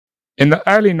In the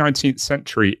early 19th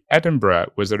century,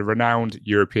 Edinburgh was a renowned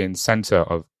European centre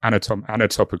of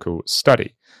anatomical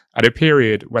study at a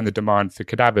period when the demand for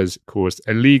cadavers caused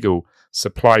a legal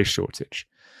supply shortage.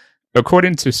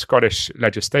 According to Scottish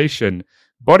legislation,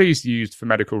 bodies used for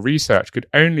medical research could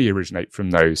only originate from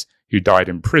those who died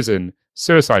in prison,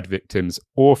 suicide victims,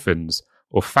 orphans,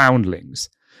 or foundlings.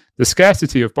 The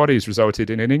scarcity of bodies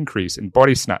resulted in an increase in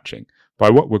body snatching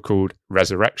by what were called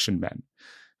resurrection men.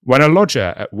 When a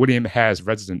lodger at William Hare's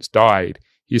residence died,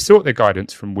 he sought the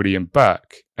guidance from William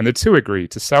Burke, and the two agreed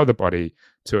to sell the body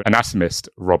to anatomist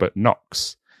Robert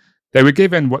Knox. They were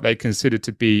given what they considered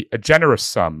to be a generous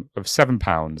sum of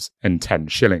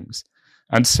 £7.10.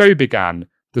 And so began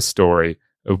the story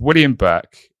of William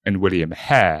Burke and William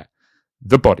Hare,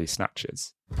 the body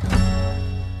snatchers.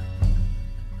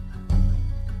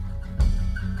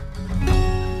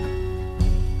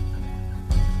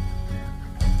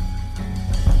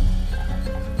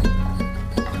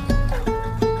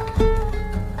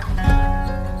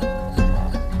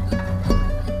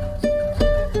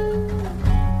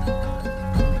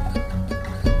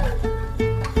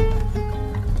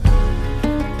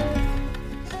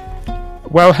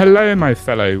 Well, hello, my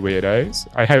fellow weirdos.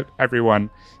 I hope everyone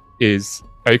is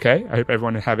okay. I hope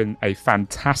everyone is having a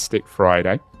fantastic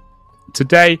Friday.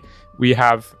 Today, we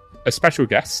have a special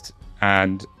guest,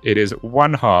 and it is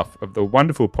one half of the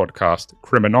wonderful podcast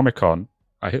Criminomicon.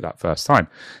 I hit that first time.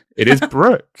 It is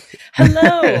Brooke.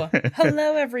 Hello.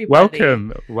 Hello, everybody.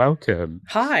 Welcome.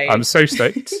 Hi. I'm so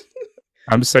stoked.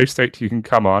 I'm so stoked you can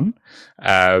come on.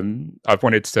 I've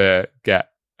wanted to get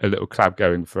a little collab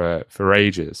going for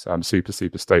ages. I'm super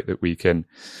stoked that we can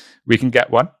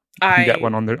get one. Get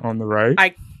one on the road.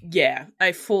 I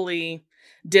fully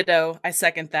ditto. I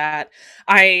second that.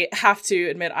 I have to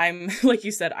admit, I'm like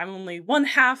you said, I'm only one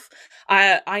half.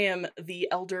 I am the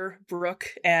elder Brooke,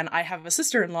 and I have a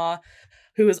sister-in-law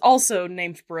who is also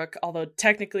named Brooke, although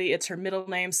technically it's her middle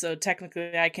name, so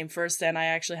technically I came first, and I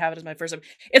actually have it as my first name.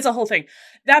 It's a whole thing.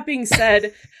 That being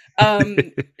said,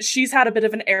 she's had a bit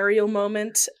of an aerial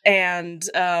moment, and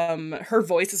her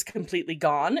voice is completely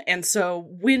gone, and so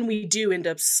when we do end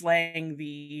up slaying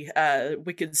the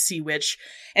wicked sea witch,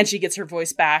 and she gets her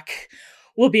voice back,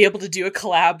 we'll be able to do a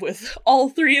collab with all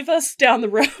three of us down the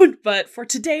road. But for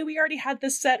today, we already had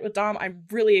this set with Dom. I'm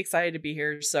really excited to be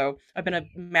here. So I've been a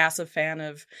massive fan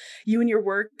of you and your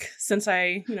work since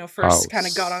I, first kind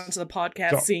of got onto the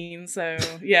podcast scene. So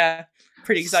yeah,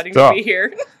 pretty exciting to be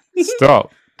here.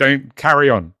 Stop. Don't carry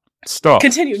on. Stop.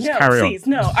 Continue. No, please.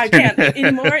 No, I can't.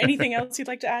 Anymore? Anything else you'd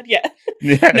like to add? Yeah.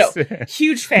 Yes. No,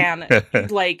 huge fan.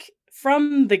 Like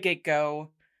from the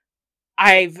get-go,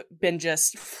 I've been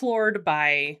just floored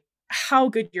by how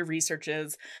good your research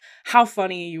is, how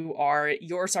funny you are.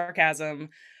 Your sarcasm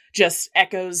just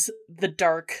echoes the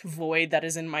dark void that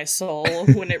is in my soul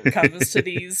when it comes to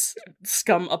these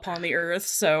scum upon the earth.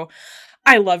 So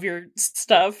I love your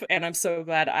stuff, and I'm so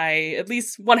glad at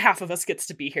least one half of us gets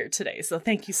to be here today. So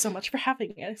thank you so much for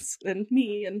having us and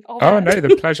me and all that. Oh, no,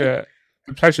 the pleasure.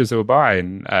 The pleasure's all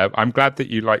mine. I'm glad that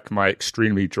you like my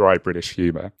extremely dry British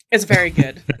humour. It's very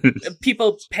good.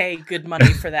 People pay good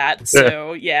money for that.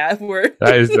 So yeah,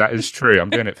 that is true. I'm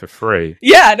doing it for free.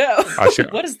 Yeah, I know.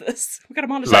 What is this? We got to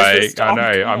monetize this. I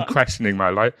know. I'm questioning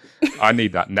my life. I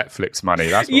need that Netflix money.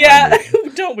 That's what I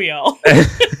need. Don't we all?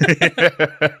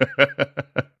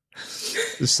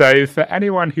 So for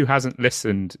anyone who hasn't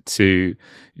listened to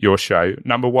your show,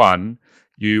 number one,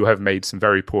 you have made some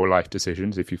very poor life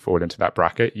decisions. If you fall into that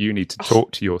bracket, you need to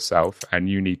talk to yourself, and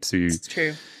you need to. It's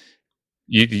true.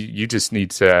 You just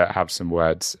need to have some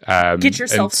words. Get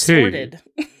yourself sorted.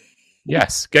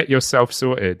 Yes, get yourself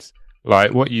sorted.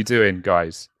 Like, what are you doing,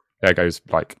 guys? There goes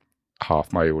like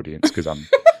half my audience because I'm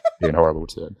being horrible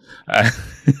to them.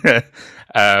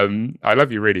 I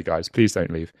love you, really, guys. Please don't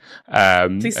leave.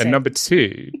 Please stay. And number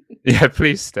two,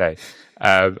 please stay.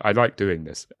 I like doing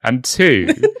this. And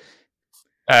two.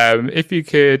 If you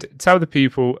could tell the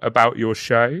people about your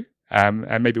show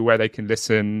and maybe where they can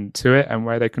listen to it and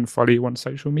where they can follow you on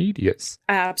social medias.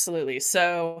 Absolutely.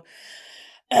 So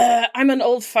I'm an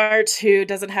old fart who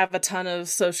doesn't have a ton of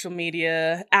social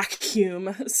media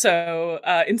acumen. So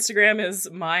Instagram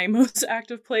is my most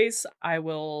active place. I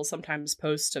will sometimes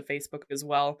post to Facebook as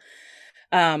well.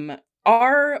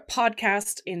 Our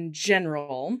podcast in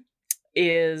general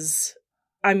is...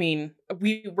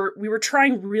 we were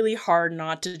trying really hard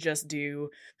not to just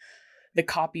do the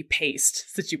copy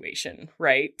paste situation,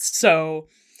 right? So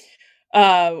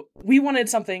we wanted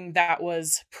something that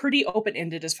was pretty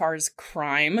open-ended as far as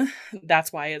crime.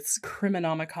 That's why it's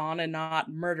Criminomicon and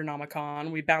not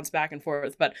Murdernomicon. We bounce back and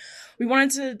forth, but we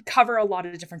wanted to cover a lot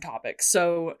of different topics.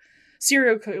 So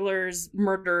serial killers,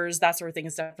 murders, that sort of thing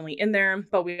is definitely in there.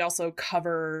 But we also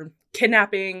cover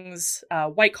kidnappings,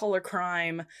 white collar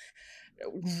crime,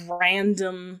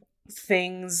 random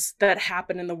things that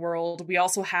happen in the world. We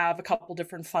also have a couple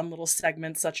different fun little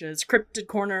segments, such as Cryptid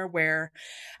Corner, where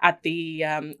at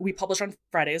the we publish on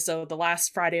Fridays, so the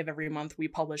last Friday of every month we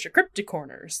publish a Cryptid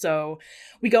Corner. So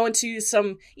we go into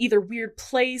some either weird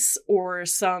place or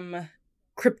some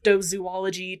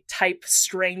cryptozoology type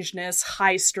strangeness,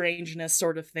 high strangeness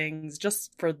sort of things,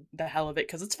 just for the hell of it,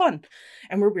 because it's fun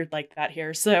and we're weird like that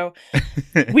here. So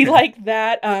we like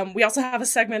that. We also have a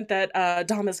segment that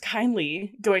Dom is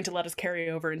kindly going to let us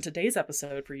carry over in today's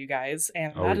episode for you guys,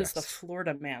 and that is the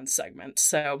Florida Man segment.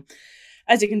 So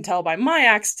as you can tell by my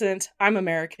accent, I'm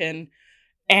American.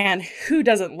 And who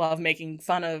doesn't love making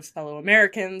fun of fellow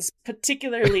Americans,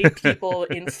 particularly people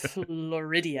in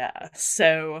Florida?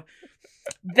 So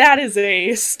that is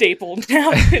a staple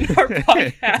now in our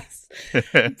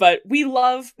podcast. But we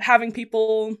love having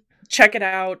people check it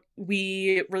out.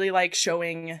 We really like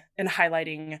showing and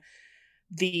highlighting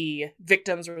the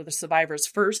victims or the survivors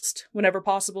first whenever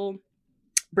possible,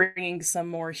 bringing some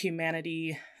more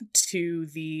humanity to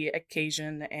the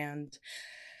occasion and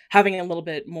having a little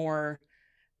bit more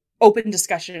open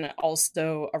discussion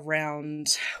also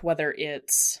around whether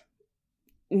it's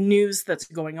news that's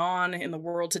going on in the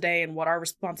world today and what our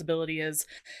responsibility is.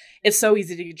 It's so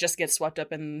easy to just get swept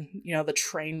up in, the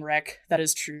train wreck that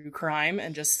is true crime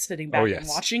and just sitting back and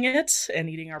watching it and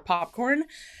eating our popcorn.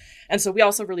 And so we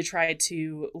also really try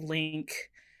to link,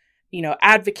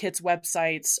 advocates'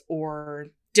 websites or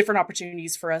different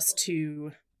opportunities for us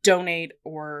to donate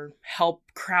or help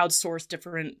crowdsource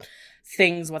different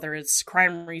things, whether it's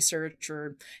crime research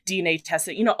or DNA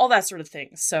testing, all that sort of thing.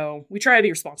 So we try to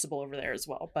be responsible over there as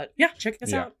well. But yeah, check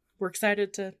us out. We're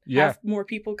excited to have more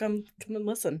people come and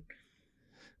listen.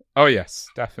 Oh yes,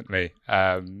 definitely.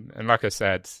 And like I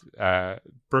said,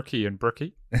 Brookie and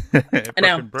Brookie. I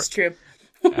know, it's true.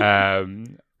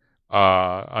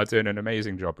 Are doing an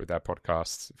amazing job with their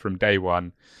podcast from day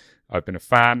one. I've been a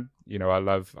fan. I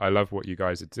love what you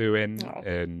guys are doing,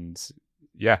 and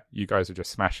you guys are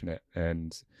just smashing it,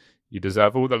 and you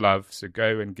deserve all the love. So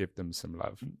go and give them some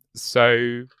love.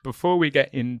 So before we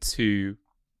get into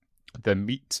the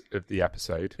meat of the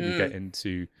episode, we get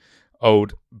into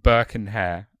old Burke and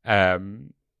Hare.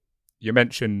 You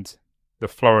mentioned the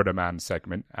Florida Man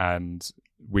segment, and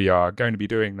we are going to be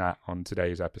doing that on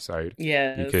today's episode.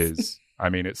 Yes, because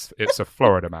it's a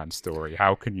Florida Man story.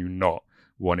 How can you not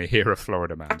want to hear a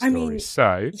Florida Man story?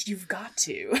 So you've got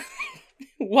to.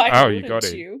 Why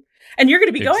wouldn't you? And you're going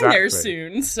to be going there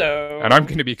soon, so... And I'm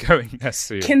going to be going there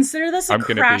soon. Consider this a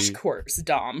crash course,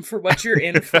 Dom, for what you're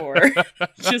in for.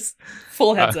 Just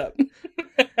full heads up.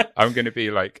 I'm going to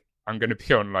be on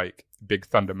Big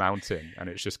Thunder Mountain, and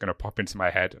it's just going to pop into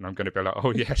my head, and I'm going to be like,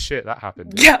 oh yeah, shit, that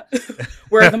happened. Yeah.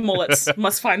 Where are the mullets?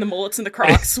 Must find the mullets and the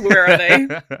Crocs. Where are they?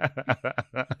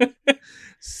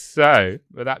 So,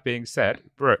 with that being said,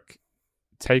 Brooke,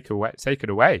 take it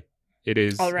away. It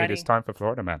is time for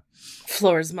Florida Man.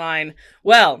 Floor's mine.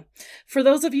 Well, for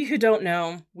those of you who don't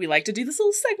know, we like to do this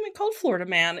little segment called Florida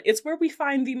Man. It's where we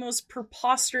find the most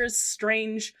preposterous,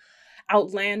 strange,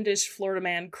 outlandish Florida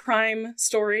Man crime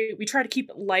story. We try to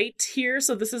keep it light here,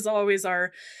 so this is always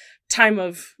our time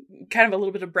of kind of a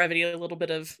little bit of brevity, a little bit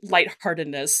of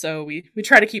lightheartedness. So we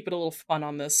try to keep it a little fun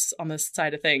on this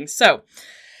side of things. So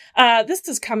this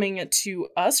is coming to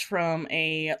us from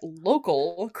a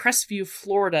local Crestview,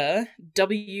 Florida,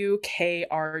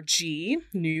 WKRG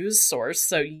news source,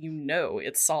 so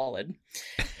it's solid.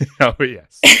 Oh,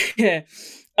 yes.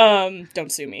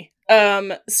 Don't sue me.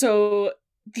 So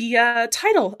the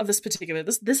title of this particular,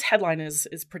 this headline is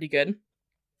pretty good.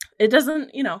 It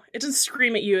doesn't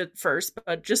scream at you at first,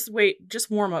 but just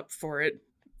warm up for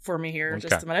me here. Okay.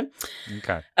 Just a minute.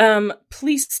 Okay.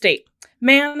 Police state.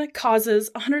 Man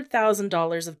causes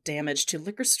 $100,000 of damage to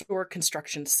liquor store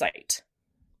construction site.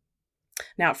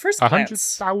 Now, at first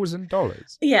glance...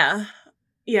 $100,000?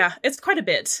 Yeah, it's quite a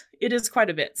bit. It is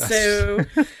quite a bit. So,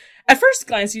 at first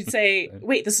glance, you'd say,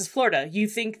 wait, this is Florida. You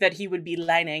think that he would be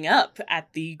lining up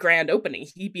at the grand opening.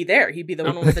 He'd be there. He'd be the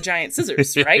one with the giant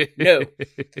scissors, right? No.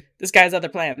 This guy has other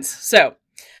plans. So,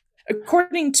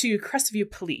 according to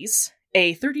Crestview Police...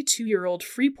 A 32-year-old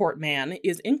Freeport man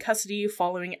is in custody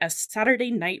following a Saturday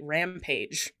night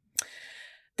rampage.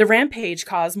 The rampage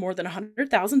caused more than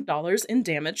 $100,000 in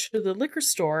damage to the liquor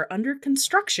store under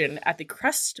construction at the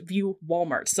Crestview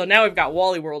Walmart. So now we've got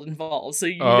Wally World involved, so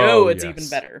it's even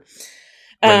better.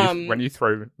 When you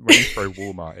throw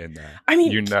Walmart in there, I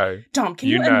mean, Dom, can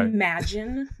you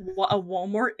imagine a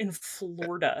Walmart in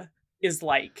Florida? is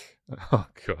like. Oh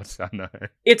God, I know.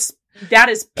 That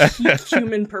is peak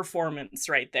human performance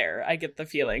right there. I get the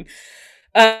feeling.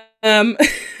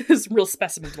 There's real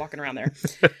specimens walking around there.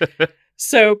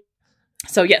 So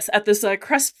yes, at this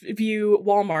Crestview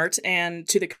Walmart and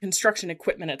to the construction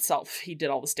equipment itself, he did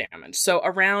all this damage. So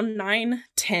around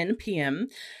 9:10 p.m.,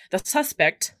 the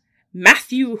suspect,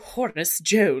 Matthew Horace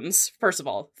Jones, first of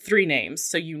all, 3 names,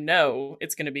 so you know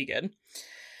it's going to be good,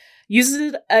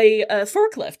 uses a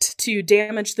forklift to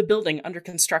damage the building under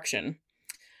construction.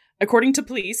 According to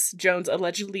police, Jones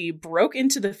allegedly broke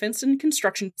into the fenced-in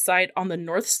construction site on the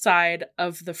north side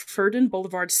of the Ferdinand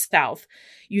Boulevard South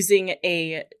using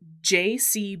a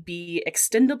JCB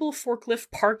extendable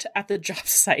forklift parked at the job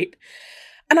site.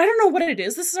 And I don't know what it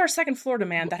is. This is our second Florida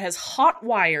man that has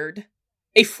hot-wired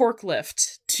a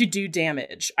forklift to do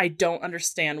damage. I don't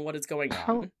understand what is going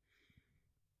on.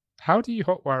 How do you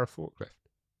hotwire a forklift?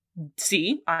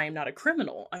 See, I am not a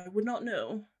criminal. I would not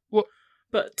know. What?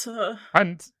 But,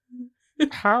 And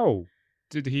how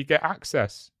did he get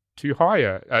access to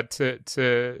hire,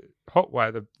 to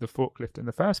hotwire the forklift in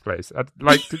the first place?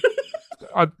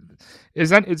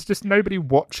 It's just nobody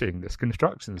watching this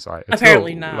construction site at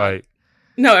apparently all. Not.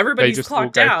 No, everybody's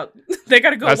clocked out. They got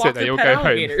to go walk their pet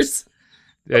alligators.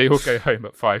 They all go home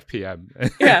at 5 p.m.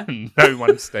 Yeah. No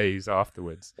one stays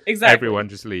afterwards. Exactly. Everyone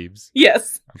just leaves.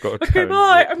 Yes. I've got Okay,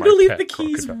 bye. I'm going to leave the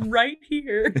keys right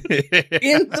here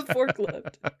in the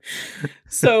forklift.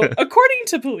 So, according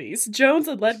to police, Jones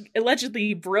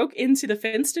allegedly broke into the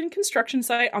fenced-in construction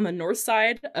site on the north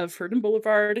side of Ferdinand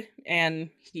Boulevard,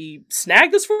 and he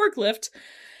snagged this forklift,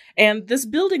 and this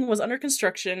building was under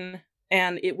construction,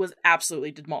 and it was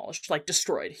absolutely demolished, like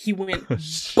destroyed. He went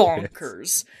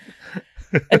bonkers.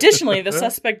 Additionally, the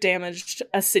suspect damaged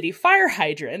a city fire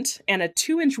hydrant and a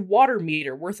 2-inch water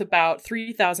meter worth about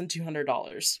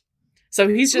 $3,200. So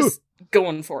he's just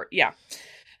going for it. Yeah.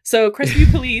 So Crestview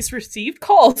police received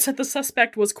calls that the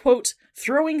suspect was, quote,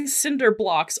 throwing cinder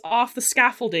blocks off the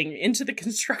scaffolding into the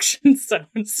construction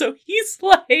zone. So he's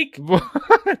like...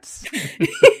 What?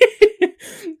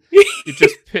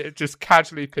 You're just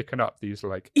casually picking up these,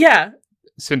 like... Yeah.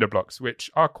 Cinder blocks, which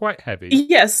are quite heavy.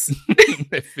 Yes.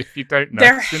 if you don't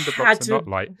know, cinder blocks are not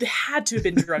light. There had to have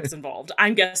been drugs involved.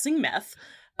 I'm guessing meth.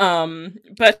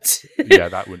 But yeah,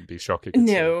 that wouldn't be shocking.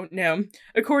 No.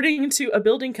 According to a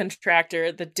building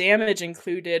contractor, the damage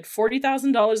included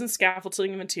 $40,000 in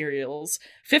scaffolding materials,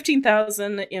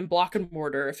 $15,000 in block and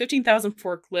mortar, $15,000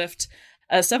 forklift,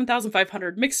 a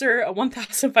 $7,500 mixer, a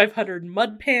 $1,500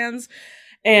 mud pans,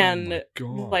 and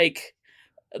like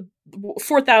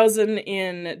 $4,000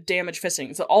 in damage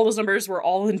fixing. So all those numbers were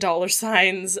all in dollar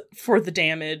signs for the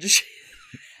damage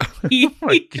he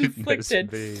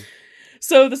inflicted.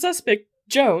 So the suspect,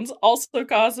 Jones, also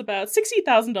caused about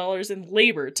 $60,000 in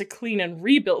labor to clean and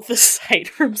rebuild the site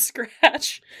from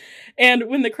scratch. And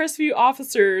when the Crestview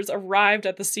officers arrived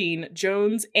at the scene,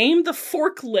 Jones aimed the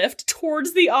forklift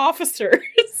towards the officers.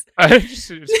 I'm just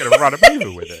going to run him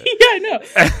over with it. Yeah, I know.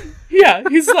 Yeah,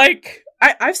 he's like...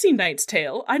 I've seen Knight's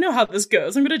Tale. I know how this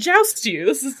goes. I'm going to joust you.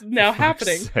 This is now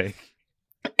happening. Sake.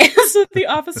 And so the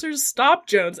officers stopped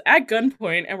Jones at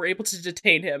gunpoint and were able to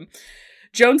detain him.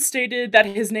 Jones stated that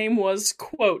his name was,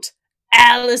 quote,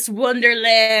 Alice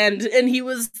Wonderland, and he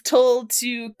was told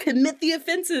to commit the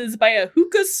offenses by a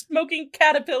hookah-smoking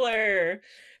caterpillar.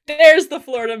 There's the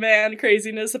Florida man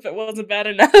craziness if it wasn't bad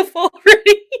enough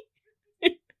already.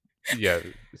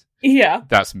 Yeah.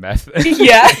 That's meth.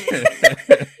 Yeah.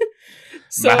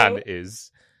 So, man is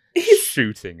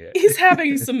shooting it. He's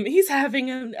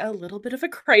having a little bit of a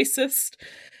crisis.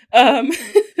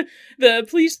 The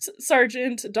police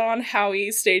sergeant, Don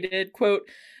Howie, stated, quote,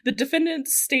 the defendant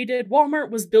stated Walmart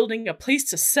was building a place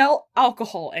to sell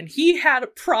alcohol, and he had a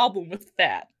problem with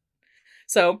that.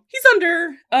 So he's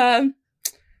under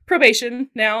probation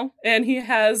now, and he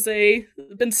has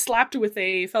been slapped with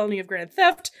a felony of grand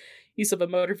theft, use of a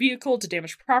motor vehicle to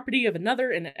damage property of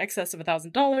another in excess of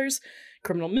 $1,000,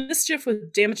 criminal mischief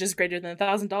with damages greater than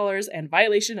 $1,000, and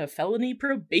violation of felony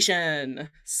probation.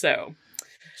 So,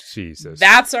 Jesus,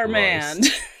 that's our man.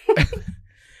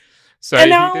 So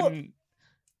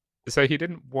he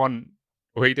didn't want,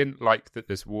 or he didn't like that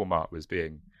this Walmart was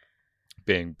being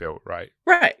built, right?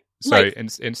 Right. So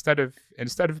instead of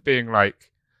being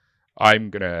like, I'm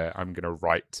gonna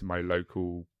write to my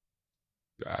local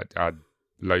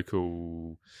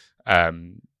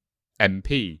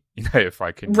MP, if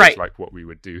I can, just like what we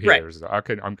would do here, is that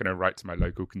I'm going to write to my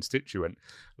local constituent.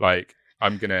 Like,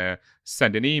 I'm going to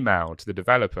send an email to the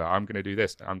developer. I'm going to do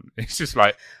this. It's just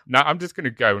like, no, I'm just going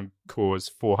to go and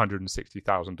cause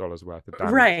 $460,000 worth of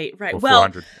damage. Right. Well,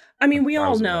 I mean, we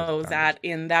all know that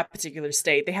in that particular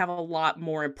state, they have a lot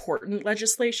more important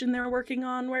legislation they're working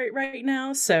on right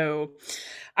now. So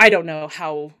I don't know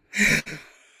how.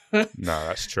 No,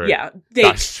 that's true. Yeah,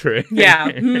 that's true. Yeah,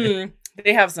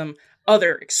 they have some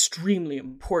other extremely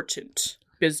important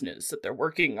business that they're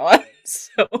working on.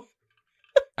 So.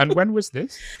 And when was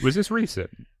this? Was this recent?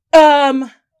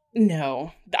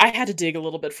 No. I had to dig a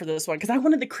little bit for this one because I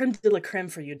wanted the creme de la creme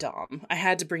for you, Dom. I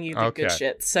had to bring you the good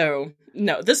shit. So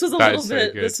no, this was a little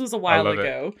bit. This was a while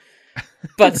ago.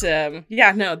 But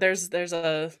yeah, no. There's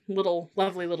a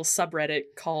lovely little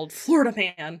subreddit called Florida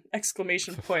Man !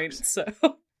 So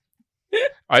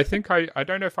I think I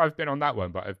don't know if I've been on that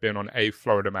one, but I've been on a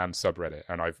Florida Man subreddit,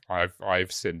 and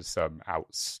I've seen some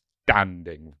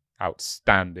outstanding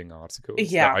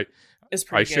articles. Yeah, it's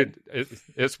pretty good.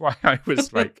 It's why I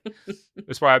was like,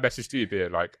 it's why I messaged you,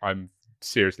 being like, I'm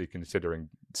seriously considering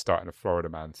starting a Florida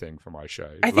Man thing for my show.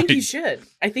 I think you should.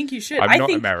 I'm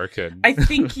not American. I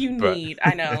think you need.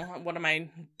 I know. What am I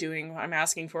doing? I'm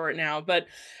asking for it now, but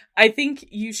I think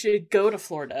you should go to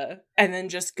Florida and then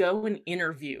just go and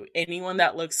interview anyone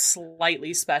that looks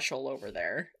slightly special over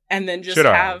there, and then just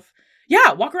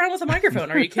walk around with a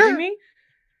microphone. Are you kidding me?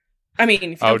 I mean,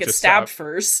 if you don't get stabbed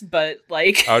first, but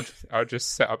like, I'll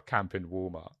just set up camp in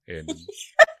Walmart in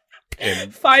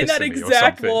find that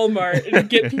exact Walmart and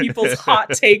get people's hot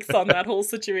takes on that whole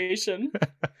situation.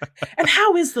 And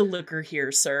how is the liquor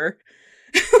here, sir?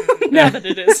 Now that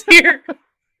it is here,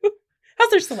 how's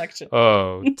their selection?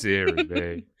 Oh dearie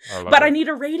me! I need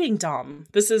a rating, Dom.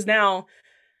 This is now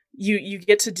you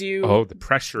get to do. Oh, the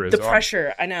pressure is on.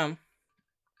 Pressure. I know.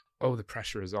 Oh, the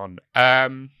pressure is on.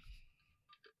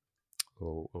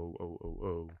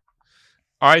 Oh.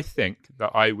 I think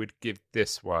that I would give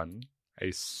this one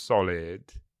a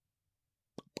solid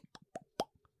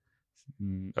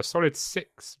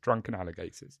 6 drunken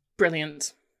alligators.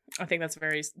 Brilliant. I think that's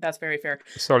very fair.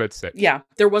 A solid 6. Yeah,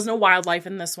 there was no wildlife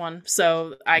in this one,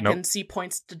 so I can see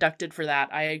points deducted for that.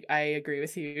 I agree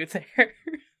with you there.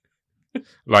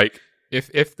 Like,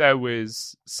 if there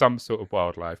was some sort of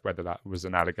wildlife, whether that was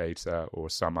an alligator or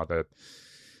some other,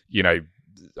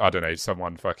 I don't know,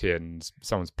 someone's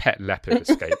pet leopard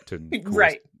escaped and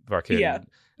caused fucking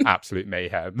absolute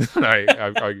mayhem. If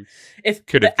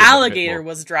the alligator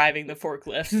was driving the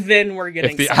forklift, then we're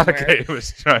getting somewhere.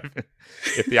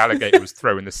 If the alligator was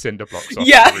throwing the cinder blocks off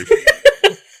the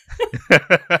roof.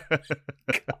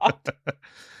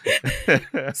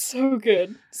 God. So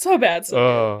good. So bad.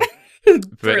 So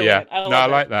good. But yeah, I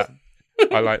like that.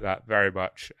 I like that very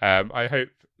much. I hope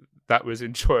that was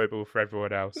enjoyable for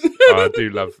everyone else. I do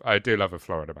love a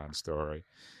Florida Man story.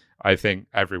 I think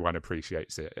everyone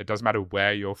appreciates it. It doesn't matter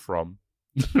where you're from.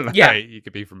 You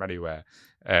could be from anywhere,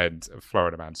 and a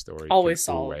Florida Man story always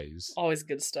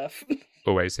good stuff.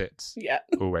 Always hits. Yeah,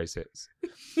 always hits.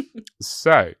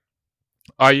 So,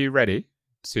 are you ready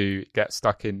to get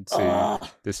stuck into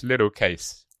this little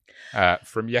case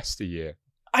from yesteryear?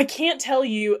 I can't tell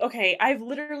you. Okay, I've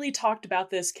literally talked about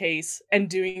this case and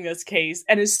doing this case,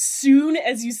 and as soon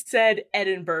as you said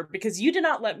Edinburgh, because you did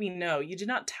not let me know, you did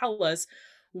not tell us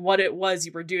what it was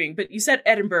you were doing, but you said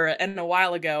Edinburgh and a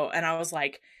while ago, and I was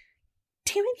like,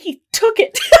 damn it, he took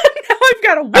it. Now I've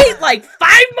got to wait like 5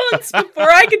 months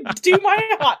before I can do my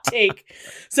hot take.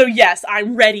 So yes,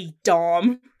 I'm ready,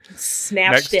 Dom.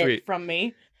 Snatched it from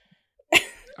me.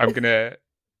 I'll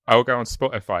go on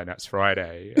Spotify next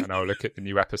Friday and I'll look at the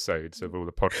new episodes of all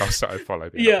the podcasts that I follow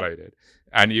being uploaded.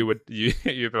 And you'd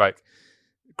be like,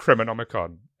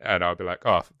 Criminomicon. And I'll be like,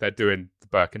 oh, they're doing the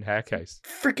Burke and Hare case.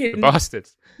 Freaking the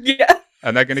bastards. Yeah.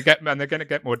 And they're gonna get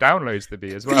more downloads than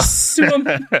me as well. Sue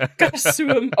them. Gotta sue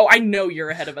them. Oh, I know you're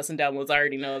ahead of us in downloads. I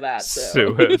already know that. So.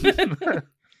 Sue them.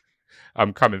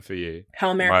 I'm coming for you.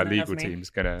 How American my legal team's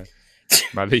gonna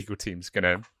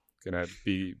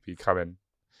be coming.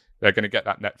 They're gonna get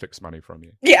that Netflix money from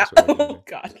you. Yeah. Oh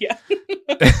God. Yeah.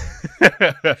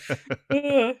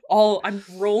 I'm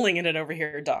rolling in it over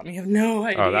here, Dom. You have no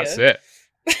idea. Oh, that's it.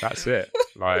 That's it.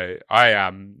 Like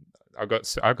I've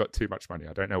got too much money.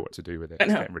 I don't know what to do with it.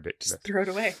 It's getting ridiculous. Just throw it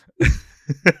away.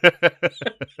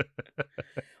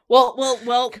 Well,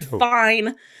 cool.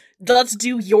 Fine. Let's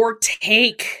do your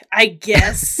take, I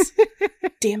guess.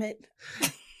 Damn it.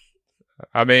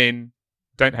 I mean,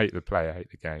 don't hate the player, hate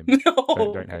the game.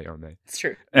 No. Don't hate on me. It's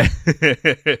true. I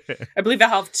believe I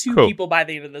have 2 people by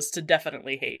the end of this to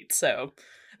definitely hate, so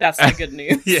that's the good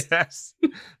news. Yes,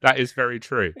 that is very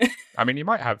true. I mean, you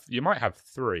might have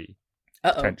 3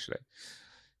 potentially.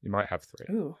 You might have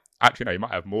 3. Ooh. Actually, no, you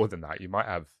might have more than that. You might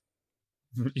have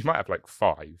like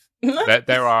 5.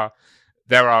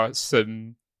 there are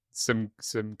some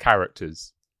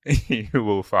characters you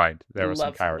will find. There are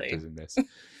some characters in this.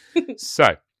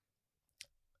 So,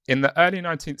 in the early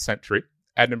 19th century,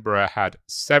 Edinburgh had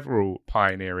several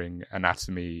pioneering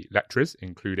anatomy lecturers,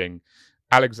 including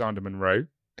Alexander Monro,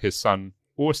 his son,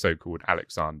 also called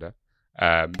Alexander,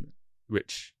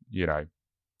 which, you know,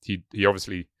 he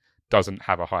obviously doesn't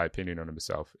have a high opinion on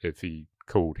himself if he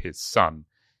called his son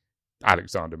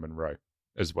Alexander Monro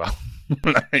as well.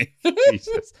 Like,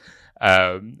 Jesus.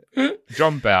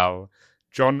 John Bell,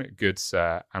 John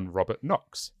Goodsir, and Robert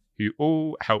Knox, who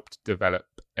all helped develop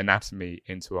anatomy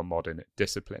into a modern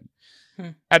discipline.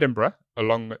 Edinburgh,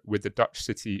 along with the Dutch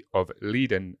city of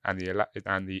Leiden and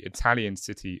the Italian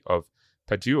city of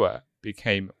Padua,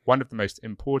 became one of the most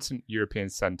important European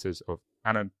centres of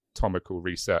anatomical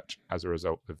research as a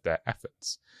result of their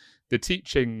efforts. The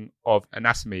teaching of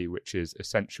anatomy, which is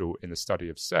essential in the study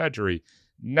of surgery,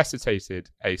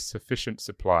 necessitated a sufficient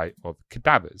supply of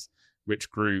cadavers, which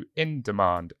grew in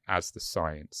demand as the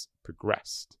science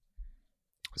progressed.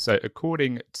 So,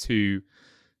 according to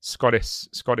Scottish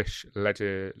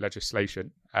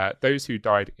legislation, those who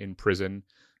died in prison,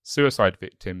 suicide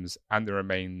victims, and the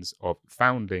remains of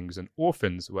foundlings and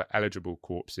orphans were eligible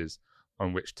corpses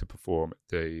on which to perform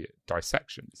the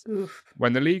dissections. Oof.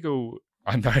 When the legal,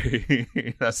 I know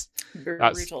that's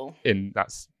brutal.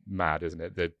 That's mad, isn't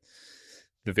it? The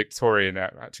Victorian,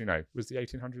 actually no, was the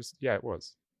 1800s? Yeah, it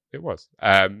was. It was.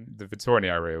 The Victorian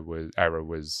era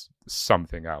was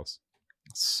something else.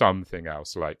 Something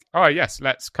else, like, oh yes,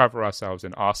 let's cover ourselves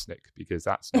in arsenic because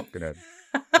that's not gonna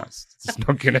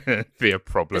be a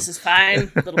problem. This is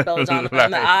fine. Little belladonna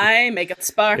on the eye, make it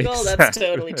sparkle. Exactly. That's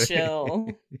totally chill.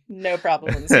 No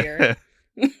problems here.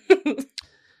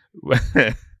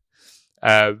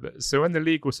 So when the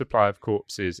legal supply of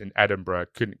corpses in Edinburgh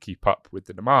couldn't keep up with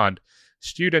the demand,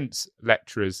 students,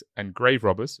 lecturers, and grave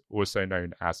robbers, also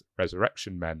known as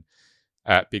resurrection men,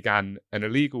 began an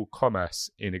illegal commerce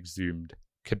in exhumed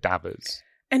cadavers.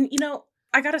 And, you know,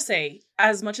 I gotta say,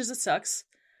 as much as it sucks,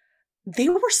 they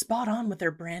were spot on with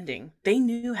their branding. They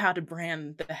knew how to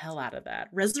brand the hell out of that.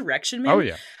 Resurrection Man? Oh,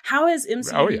 yeah. How has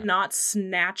MCU not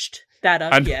snatched that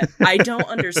up yet? I don't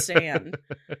understand.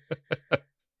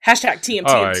 Hashtag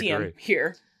TM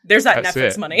here. There's that That's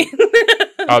Netflix money.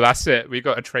 Oh, that's it. We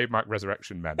got a trademark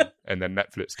Resurrection Men, and then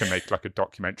Netflix can make like a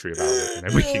documentary about it, and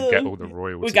then we can get all the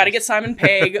royalties. We got to get Simon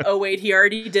Pegg. Oh wait, he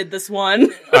already did this one.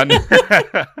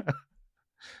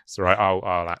 It's all right.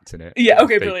 I'll act in it. Yeah.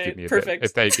 Okay. Brilliant. Perfect.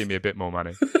 If they give me a bit more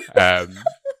money. But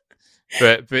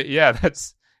yeah,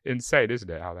 that's insane, isn't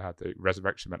it? How they had the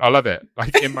Resurrection Men. I love it.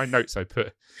 Like in my notes, I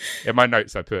put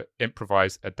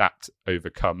improvise, adapt,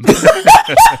 overcome.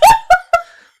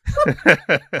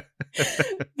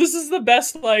 This is the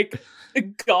best, like,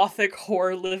 gothic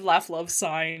horror live laugh love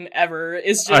sign ever.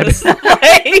 Is just like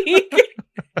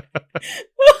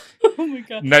oh my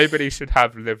god. Nobody should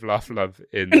have live laugh love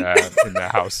in their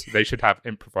house. They should have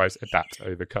improvise, adapt,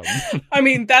 overcome. I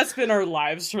mean, that's been our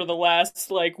lives for the last,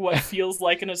 like, what feels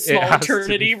like in a small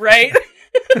eternity, right?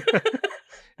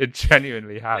 It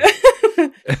genuinely has.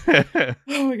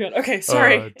 Oh my god. Okay,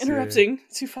 sorry, interrupting.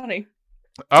 Too funny.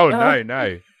 Oh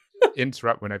no.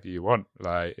 Interrupt whenever you want.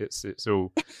 Like it's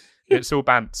all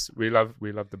bants. We love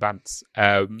the bants.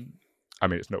 I mean,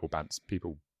 it's not all bants.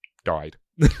 People died.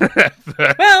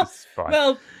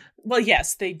 well,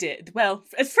 yes, they did. Well,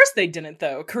 at first they didn't,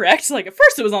 though. Correct? Like at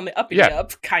first it was on the up and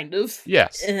up, kind of.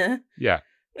 Yes. Yeah.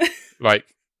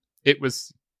 Like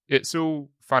it's all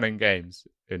fun and games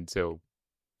until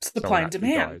supply and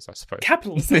demand. Dies, I suppose.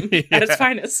 Capitalism at its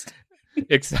finest.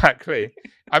 Exactly.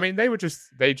 I mean, they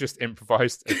just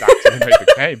improvised, adapted, and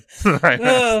overcame. Like,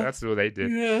 that's all they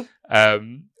did. Yeah.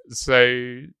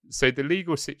 So the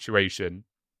legal situation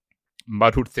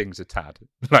muddled things a tad.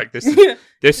 Like this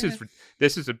is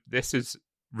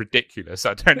ridiculous.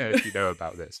 I don't know if you know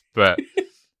about this, but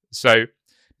so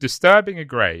disturbing a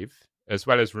grave as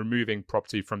well as removing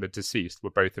property from the deceased were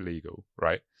both illegal,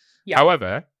 right? Yeah.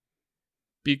 However,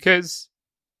 because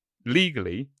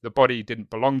legally the body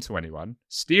didn't belong to anyone,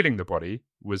 stealing the body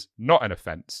was not an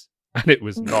offense and it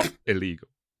was not illegal.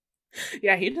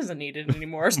 Yeah, he doesn't need it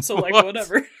anymore, so like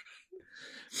whatever.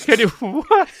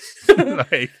 What?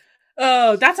 Like,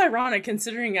 oh, that's ironic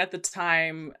considering at the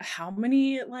time how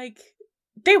many, like,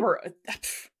 they were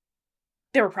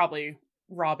probably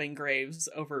robbing graves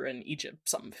over in Egypt,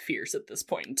 something fierce at this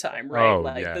point in time, right? Oh,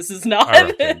 like, yeah. This is not.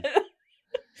 But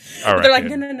they're like,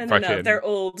 no, they're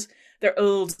old. They're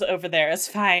old over there. It's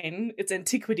fine. It's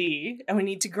antiquity, and we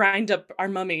need to grind up our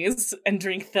mummies and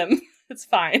drink them. It's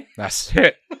fine. That's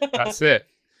it. That's it.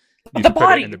 You The can put it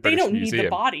body. in the They British don't Museum. need the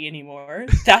body anymore.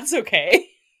 That's okay.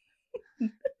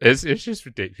 It's just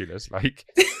ridiculous. Like,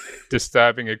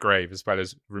 disturbing a grave as well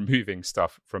as removing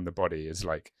stuff from the body is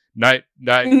like, no,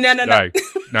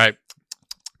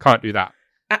 can't do that.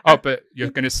 Oh, but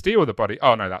you're going to steal the body.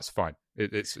 Oh no, that's fine.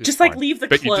 It's just fine. like leave the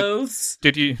But clothes.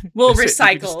 Did you? We'll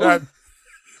recycle.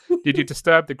 Did you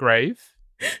disturb the grave?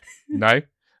 No.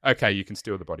 Okay, you can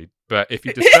steal the body. But if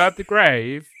you disturb the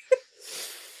grave,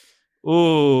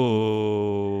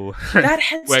 ooh, that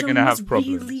headstone we're gonna have was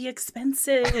problems. really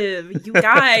expensive. You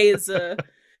guys,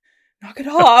 knock it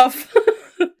off.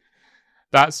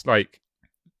 That's like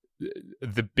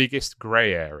the biggest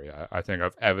grey area I think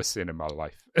I've ever seen in my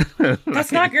life.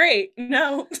 That's not great.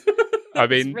 No. I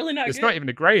mean, it's really not it's good. not even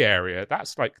a grey area.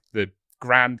 That's like the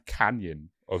Grand Canyon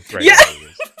of grey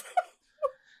areas.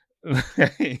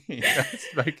 That's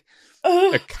like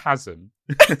a chasm.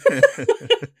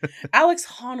 Alex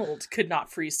Honnold could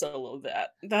not free solo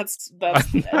that. That's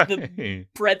the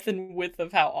breadth and width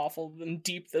of how awful and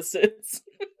deep this is.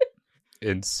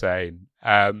 Insane.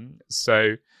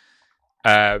 So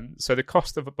the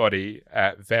cost of a body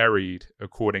varied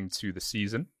according to the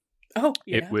season. Oh,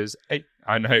 yeah. It was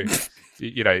I know,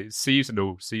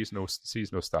 seasonal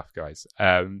stuff, guys.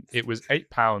 It was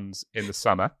 £8 in the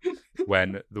summer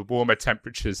when the warmer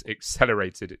temperatures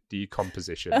accelerated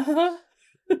decomposition,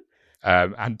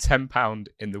 and £10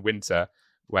 in the winter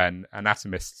when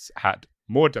anatomists had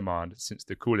more demand since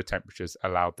the cooler temperatures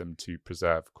allowed them to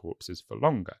preserve corpses for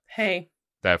longer. Hey.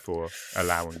 Therefore,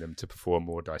 allowing them to perform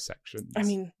more dissections. I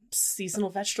mean,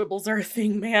 seasonal vegetables are a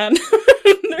thing, man.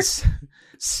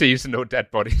 Seasonal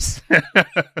dead bodies.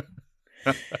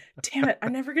 Damn it,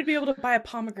 I'm never going to be able to buy a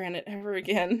pomegranate ever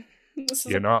again. This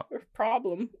is a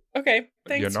problem. Okay,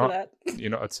 thanks for that.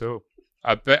 You're not at all.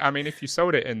 But I mean, if you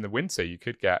sold it in the winter, you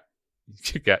could get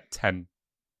 $10.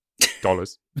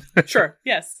 Sure,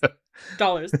 yes.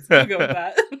 Dollars. We'll go with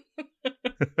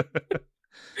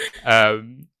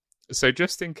that. So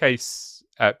just in case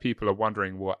people are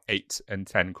wondering what 8 and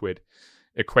 10 quid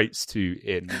equates to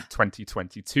in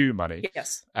 2022 money.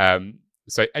 Yes.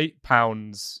 So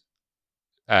 £8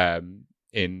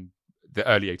 in the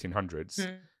early 1800s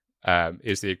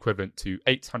is the equivalent to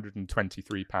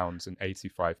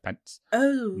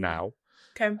 £823.85 now.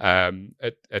 Okay.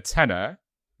 A tenner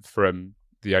from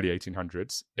the early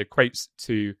 1800s equates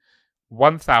to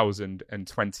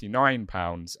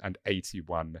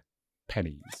 £1,029.81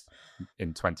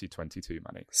 in 2022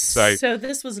 money. So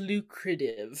this was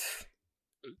lucrative.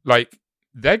 Like,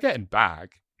 they're getting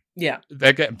bag. Yeah.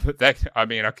 They're getting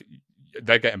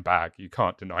bag. You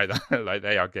can't deny that. Like,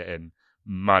 they are getting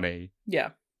money. Yeah.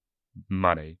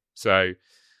 Money. So,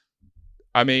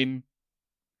 I mean,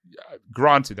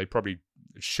 granted, they probably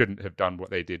shouldn't have done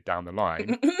what they did down the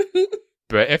line.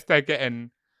 But if they're getting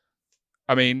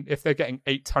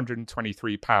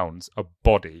 £823 a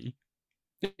body.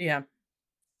 Yeah.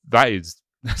 That's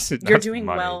you're doing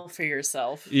money. Well for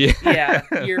yourself. Yeah,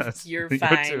 you're fine. You're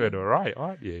doing all right,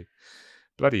 aren't you?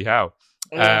 Bloody hell.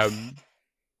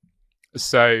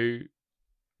 So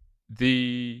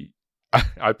I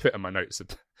put in my notes.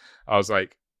 I was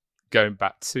like going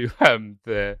back to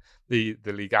the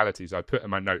legalities. I put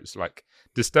in my notes like,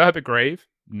 disturb a grave,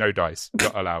 no dice,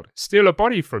 not allowed. Steal a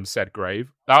body from said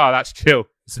grave. That's chill.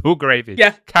 It's all gravy.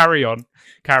 Yeah. Carry on.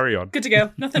 Good to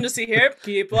go. Nothing to see here.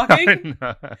 Keep walking.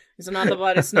 These are not the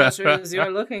body snatchers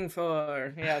you're looking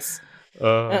for. Yes.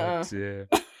 Oh, dear.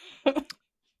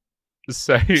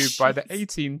 So, by the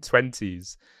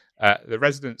 1820s, the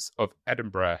residents of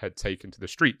Edinburgh had taken to the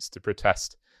streets to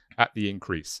protest at the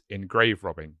increase in grave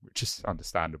robbing, which is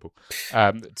understandable.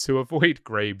 To avoid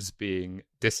graves being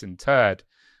disinterred,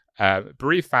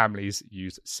 bereaved families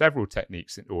used several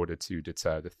techniques in order to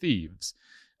deter the thieves.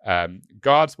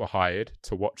 Guards were hired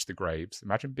to watch the graves.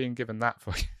 Imagine being given that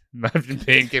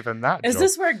Is job.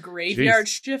 This where graveyard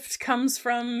shift comes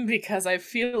from? Because I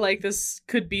feel like this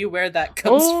could be where that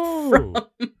comes from.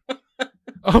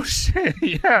 Oh shit!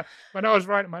 Yeah, when I was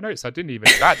writing my notes, that didn't even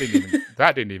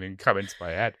come into my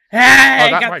head.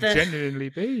 That might genuinely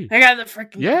be. I got the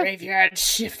freaking graveyard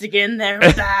shift again there,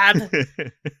 Bob.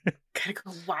 Gotta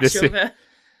go watch over.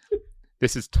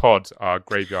 This is Todd, our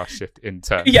graveyard shift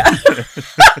intern. Yeah.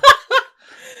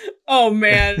 Oh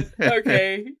man.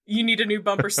 Okay. You need a new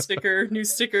bumper sticker, new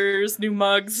stickers, new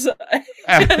mugs,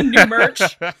 new merch.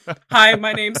 Hi,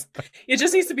 my name's... It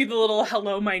just needs to be the little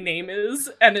hello, my name is,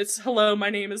 and it's hello, my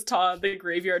name is Todd, the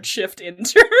graveyard shift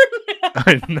intern.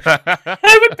 I know.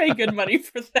 I would pay good money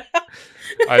for that.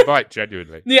 I might,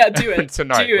 genuinely. Yeah, do it.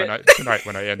 Tonight do when it. tonight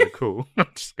when I end the call, I'm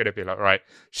just gonna be like, right,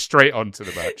 straight on to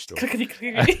the merch store.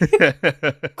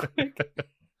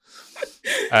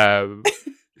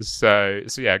 So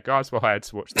yeah, guards were hired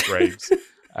to watch the graves,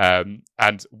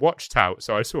 and watchtower.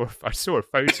 So I saw a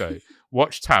photo.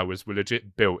 Watchtowers were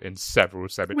legit built in several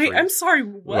cemeteries. Wait, I'm sorry.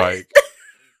 What? Like,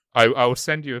 I will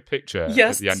send you a picture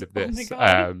at the end of this. Oh my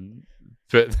God.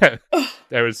 But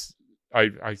there was,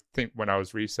 I think when I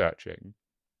was researching,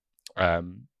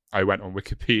 I went on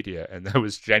Wikipedia and there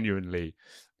was genuinely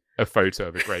a photo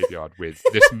of a graveyard with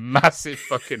this massive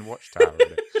fucking watchtower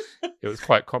in it. It was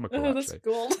quite comical, that's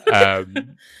actually. gold.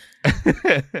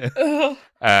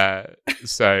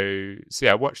 So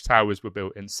yeah, watchtowers were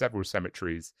built in several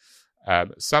cemeteries.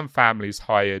 Some families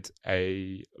hired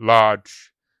a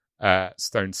large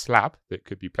stone slab that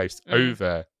could be placed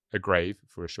over a grave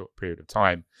for a short period of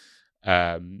time,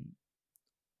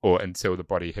 or until the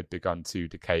body had begun to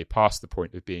decay past the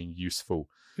point of being useful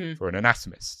for an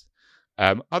anatomist.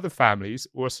 Other families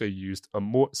also used a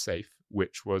mort safe,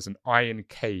 which was an iron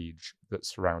cage that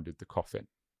surrounded the coffin.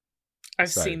 I've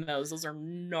seen those. Those are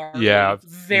gnarly. Yeah,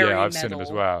 very I've metal. seen them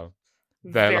as well.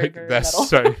 They're very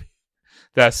metal.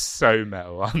 they're so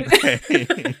metal, aren't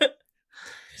they?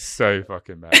 So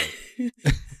fucking metal.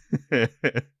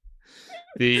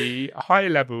 The high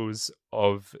levels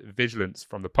of vigilance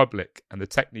from the public and the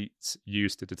techniques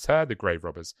used to deter the grave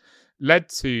robbers led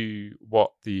to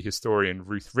what the historian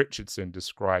Ruth Richardson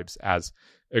describes as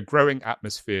a growing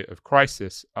atmosphere of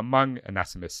crisis among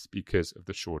anatomists because of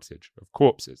the shortage of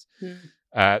corpses.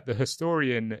 The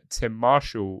historian Tim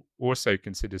Marshall also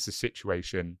considers the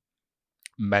situation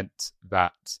meant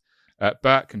that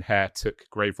Burke and Hare took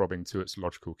grave robbing to its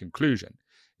logical conclusion.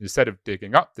 Instead of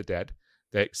digging up the dead,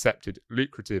 they accepted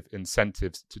lucrative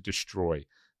incentives to destroy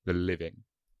the living.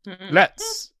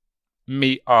 Let's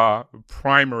meet our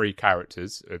primary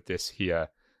characters of this here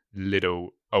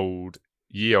little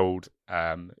ye old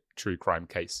true crime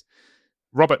case.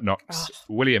 Robert Knox,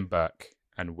 William Burke,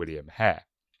 and William Hare.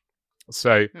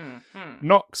 So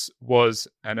Knox was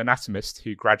an anatomist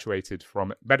who graduated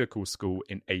from medical school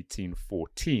in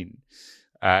 1814.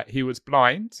 He was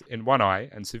blind in one eye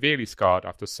and severely scarred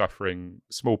after suffering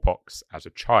smallpox as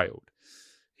a child.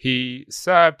 He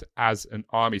served as an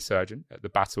army surgeon at the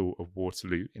Battle of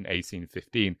Waterloo in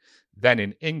 1815, then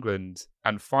in England,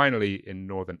 and finally in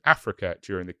Northern Africa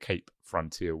during the Cape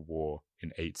Frontier War in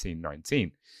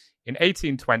 1819. In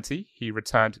 1820, he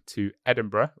returned to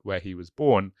Edinburgh, where he was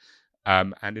born,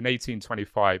 and in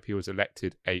 1825, he was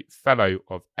elected a Fellow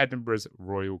of Edinburgh's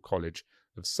Royal College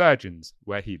of Surgeons,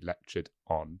 where he lectured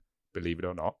on, believe it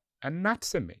or not,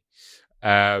 anatomy.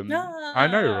 I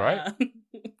know, right?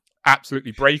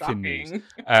 Absolutely breaking news.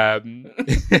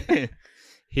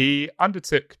 He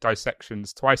undertook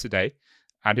dissections twice a day,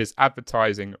 and his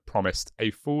advertising promised a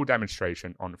full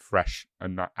demonstration on fresh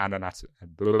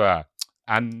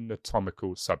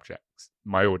anatomical subjects.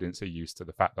 My audience are used to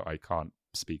the fact that I can't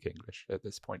speak English at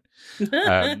this point.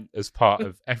 As part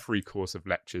of every course of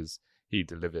lectures he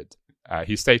delivered.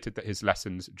 He stated that his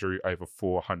lessons drew over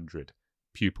 400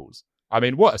 pupils. I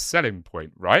mean, what a selling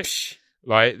point, right?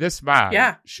 Like, this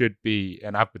man should be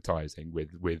in advertising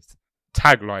with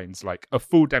taglines like a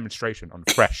full demonstration on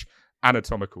fresh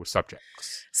anatomical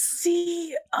subjects.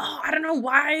 See, I don't know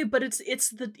why, but it's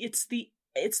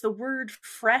the word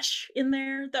fresh in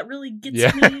there that really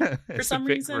gets me for some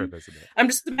reason. Grim, isn't it? I'm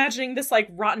just imagining this like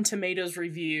Rotten Tomatoes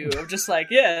review of just like,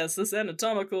 yes, this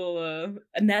anatomical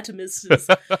anatomist is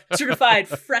certified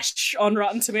fresh on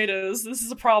Rotten Tomatoes. This is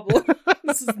a problem.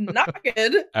 This is not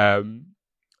good.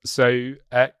 So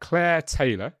Claire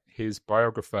Taylor, his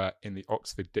biographer in the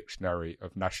Oxford Dictionary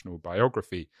of National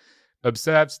Biography,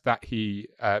 observes that he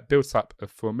built up a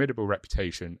formidable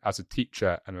reputation as a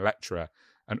teacher and lecturer,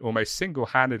 and almost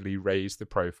single-handedly raised the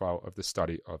profile of the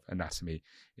study of anatomy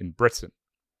in Britain.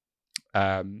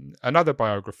 Another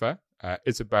biographer,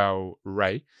 Isabel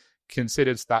Ray,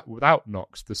 considers that without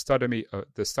Knox, the study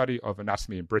of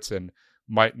anatomy in Britain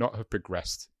might not have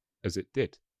progressed as it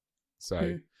did.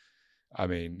 So, I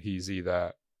mean, he's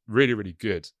either really, really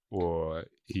good, or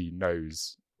he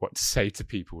knows what to say to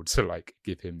people to like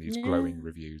give him these glowing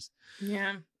reviews.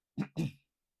 Yeah.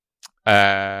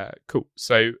 Cool.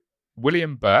 So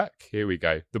William Burke, here we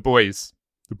go. The boys.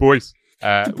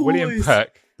 William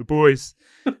Burke, the boys.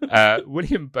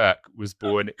 William Burke was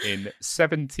born in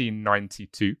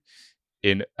 1792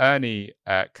 in Erney,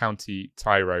 County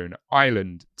Tyrone,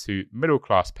 Ireland, to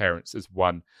middle-class parents as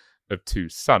one of two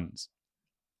sons.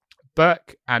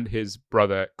 Burke and his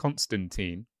brother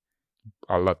Constantine,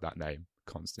 I love that name,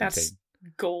 Constantine. That's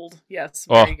gold. Yes,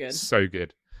 very good. So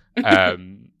good.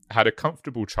 Had a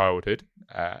comfortable childhood,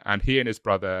 and he and his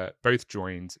brother both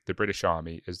joined the British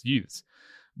Army as youths.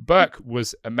 Burke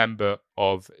was a member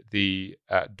of the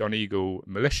Donegal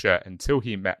militia until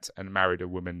he met and married a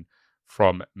woman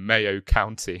from Mayo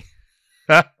County.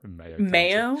 Mayo County.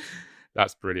 Mayo?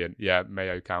 That's brilliant. Yeah,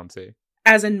 Mayo County.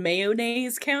 As in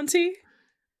Mayonnaise County?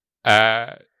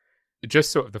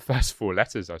 Just sort of the first four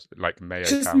letters, like Mayo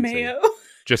Just County. Mayo?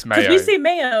 Just Mayo. Because we say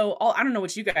Mayo, I don't know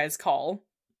what you guys call.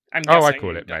 I'm I guessing.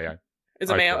 call it Mayo. Is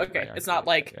it Mayo? Okay. It's not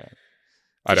like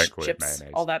I don't call chips, it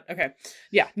mayonnaise. all that. Okay.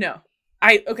 Yeah, no.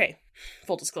 Okay.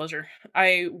 Full disclosure.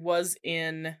 I was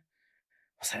in,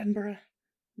 was that Edinburgh?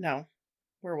 No.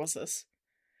 Where was this?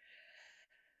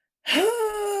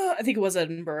 I think it was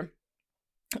Edinburgh.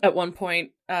 At one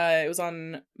point, it was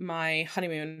on my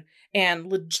honeymoon,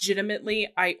 and legitimately,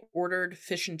 I ordered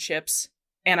fish and chips,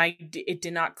 and it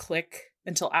did not click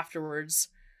until afterwards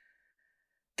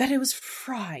that it was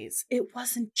fries. It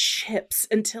wasn't chips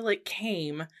until it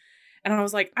came, and I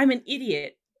was like, I'm an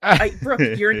idiot. Brooke,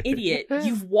 you're an idiot.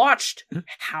 You've watched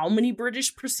how many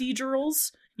British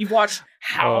procedurals? You've watched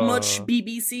how much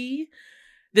BBC?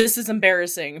 This is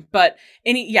embarrassing. But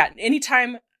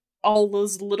anytime all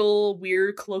those little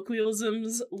weird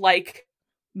colloquialisms like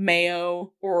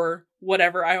mayo or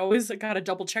whatever, I always gotta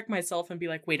double check myself and be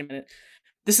like, wait a minute.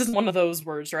 This is one of those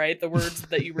words, right? The words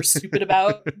that you were stupid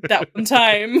about that one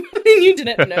time and you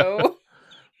didn't know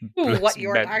what you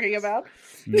were talking about.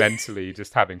 Mentally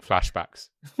just having flashbacks.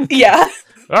 Yeah.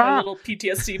 A little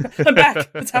PTSD. I'm back.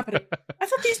 What's happening? I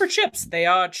thought these were chips. They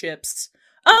are chips.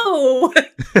 Oh,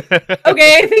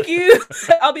 okay, thank you.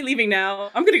 I'll be leaving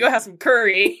now. I'm going to go have some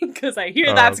curry because I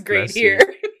hear that's great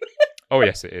here. Oh,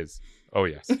 yes, it is. Oh,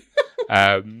 yes.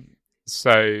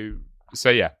 So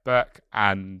yeah, Burke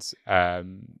and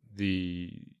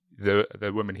the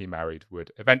woman he married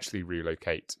would eventually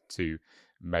relocate to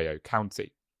Mayo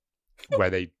County, where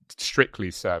they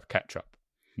strictly serve ketchup.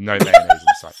 No mayonnaise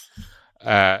inside.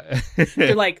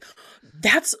 They're like,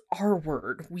 that's our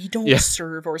word. We don't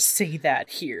serve or say that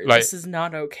here. Like, this is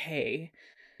not okay.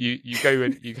 You go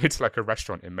to like a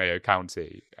restaurant in Mayo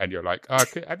County and you're like, oh,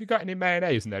 have you got any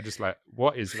mayonnaise? And they're just like,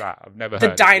 what is that? I've never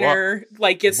heard. The diner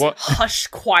like gets hushed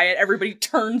quiet. Everybody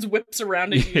turns, whips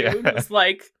around at you. Yeah. It's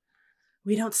like,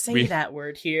 we don't say that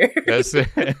word here.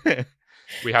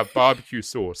 We have barbecue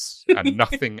sauce and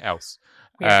nothing else.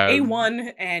 We have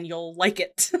A1 and you'll like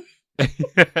it.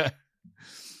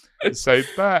 So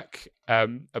Burke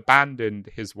abandoned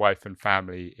his wife and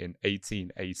family in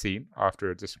 1818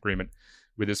 after a disagreement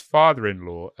with his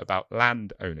father-in-law about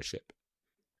land ownership.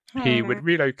 He would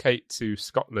relocate to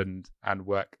Scotland and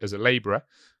work as a labourer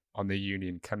on the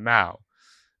Union Canal.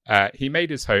 He made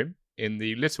his home in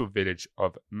the little village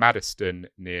of Maddiston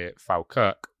near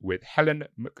Falkirk with Helen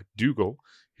McDougall,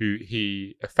 who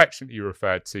he affectionately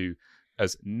referred to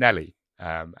as Nellie,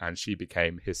 and she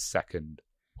became his second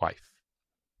wife.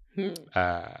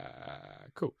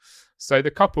 Cool. So the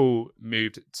couple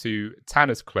moved to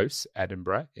Tanner's Close,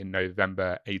 Edinburgh, in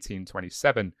November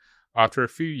 1827 after a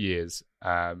few years,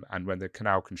 and when the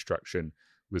canal construction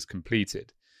was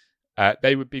completed.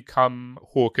 They would become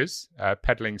hawkers,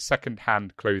 peddling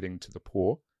second-hand clothing to the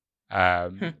poor.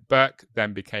 Burke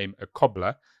then became a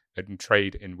cobbler, a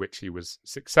trade in which he was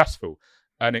successful,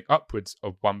 earning upwards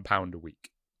of £1 a week.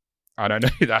 And I know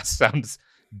that sounds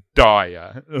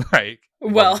dire, like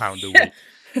 £1 a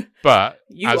week, but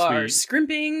you are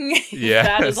scrimping. Yeah,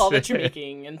 that is all that you're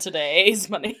making in today's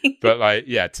money. But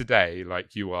today,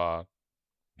 you are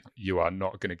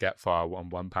not going to get far on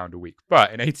 £1 a week.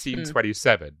 But in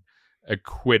 1827, a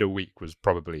quid a week was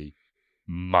probably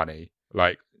money.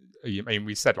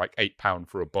 We said £8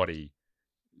 for a body.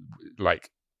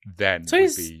 Then so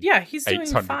would be he's doing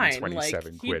fine.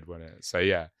 827 quid, wasn't it? So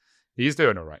yeah, he's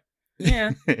doing all right.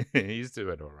 Yeah. He's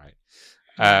doing all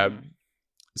right.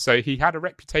 So he had a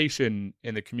reputation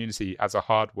in the community as a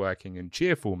hardworking and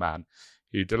cheerful man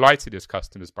who delighted his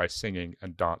customers by singing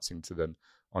and dancing to them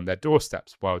on their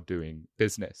doorsteps while doing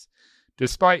business.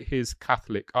 Despite his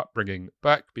Catholic upbringing,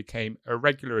 Burke became a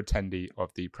regular attendee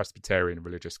of the Presbyterian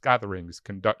religious gatherings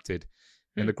conducted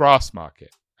in the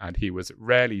Grassmarket, and he was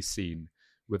rarely seen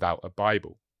without a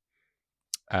Bible.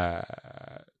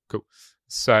 Cool.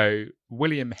 So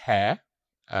William Hare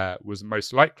was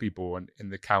most likely born in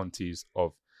the counties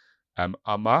of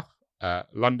Armagh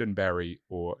Londonderry,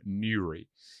 or Newry.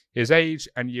 His age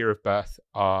and year of birth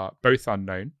are both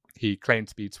unknown. He claimed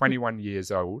to be 21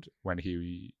 years old when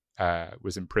he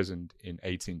was imprisoned in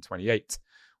 1828,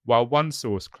 while one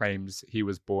source claims he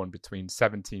was born between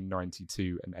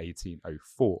 1792 and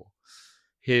 1804.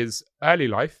 His early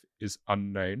life is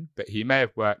unknown, but he may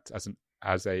have worked as an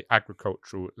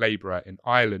agricultural labourer in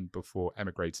Ireland before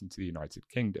emigrating to the United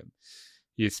Kingdom.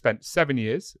 He has spent 7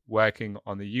 years working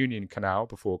on the Union Canal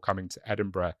before coming to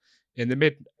Edinburgh in the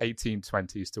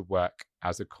mid-1820s to work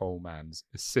as a coalman's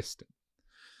assistant.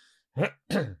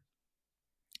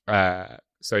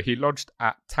 So he lodged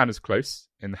at Tanner's Close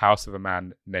in the house of a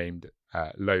man named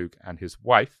Logue and his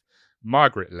wife,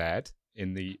 Margaret Laird,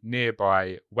 in the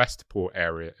nearby Westport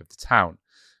area of the town.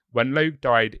 When Logue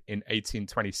died in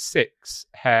 1826,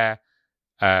 Hare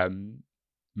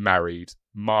married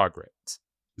Margaret.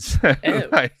 So,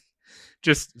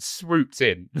 just swooped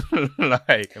in,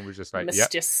 and was just like,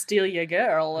 Mr. Steal Your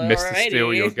Girl, Mr.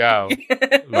 Steal Your Girl,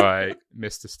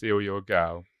 Mr. Steal Your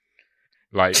Girl,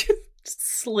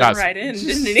 slid right in,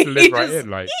 didn't he? Slid right in,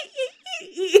 the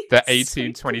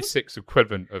 1826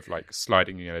 equivalent of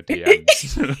sliding in a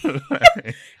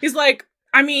DM. He's like,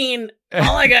 I mean,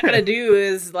 all I gotta do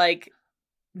is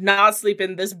not sleep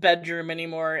in this bedroom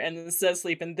anymore and instead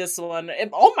sleep in this one.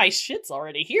 All my shit's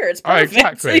already here. It's perfect.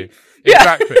 Exactly.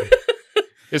 Exactly.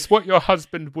 It's what your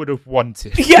husband would have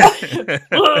wanted. Yeah.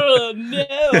 Oh,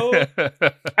 no.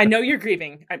 I know you're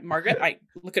grieving. Margaret,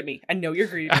 look at me. I know you're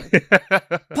grieving.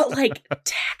 But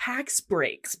tax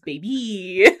breaks,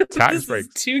 baby. Tax breaks.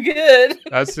 Is too good.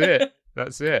 That's it.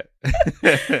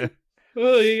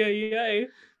 Oh, yeah.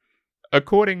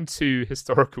 According to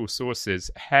historical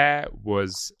sources, Hare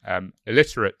was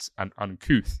illiterate and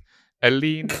uncouth, a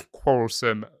lean,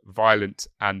 quarrelsome, violent,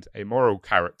 and amoral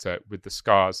character with the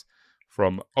scars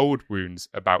from old wounds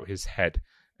about his head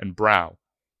and brow.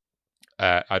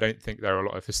 I don't think there are a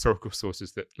lot of historical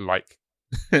sources that like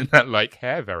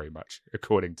Hare very much,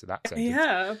 according to that sentence.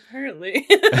 Yeah, apparently.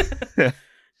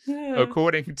 Yeah.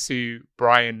 According to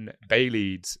Brian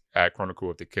Bailey's Chronicle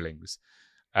of the Killings,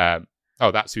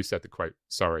 that's who said the quote.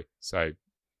 Sorry. So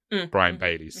Brian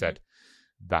Bailey said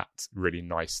that really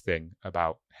nice thing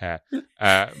about Hare.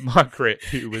 Margaret,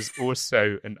 who was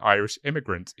also an Irish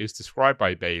immigrant, is described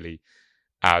by Bailey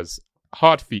as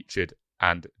hard-featured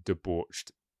and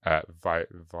debauched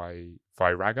virago.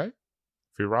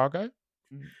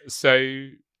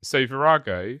 So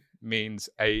virago means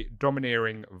a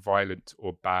domineering, violent,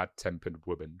 or bad-tempered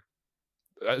woman.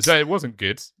 So it wasn't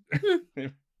good.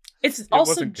 It's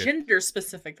also gender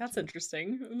specific. That's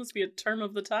interesting. It must be a term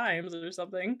of the times or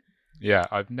something. Yeah,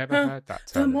 I've never heard that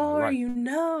term. The more you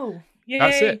know. Yay.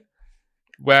 That's it.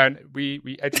 When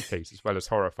we educate as well as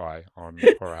horrify on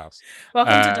Horror House.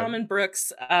 Welcome to Dom and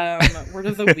Brooks' Word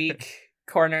of the Week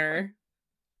corner.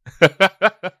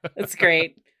 It's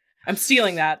great. I'm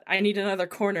stealing that. I need another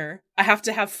corner. I have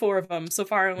to have 4 of them. So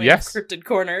far, I only have cryptid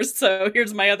corners. So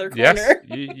here's my other corner.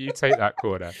 Yes, you take that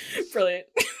corner. Brilliant.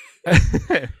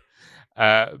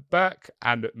 Burke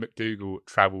and MacDougall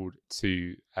travelled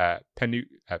to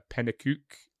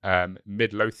Pennacook,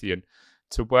 Midlothian,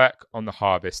 to work on the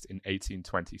harvest in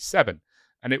 1827,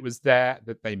 and it was there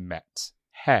that they met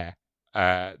Hare.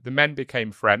 The men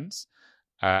became friends,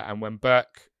 and when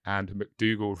Burke and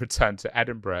MacDougall returned to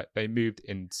Edinburgh, they moved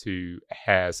into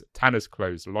Hare's Tanner's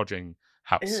Close lodging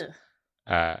house,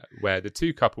 where the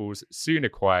two couples soon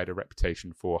acquired a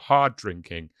reputation for hard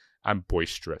drinking and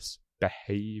boisterous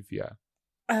behaviour.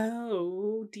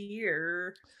 Oh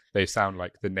dear. They sound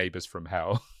like the neighbours from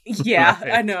hell. Yeah,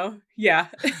 I know. Yeah.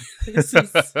 This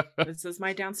is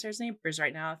my downstairs neighbors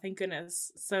right now. Thank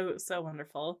goodness. So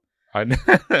wonderful. I know.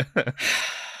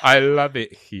 I love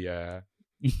it here.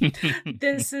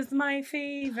 This is my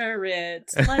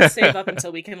favorite. Let's save up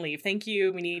until we can leave. Thank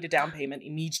you. We need a down payment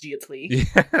immediately.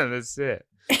 Yeah, that's it.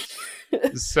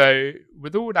 So,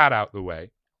 with all that out the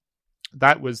way,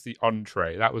 that was the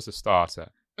entree. That was a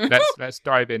starter. Let's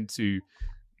dive into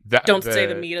that. Don't say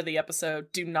the meat of the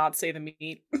episode. Do not say the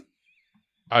meat.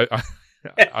 I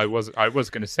was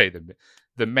going to say the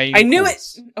main. I knew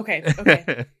course. it. Okay.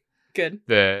 Good.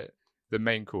 The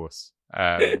main course.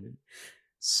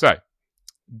 So,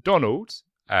 Donald,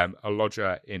 a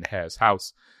lodger in Hare's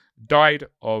house, died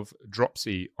of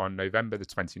dropsy on November the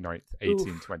 29th,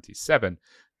 1827,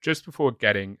 just before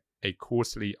getting a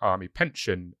quarterly army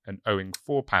pension and owing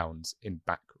 £4 in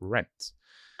back rent.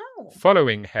 Oh.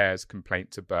 Following Hare's complaint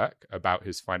to Burke about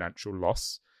his financial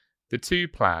loss, the two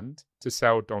planned to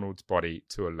sell Donald's body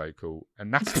to a local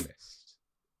anatomist.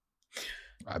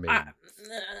 I mean,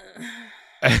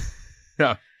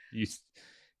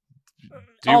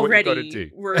 do what you gotta do.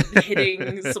 We're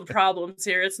hitting some problems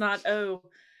here. It's not, oh,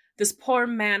 this poor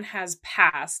man has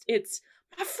passed. It's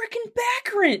my freaking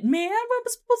back rent, man. What am I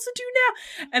supposed to do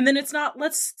now? And then it's not,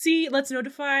 let's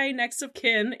notify next of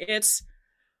kin. It's,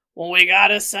 well, we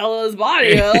gotta sell his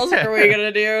body. Else what are we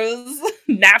gonna do?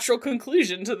 Natural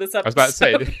conclusion to this episode. I was about to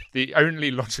say, the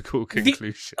only logical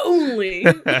conclusion.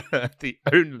 The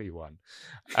only one.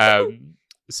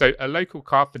 So a local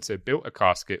carpenter built a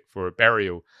casket for a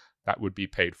burial that would be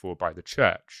paid for by the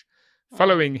church.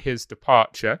 Following his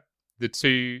departure, the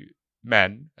two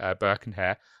men, Burke and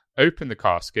Hare, opened the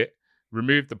casket,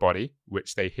 removed the body,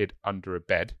 which they hid under a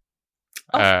bed.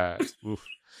 Oof.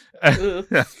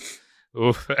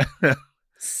 Oof.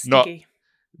 Not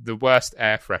the worst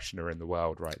air freshener in the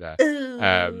world right there.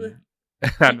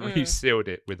 And resealed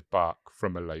it with bark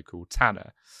from a local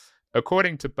tanner.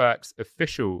 According to Burke's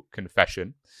official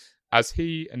confession, as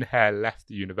he and Hare left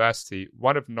the university,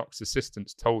 one of Knox's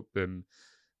assistants told them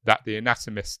that the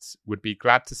anatomists would be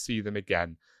glad to see them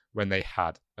again when they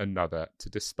had another to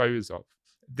dispose of.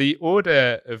 The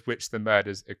order of which the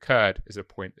murders occurred is a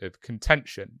point of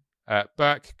contention.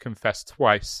 Burke confessed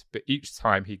twice, but each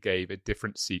time he gave a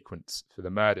different sequence for the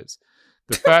murders.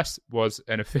 The first was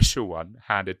an official one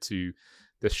handed to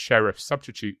the sheriff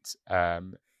substitute,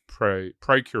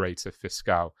 procurator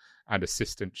fiscal, and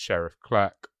assistant sheriff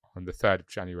clerk on the 3rd of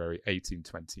January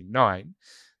 1829.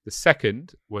 The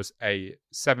second was a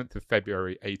 7th of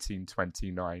February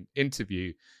 1829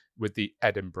 interview with the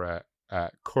Edinburgh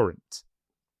Courant.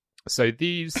 So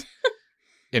these,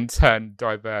 in turn,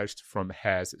 diverged from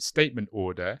Hare's statement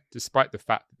order, despite the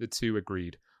fact that the two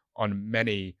agreed on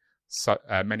many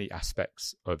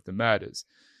aspects of the murders.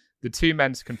 The two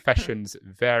men's confessions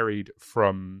varied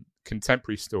from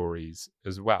contemporary stories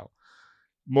as well.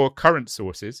 More current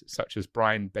sources, such as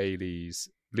Brian Bailey's,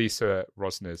 Lisa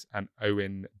Rosner's, and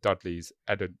Owen Dudley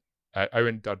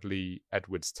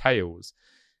Edwards' tales,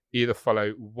 either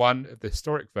follow one of the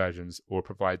historic versions or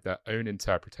provide their own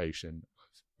interpretation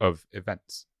of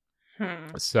events.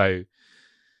 So,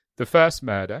 the first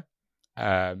murder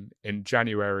in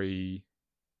January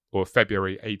or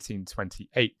February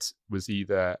 1828 was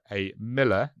either a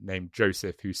miller named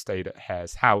Joseph who stayed at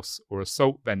Hare's house or a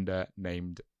salt vendor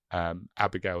named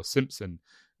Abigail Simpson,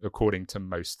 according to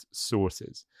most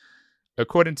sources.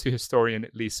 According to historian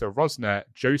Lisa Rosner,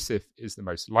 Joseph is the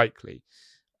most likely.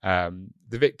 The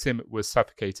victim was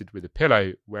suffocated with a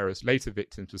pillow, whereas later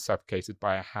victims were suffocated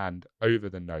by a hand over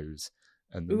the nose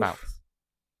and the mouth.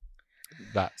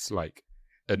 That's like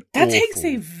an that takes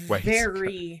a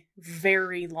very,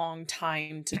 very long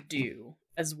time to do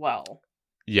as well.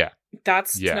 Yeah. But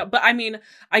I mean,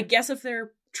 I guess if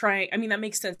they're trying, I mean, that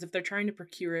makes sense. If they're trying to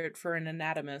procure it for an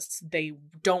anatomist, they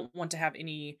don't want to have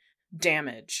any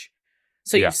damage.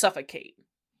 So you suffocate.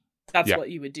 That's what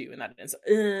you would do in that instance.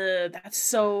 That's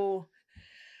so...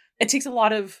 It takes a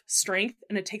lot of strength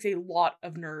and it takes a lot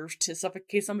of nerve to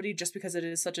suffocate somebody just because it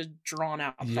is such a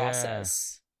drawn-out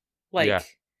process. And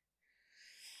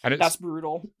that's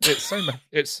brutal.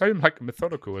 It's so like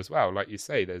methodical as well. Like you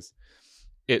say,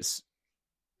 it's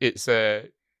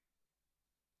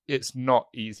not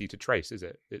easy to trace, is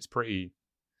it? It's pretty,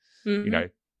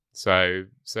 So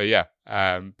yeah.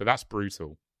 But that's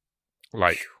brutal.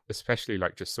 Like, especially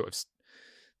like just sort of,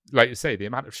 like you say, the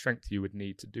amount of strength you would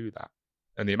need to do that,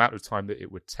 and the amount of time that it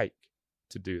would take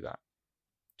to do that.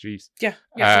 Jeez. Yeah,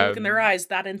 you have to look in their eyes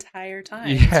that entire time.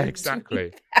 Yeah,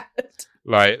 exactly.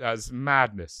 Like, that's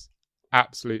madness.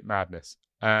 Absolute madness.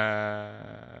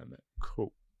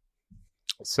 Cool.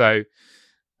 So,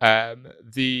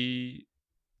 the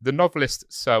novelist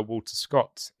Sir Walter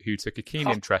Scott, who took a keen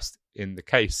interest in the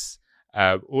case,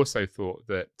 also thought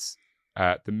that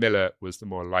the miller was the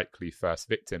more likely first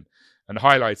victim, and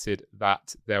highlighted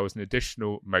that there was an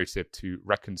additional motive to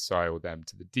reconcile them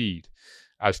to the deed,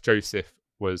 as Joseph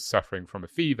was suffering from a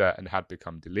fever and had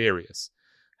become delirious.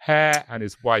 Hare and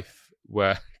his wife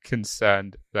were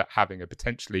concerned that having a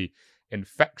potentially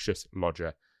infectious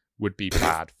lodger would be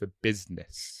bad for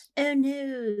business. Oh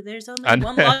no, there's only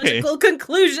one logical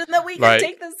conclusion that we can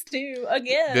take this to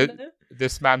again.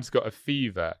 This man's got a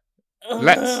fever.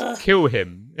 Let's kill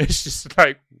him. It's just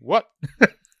like, what?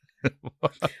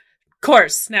 Of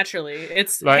course, naturally.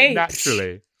 It's like, hey,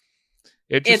 naturally.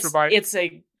 It just it's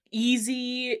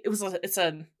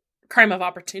a crime of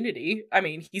opportunity. I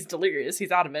mean, he's delirious.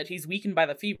 He's out of it. He's weakened by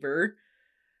the fever.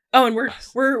 Oh, and we're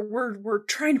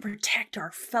trying to protect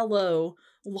our fellow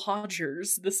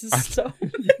lodgers. This is so.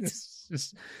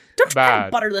 Don't try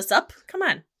to butter this up. Come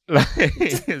on.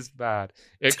 It's bad.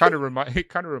 It kind of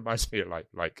reminds me of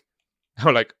like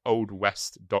how like old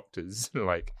West doctors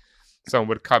like someone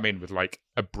would come in with like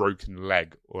a broken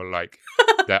leg or like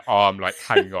their arm like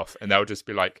hanging off, and they'll just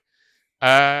be like,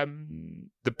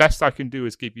 the best I can do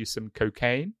is give you some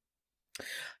cocaine.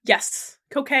 Yes,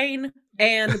 cocaine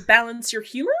and balance your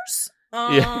humors.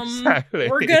 Yeah, exactly.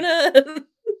 We're gonna.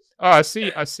 Oh, I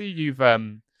see you've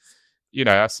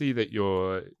I see that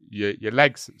your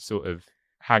legs sort of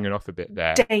hanging off a bit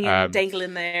there.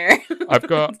 Dangling there. I've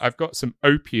got some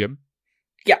opium.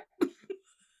 Yeah.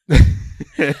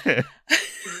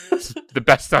 It's the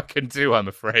best I can do, I'm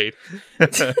afraid.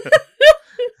 Well,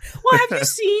 have you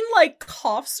seen like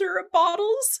cough syrup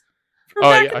bottles from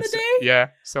back in the day? Yeah,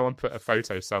 someone put a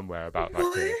photo somewhere about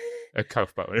like a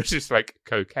cough bottle. It's just like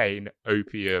cocaine,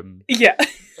 opium,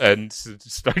 and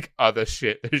just like other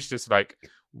shit. It's just like,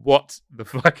 what the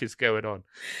fuck is going on?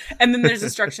 And then there's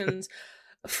instructions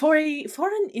for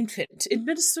an infant.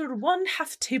 Administer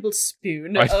 1/2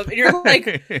 tablespoon of. And you're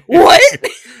like, what?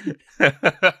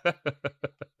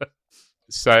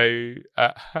 So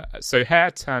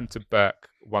Hare turned to Burke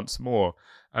once more,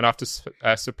 and after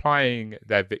supplying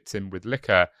their victim with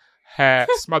liquor, Hare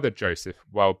smothered Joseph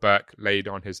while Burke laid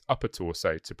on his upper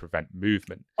torso to prevent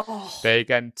movement. Oh. They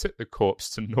again took the corpse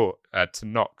to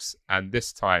Knox, and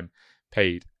this time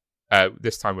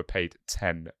were paid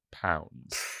 £10.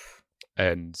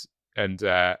 And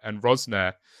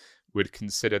Rosner would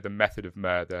consider the method of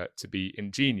murder to be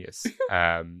ingenious.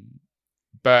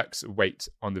 Burke's weight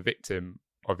on the victim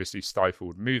obviously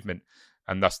stifled movement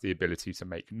and thus the ability to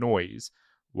make noise,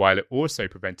 while it also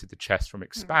prevented the chest from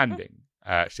expanding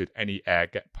should any air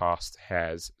get past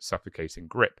Hare's suffocating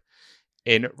grip.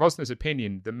 In Rosner's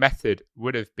opinion, the method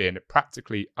would have been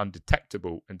practically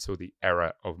undetectable until the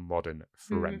era of modern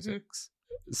forensics.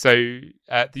 So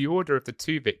the order of the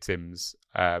two victims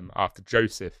after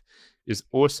Joseph is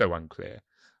also unclear.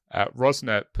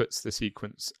 Rosner puts the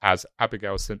sequence as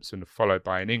Abigail Simpson followed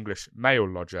by an English male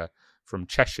lodger from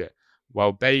Cheshire,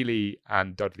 while Bailey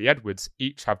and Dudley Edwards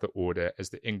each have the order as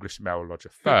the English male lodger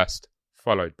first,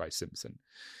 followed by Simpson.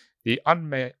 The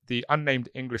unnamed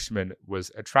Englishman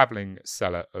was a travelling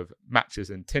seller of matches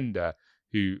and tinder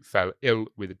who fell ill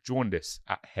with jaundice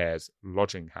at Hare's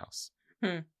lodging house.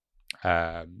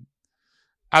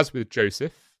 As with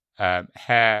Joseph,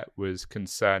 Hare was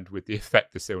concerned with the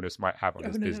effect this illness might have on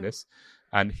his business,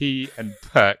 and he and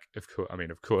Burke,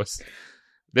 of course,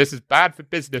 this is bad for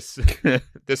business.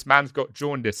 This man's got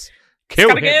jaundice.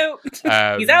 Kill him. Go.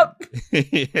 He's out.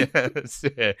 Yes,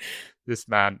 yeah. This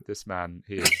man,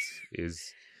 he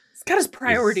is. He's got his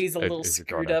priorities a little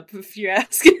screwed up, if you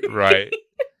ask me. Right.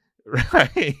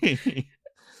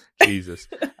 Jesus.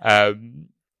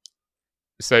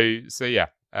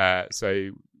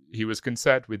 So he was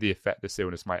concerned with the effect this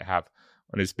illness might have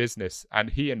on his business, and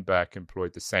he and Burke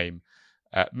employed the same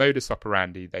modus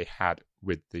operandi they had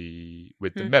with the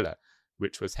miller,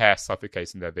 which was Hare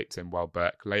suffocating their victim while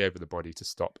Burke lay over the body to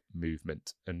stop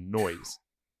movement and noise.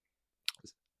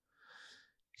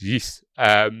 Yes.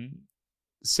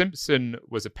 Simpson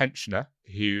was a pensioner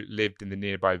who lived in the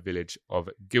nearby village of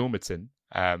Gilmerton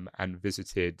and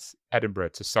visited Edinburgh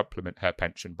to supplement her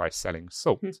pension by selling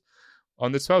salt.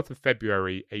 On the 12th of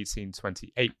February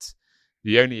 1828,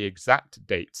 the only exact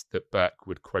date that Burke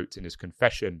would quote in his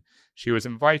confession, she was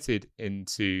invited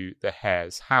into the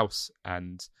Hare's house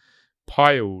and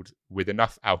piled with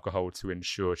enough alcohol to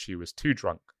ensure she was too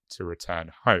drunk to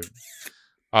return home.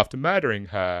 After murdering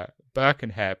her, Burke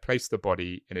and Hare placed the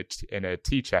body in a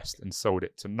tea chest and sold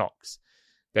it to Knox.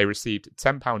 They received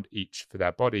 £10 each for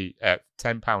their body. They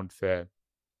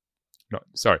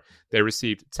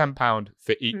received £10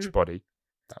 for each body.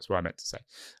 That's what I meant to say.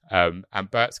 And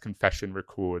Burke's confession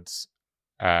records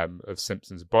of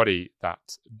Simpson's body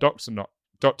that Dr.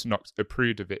 Knox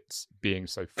approved of its being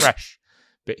so fresh,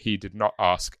 but he did not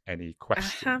ask any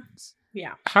questions.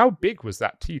 Yeah. How big was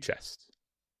that tea chest?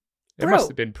 It must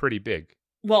have been pretty big.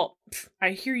 Well,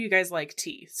 I hear you guys like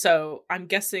tea, so I'm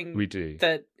guessing we do.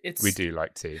 That it's... We do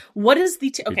like tea. What is the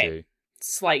tea? Okay,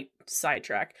 slight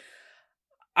sidetrack.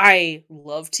 I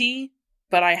love tea,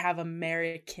 but I have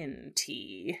American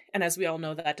tea, and as we all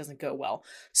know, that doesn't go well.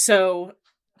 So,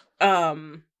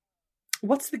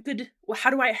 what's the good? How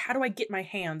do I get my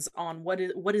hands on what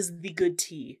is the good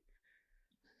tea?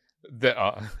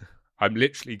 I'm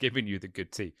literally giving you the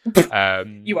good tea.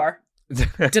 You are.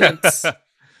 Didn't.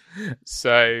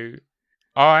 So,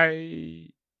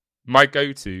 my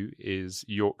go-to is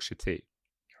Yorkshire tea.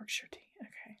 Yorkshire tea,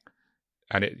 okay.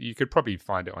 And you could probably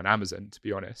find it on Amazon, to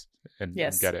be honest, and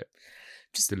get it.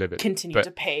 Just delivered. Continue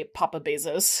to pay Papa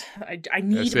Bezos. I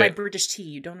need my British tea.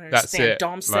 You don't understand.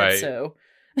 Dom said so.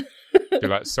 Be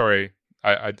like, sorry,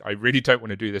 I really don't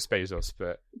want to do this, Bezos,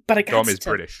 but I Dom is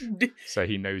British, so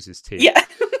he knows his tea. Yeah.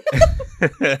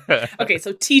 Okay,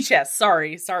 so tea chest.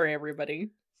 Sorry,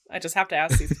 everybody. I just have to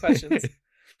ask these questions.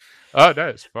 Oh no,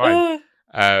 it's fine.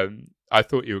 I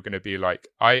thought you were going to be like,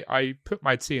 I put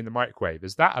my tea in the microwave.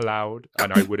 Is that allowed?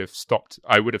 And I would have stopped.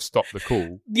 I would have stopped the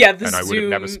call. Yeah, and I would have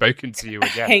never spoken to you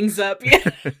again. Hangs up.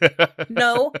 Yeah.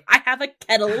 No, I have a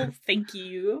kettle. Thank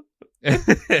you.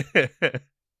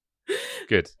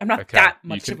 Good. I'm not that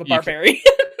much of a barbarian.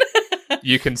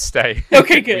 You can stay.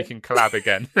 Okay, good. We can collab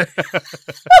again.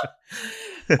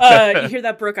 You hear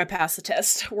that, Brooke? I passed the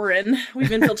test. We're in.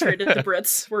 We've infiltrated the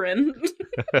Brits. We're in.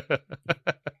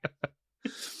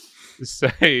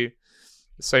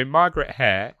 So Margaret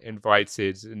Hare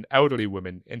invited an elderly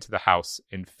woman into the house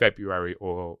in February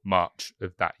or March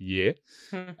of that year.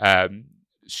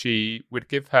 She would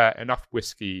give her enough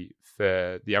whiskey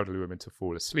for the elderly woman to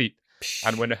fall asleep.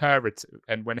 And when Hare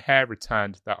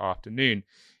returned that afternoon,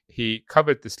 he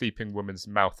covered the sleeping woman's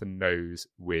mouth and nose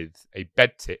with a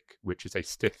bed tick, which is a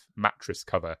stiff mattress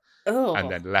cover,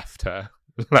 and then left her.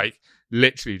 Like,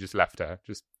 literally just left her.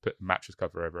 Just put a mattress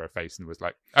cover over her face and was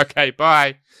like, okay,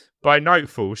 bye. By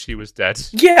nightfall, she was dead.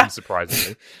 Yeah.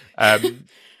 Unsurprisingly.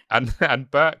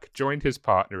 And Burke joined his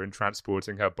partner in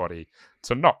transporting her body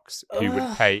to Knox, who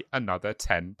would pay another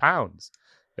 £10.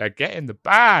 They're getting the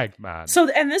bag, man. So,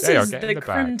 and this is the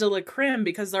creme de la creme,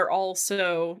 because they're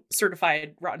also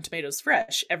certified Rotten Tomatoes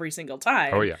fresh every single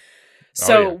time. Oh, yeah.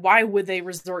 So why would they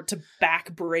resort to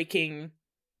back-breaking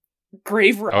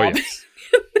grave robbing? Oh,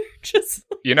 yeah. Just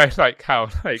you know, like how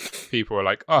like people are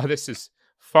like, oh, this is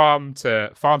farm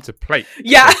to plate.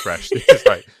 Yeah. Fresh. This is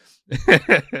like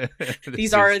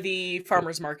these are the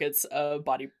farmers markets of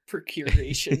body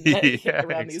procuration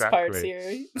around these parts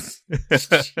here.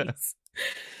 Jeez.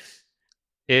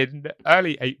 In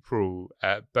early April,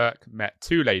 Burke met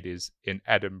two ladies in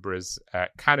Edinburgh's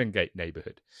Canongate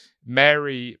neighbourhood,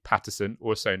 Mary Patterson,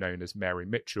 also known as Mary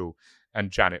Mitchell, and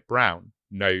Janet Brown,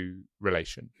 no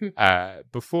relation.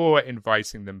 Before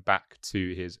inviting them back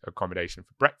to his accommodation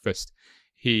for breakfast,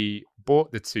 he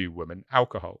bought the two women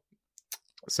alcohol.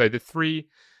 So the three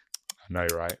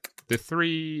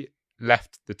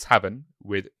left the tavern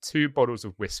with 2 bottles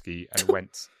of whiskey and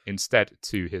went instead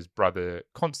to his brother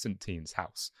Constantine's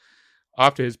house.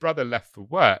 After his brother left for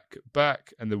work,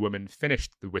 Burke and the woman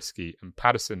finished the whiskey and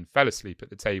Patterson fell asleep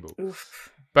at the table.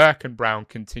 Oof. Burke and Brown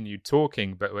continued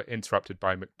talking but were interrupted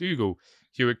by McDougal,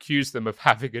 who accused them of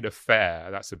having an affair.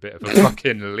 That's a bit of a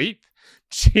fucking leap.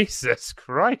 Jesus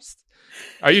Christ.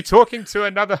 Are you talking to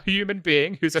another human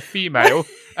being who's a female?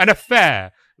 An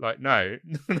affair? Like, no.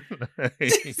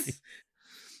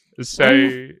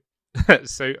 So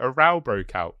a row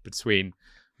broke out between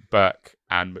Burke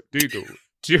and McDougal,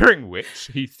 during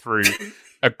which he threw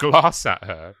a glass at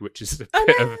her, which is a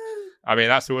bit of... I mean,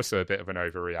 that's also a bit of an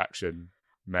overreaction,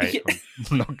 mate.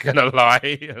 I'm not going to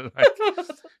lie. Like,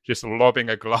 just lobbing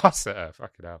a glass at her,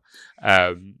 fucking hell.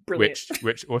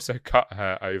 Which also cut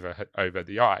her over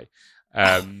the eye.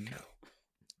 And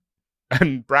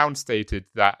Brown stated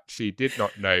that she did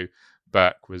not know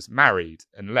Burke was married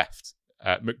and left.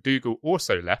 McDougal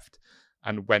also left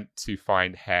and went to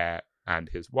find Hare and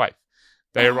his wife.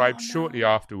 They arrived shortly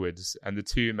afterwards, and the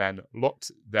two men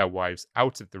locked their wives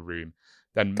out of the room,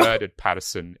 then murdered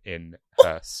Patterson in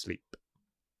her sleep.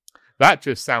 That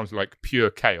just sounds like pure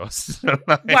chaos.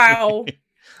 Wow.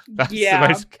 That's the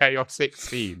most chaotic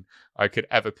scene I could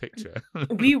ever picture.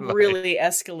 We really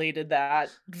escalated that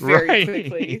very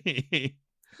quickly.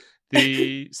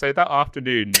 So that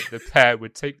afternoon, the pair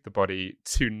would take the body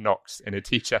to Knox in a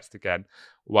tea chest again,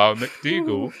 while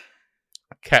McDougal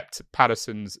kept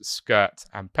Patterson's skirt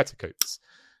and petticoats.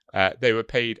 They were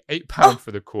paid £8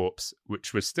 for the corpse,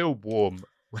 which was still warm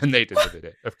when they delivered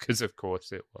it, because of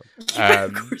course it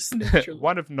was.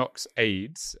 One of Knox's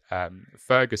aides,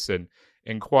 Ferguson,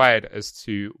 inquired as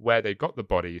to where they got the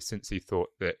body, since he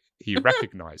thought that he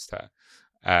recognised her.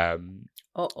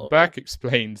 Burke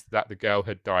explained that the girl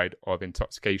had died of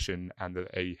intoxication and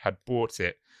that they had bought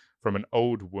it from an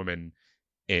old woman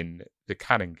in the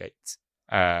Canongate.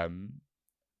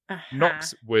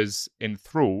 Knox was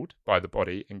enthralled by the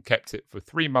body and kept it for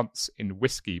 3 months in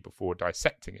whiskey before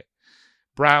dissecting it.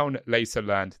 Brown later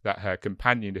learned that her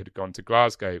companion had gone to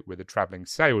Glasgow with a travelling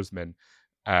salesman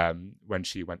when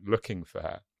she went looking for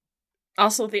her.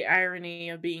 Also, the irony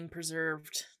of being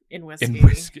preserved in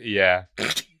whiskey. Yeah.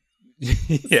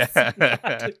 Yeah.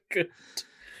 Not good.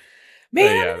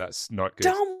 Man, yeah, that's not good.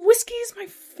 Dom, whiskey is my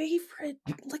favorite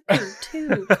liquor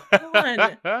too. Come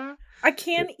on. I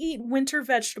can't eat winter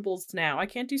vegetables now. I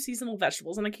can't do seasonal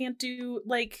vegetables, and I can't do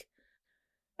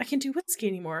I can't do whiskey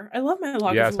anymore. I love my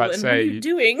Yeah, I was about to Lagavulin. What are say, you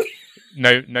doing?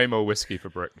 no more whiskey for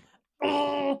Brooke.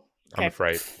 Oh, I'm okay,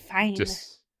 afraid. fine.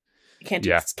 Just I can't do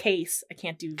yeah. this case. I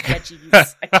can't do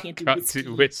veggies. I can't do whiskey.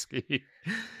 Do whiskey.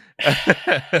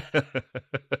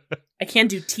 I can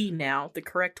do tea now the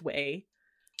correct way.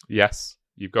 Yes,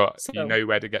 you So. know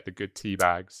where to get the good tea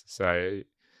bags. So,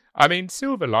 I mean,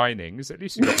 silver linings. At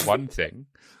least you got one thing.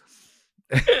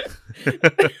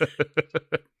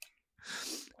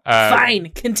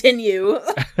 Fine, continue.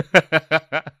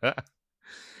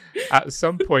 At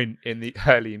some point in the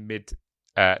early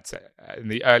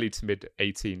to mid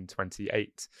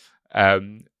 1828,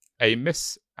 a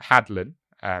Miss Hadlin,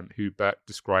 who Burke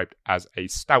described as a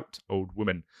stout old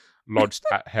woman, lodged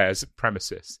at Hare's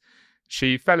premises.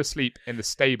 She fell asleep in the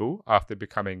stable after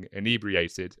becoming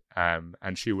inebriated, and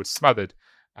she was smothered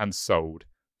and sold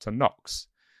to Knox.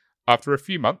 After a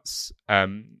few months,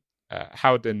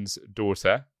 Howden's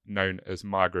daughter, known as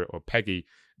Margaret or Peggy,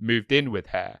 moved in with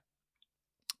Hare.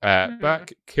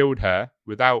 Burke killed her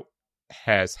without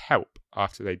Hare's help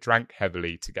after they drank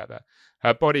heavily together.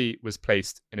 Her body was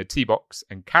placed in a tea box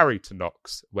and carried to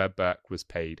Knox, where Burke was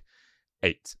paid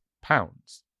 £8.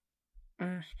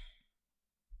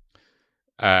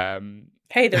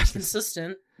 Hey, they're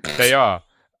consistent. They are.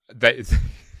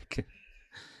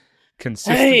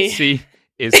 Consistency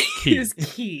is key. Is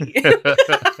key.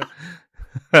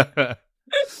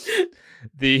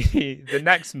 The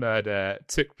next murder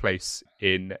took place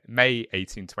in May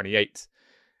 1828,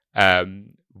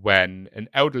 when an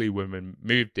elderly woman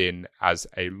moved in as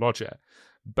a lodger.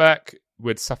 Burke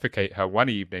would suffocate her one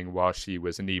evening while she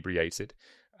was inebriated.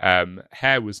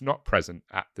 Hare was not present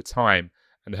at the time,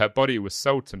 and her body was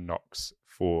sold to Knox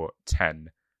for £10.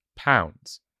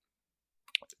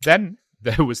 Then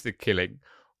there was the killing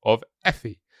of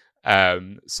Effie.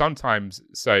 Sometimes,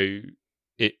 so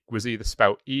it was either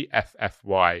spelled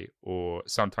E-F-F-Y or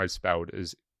sometimes spelled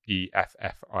as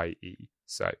E-F-F-I-E.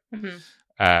 So,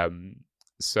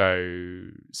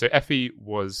 so Effie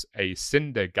was a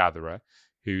cinder gatherer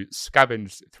who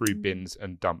scavenged through bins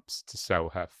and dumps to sell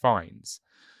her finds.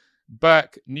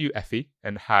 Burke knew Effie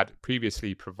and had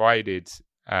previously provided.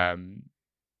 So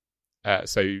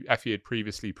Effie had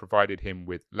previously provided him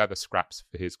with leather scraps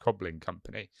for his cobbling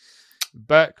company.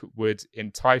 Burke would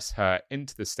entice her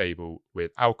into the stable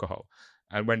with alcohol,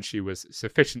 and when she was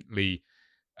sufficiently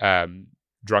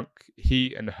drunk,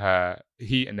 he and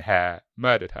Hare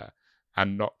murdered her,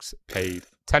 and Knox paid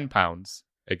 £10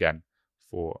 again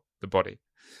for the body.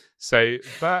 So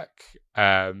Burke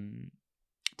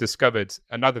discovered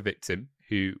another victim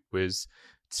who was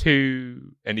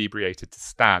too inebriated to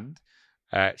stand.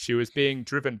 She was being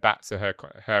driven back to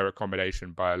her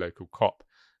accommodation by a local cop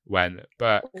when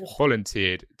Burke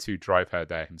volunteered to drive her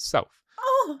there himself.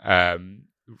 How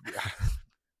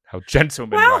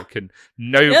gentlemanlike and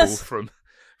noble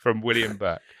from William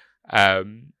Burke.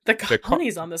 The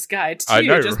cojones on this guy too, I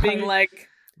know, just right? being like,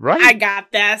 right? I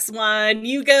got this one.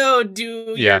 You go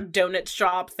do your donut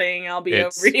shop thing. I'll be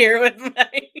over here with my.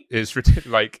 It's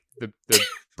like the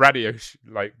bradiosh,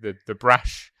 like the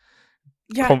brash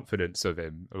confidence of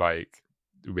him, like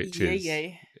which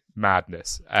is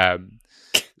madness.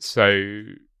 So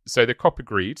the cop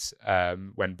agreed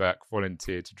when Burke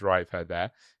volunteered to drive her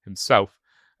there himself.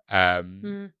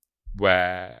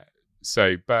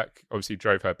 So Burke obviously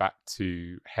drove her back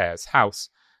to Hare's house,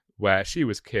 where she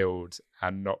was killed,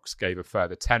 and Knox gave a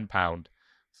further £10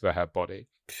 for her body.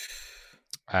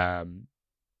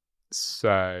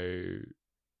 So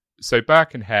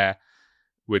Burke and Hare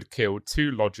would kill 2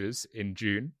 lodgers in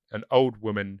June. An old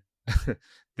woman.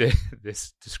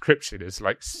 This description is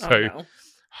like so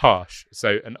harsh.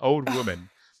 So an old woman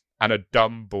and a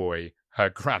dumb boy, her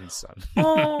grandson.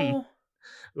 Oh.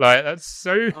 Like that's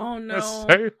so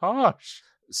harsh.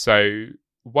 So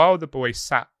while the boy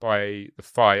sat by the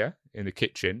fire in the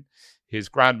kitchen, his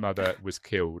grandmother was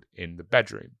killed in the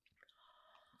bedroom.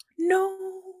 No.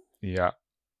 Yeah.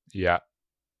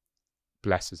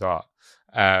 Bless his heart.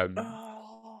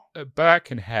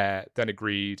 Burke and Hare then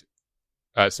agreed.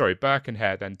 Burke and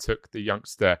Hare then took the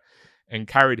youngster and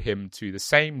carried him to the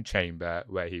same chamber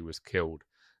where he was killed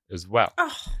as well.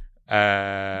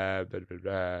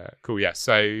 Cool, yeah.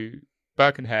 So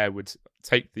Burke and Hare would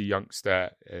take the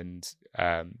youngster and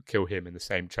kill him in the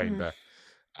same chamber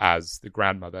as the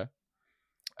grandmother.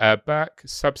 Burke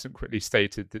subsequently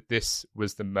stated that this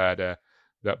was the murder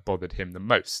that bothered him the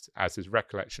most, as his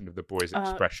recollection of the boy's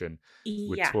expression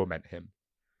would torment him.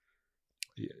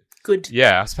 Yeah. Good.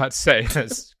 Yeah, I was about to say,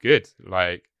 that's good.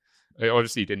 Like, it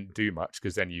obviously didn't do much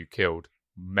because then you killed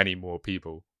many more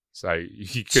people. So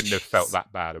you couldn't have felt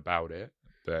that bad about it.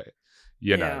 But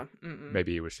You know,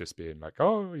 maybe he was just being like,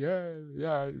 oh,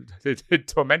 yeah, it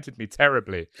tormented me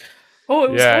terribly. Oh,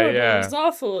 it was horrible. Yeah. It was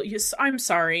awful. Yes, I'm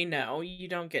sorry. No, you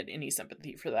don't get any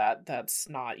sympathy for that. That's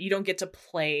not. You don't get to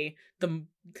play the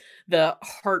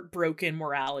heartbroken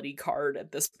morality card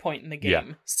at this point in the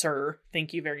game, sir.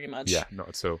 Thank you very much. Yeah, not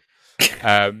at all.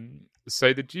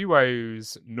 So the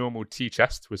duo's normal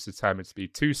T-chest was determined to be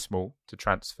too small to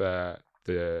transfer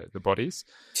the bodies,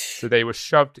 so they were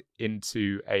shoved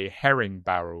into a herring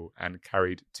barrel and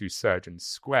carried to Surgeon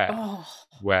Square,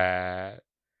 where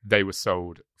they were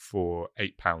sold for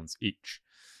 £8 each.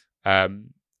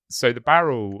 So the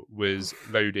barrel was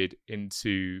loaded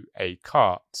into a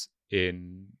cart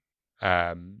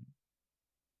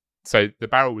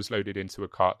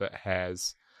that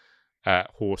Hare's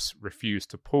horse refused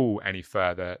to pull any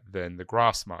further than the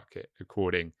grass market,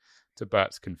 according to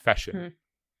Burke's confession.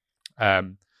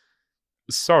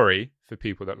 Sorry for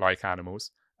people that like animals.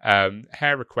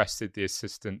 Hare requested the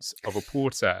assistance of a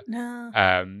porter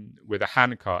with a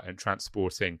handcart in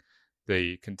transporting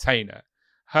the container.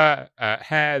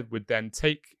 Hare would then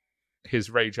take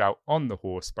his rage out on the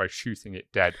horse by shooting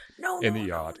it dead in the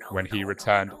yard when he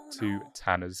returned to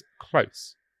Tanner's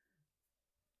close.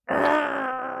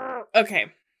 Okay.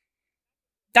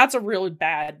 That's a really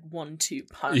bad 1-2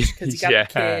 punch, because you got the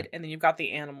kid and then you've got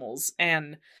the animals.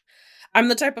 And I'm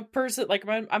the type of person, like,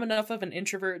 I'm enough of an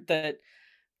introvert that,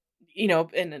 you know,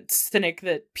 and it's cynic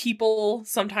that people,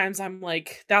 sometimes I'm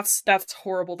like, that's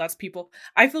horrible, that's people.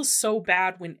 I feel so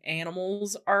bad when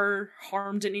animals are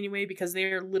harmed in any way, because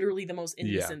they're literally the most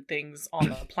innocent things on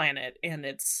the planet, and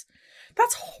that's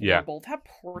horrible. That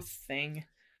poor thing.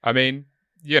 I mean,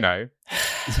 you know,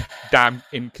 damn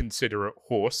inconsiderate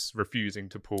horse refusing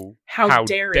to pull. How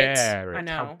dare it? I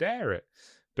know. How dare it?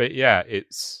 But yeah,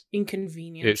 it's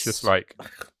inconvenient. It's just like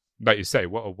you say,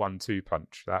 what a 1-2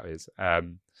 punch that is.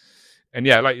 And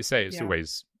yeah, like you say, it's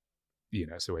always, you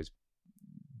know, it's always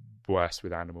worse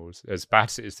with animals. As bad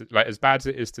as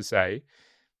it is to say,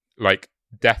 like,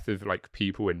 death of like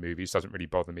people in movies doesn't really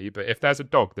bother me. But if there's a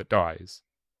dog that dies,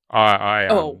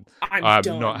 I'm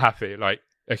not happy. Like,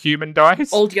 a human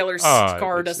dies. Old Yeller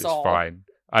scarred us all. It's fine.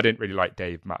 I didn't really like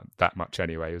Dave that much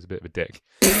anyway. He was a bit of a dick.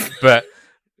 But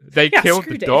they killed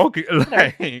the dog.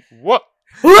 Like, what?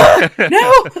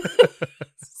 No!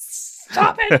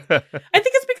 Stop it! I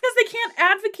think it's because they can't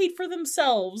advocate for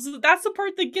themselves. That's the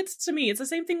part that gets to me. It's the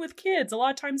same thing with kids. A lot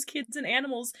of times kids and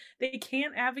animals, they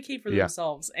can't advocate for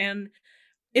themselves. And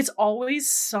it's always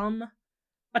some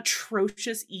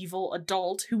atrocious, evil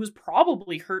adult who was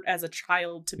probably hurt as a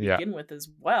child to begin with as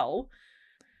well.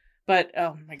 But,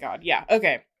 oh my god, yeah.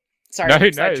 Okay. Sorry,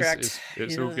 it's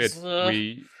all good.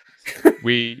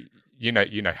 We you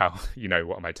know how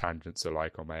what my tangents are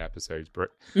like on my episodes,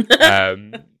 Brooke.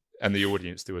 And the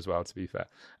audience do as well, to be fair.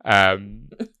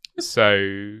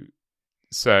 So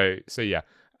yeah.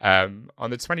 On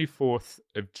the 24th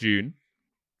of June,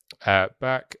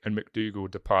 Burke and McDougall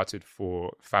departed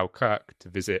for Falkirk to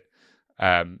visit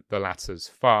the latter's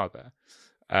father.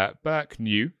 Burke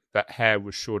knew that Hare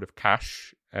was short of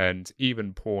cash and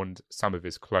even pawned some of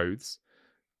his clothes.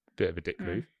 Bit of a dick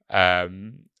move. Oh,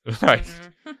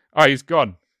 he's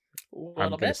gone.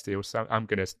 I'm going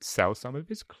to sell some of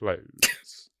his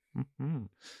clothes.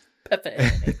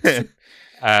 Perfect.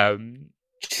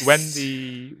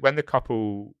 When the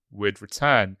couple would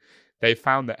return, they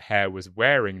found that Hare was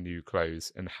wearing new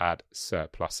clothes and had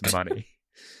surplus money.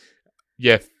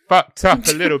 Yeah, fucked up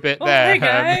a little bit there. Hey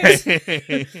guys.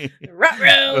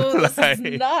 Ruh-roh, this is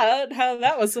not how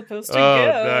that was supposed to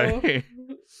go. No.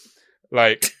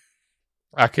 Like,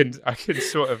 I can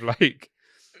sort of like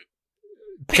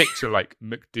picture like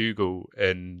McDougall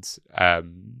and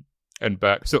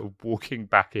Burke sort of walking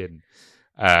back into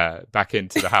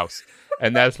the house,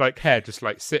 and there's like Hare just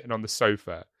like sitting on the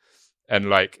sofa, and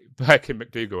like Burke and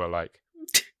McDougall are like,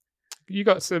 "You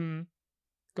got some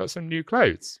new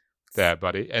clothes there,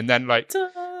 buddy," and then like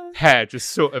Hare just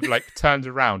sort of like turns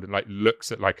around and like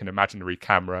looks at like an imaginary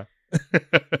camera.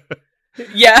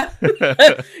 Yeah.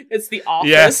 It's the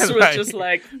office with just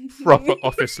like proper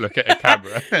office look at a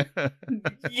camera.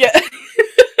 Yeah.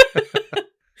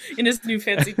 In his new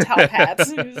fancy top hat.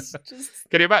 Just...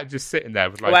 Can you imagine just sitting there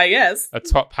with like a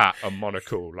top hat, a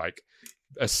monocle, like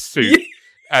a suit,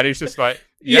 and he's just like,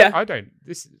 I don't.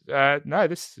 This, no,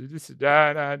 this,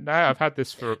 no. I've had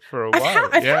this for a while.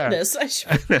 I've had this.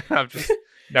 I've just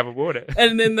never worn it.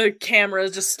 And then the camera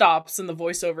just stops, and the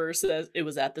voiceover says, "It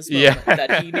was at this moment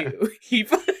that he knew."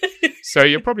 So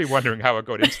you're probably wondering how I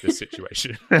got into this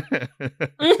situation.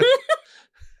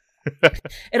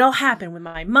 It all happened when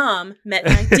my mom met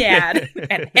my dad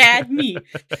and had me.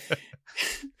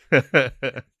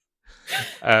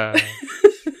 Uh,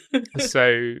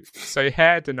 so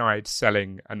Hare denied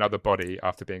selling another body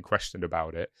after being questioned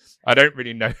about it. I don't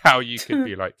really know how you could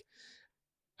be like,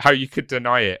 how you could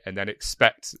deny it and then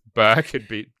expect Burke to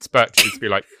be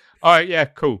like, oh yeah,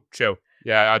 cool, chill.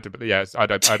 Yeah, I believe you.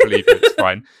 It's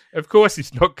fine. Of course,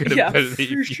 he's not going to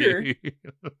believe you. Sure.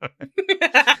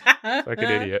 Like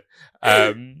an idiot.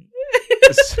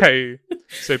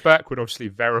 So Burke would obviously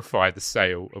verify the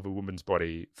sale of a woman's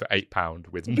body for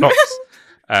 £8 with Knox.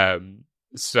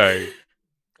 So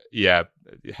yeah,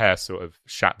 Hare sort of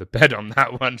shat the bed on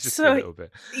that one just a little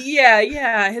bit.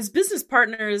 Yeah. His business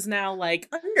partner is now like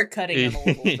undercutting him a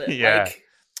little bit. Yeah.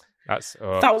 Like,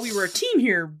 thought we were a team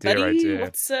here, buddy. Dear, oh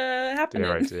what's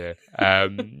happening? Dear.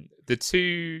 The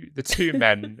two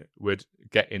men would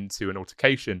get into an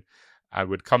altercation and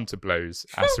would come to blows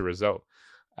as a result.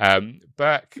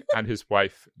 Burke and his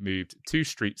wife moved 2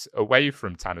 streets away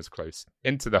from Tanner's Close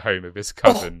into the home of his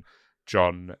cousin,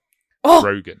 John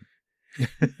Brogan.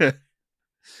 The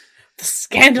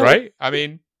scandal, right? I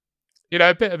mean,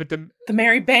 a bit of the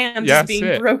merry band is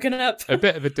being broken up. A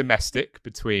bit of a domestic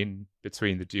between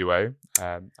the duo.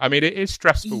 I mean, it is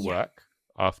stressful work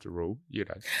after all.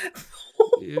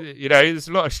 There's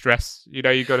a lot of stress. You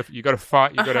got to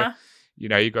fight. You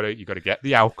got to get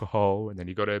the alcohol, and then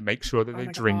you got to make sure that they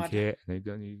drink it.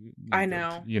 And I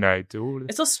know. Do all.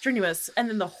 It's so strenuous, and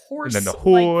then the horse, not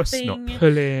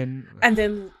pulling,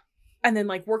 and then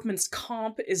like workman's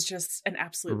comp is just an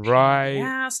absolute pain in the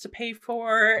ass to pay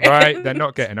for. Right, they're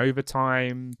not getting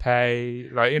overtime pay.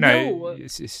 Like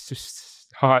it's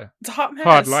just hard. It's a hot mess.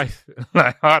 Hard life,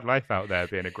 hard life out there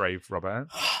being a grave robber.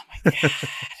 Oh my god,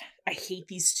 I hate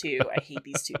these two.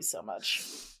 So much.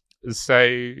 So,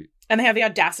 and they have the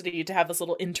audacity to have this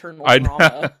little internal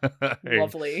drama.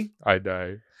 Lovely. I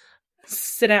know.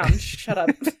 Sit down. Shut up.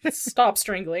 Stop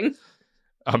strangling.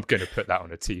 I'm going to put that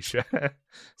on a t-shirt.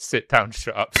 Sit down,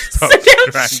 shut up, stop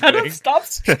strangling. Shut up,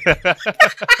 stop.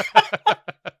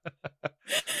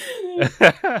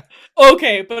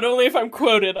 Okay, but only if I'm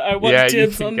quoted. I want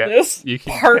dibs on this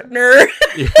partner.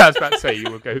 Yeah, I was about to say,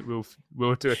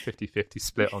 we'll do a 50-50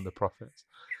 split on the profits.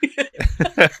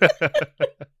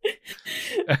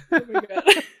 Oh my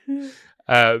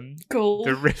god. Cool.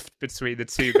 The rift between the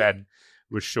two men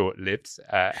was short-lived.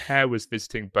 Hare was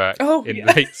visiting Burke in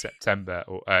late September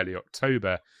or early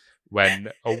October when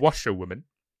a washerwoman,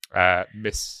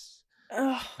 Miss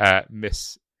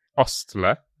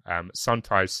Ostler,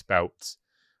 sometimes spelt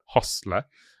Hostler,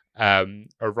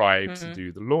 arrived to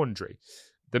do the laundry.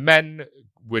 The men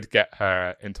would get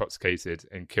her intoxicated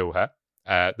and kill her.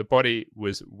 The body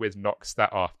was with Knox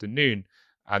that afternoon,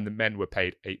 and the men were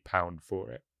paid £8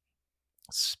 for it.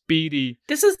 Speedy.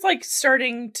 This is like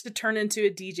starting to turn into a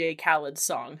DJ Khaled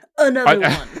song. Another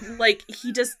one. Like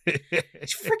he just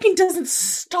freaking doesn't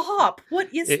stop. What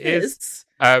is this?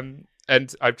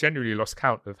 And I've genuinely lost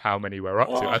count of how many we're up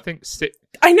to. I think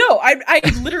I know. I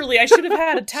literally I should have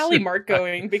had a tally mark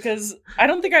going because I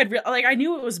don't think I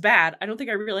knew it was bad. I don't think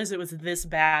I realized it was this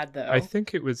bad though. I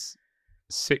think it was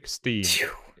 16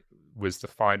 was the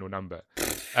final number.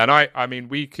 And I mean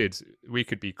we could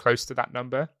be close to that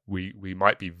number. We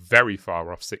might be very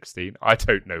far off 16. I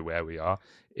don't know where we are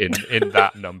in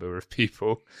that number of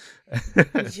people.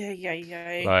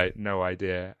 Yeah. Like no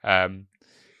idea.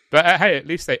 But hey, at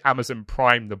least they Amazon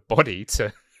Prime the body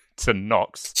to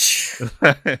Knox.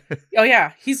 Oh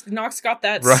yeah, Knox got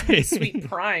that sweet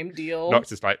Prime deal.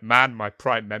 Knox is like, man, my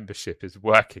Prime membership is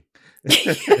working.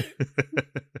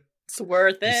 It's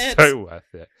worth it. It's so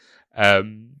worth it.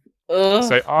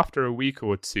 So after a week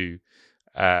or two,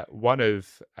 one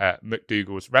of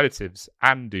McDougal's relatives,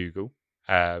 Anne Dougal,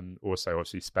 also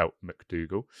obviously spelt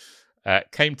McDougal,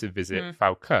 came to visit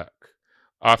Falkirk.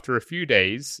 After a few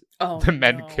days, the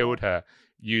men killed her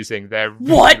using their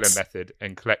regular method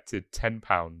and collected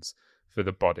 £10 for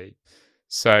the body.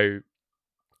 So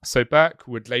Burke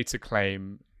would later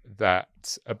claim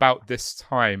that about this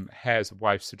time, Hare's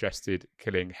wife suggested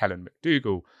killing Helen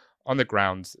McDougal on the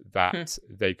grounds that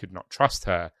they could not trust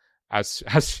her, as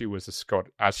she was a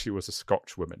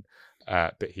Scotch woman,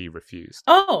 but he refused.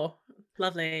 Oh,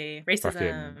 lovely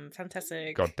racism,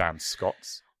 fantastic! Goddamn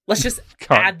Scots! Let's just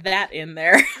add that in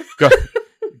there.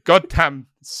 Goddamn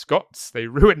Scots! They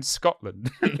ruined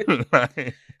Scotland.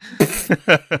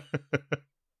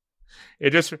 It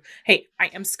just. Hey, I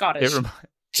am Scottish.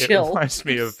 It reminds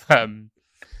me of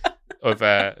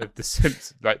the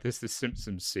Simpsons, like this the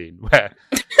Simpsons scene where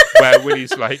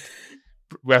Willie's like,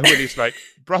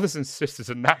 brothers and sisters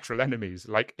are natural enemies,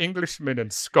 like Englishmen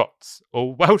and Scots,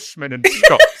 or Welshmen and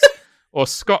Scots, or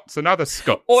Scots and other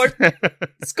Scots, or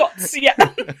Scots, yeah.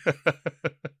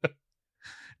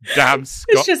 Damn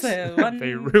Scots. It's just one...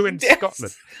 They ruined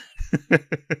Scotland.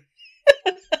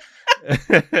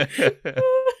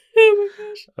 Oh my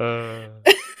gosh.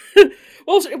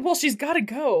 Well, she's got to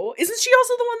go. Isn't she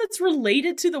also the one that's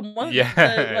related to the one,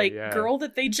 the girl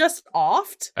that they just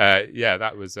offed? Yeah,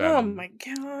 that was. Oh my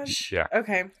gosh. Yeah.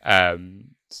 Okay.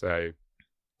 So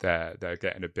they're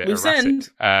getting a bit Loose erratic.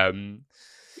 end.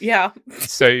 Yeah.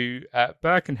 So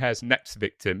Burke and Hare's next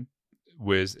victim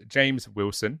was James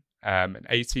Wilson, an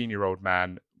 18-year-old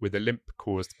man with a limp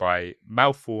caused by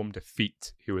malformed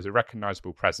feet, who was a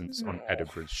recognisable presence on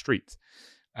Edinburgh Street.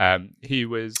 He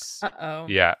was.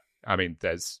 Yeah. I mean,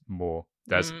 there's more.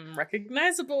 There's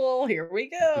recognizable. Here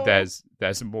we go. There's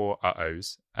more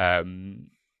uh-ohs.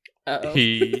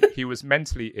 He was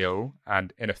mentally ill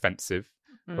and inoffensive,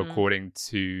 according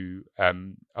to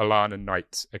Alana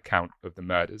Knight's account of the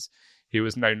murders. He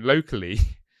was known locally.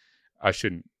 I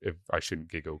shouldn't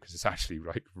giggle because it's actually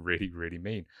like really, really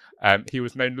mean. He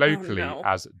was known locally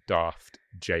as Daft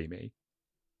Jamie.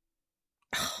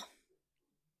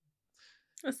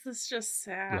 This is just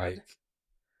sad. Like,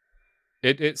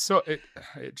 it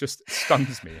just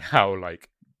stuns me how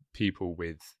like people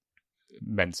with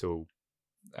mental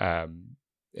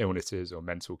illnesses or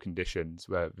mental conditions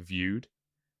were viewed,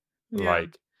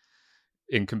 like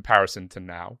in comparison to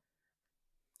now.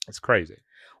 It's crazy.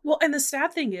 Well, and the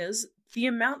sad thing is the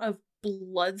amount of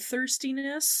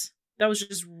bloodthirstiness that was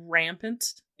just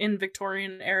rampant in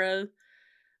Victorian era,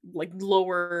 like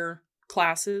lower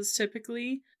classes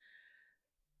typically.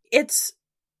 It's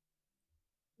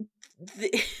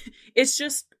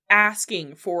just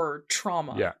asking for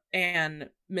trauma and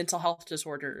mental health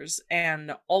disorders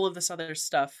and all of this other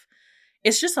stuff.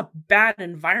 It's just a bad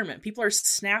environment. People are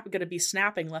going to be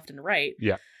snapping left and right.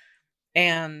 Yeah.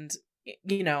 And,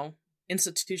 you know,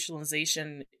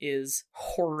 institutionalization is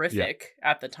horrific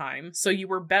at the time. So you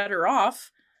were better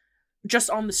off just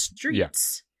on the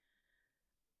streets,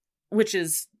 which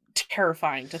is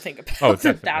terrifying to think about. Oh,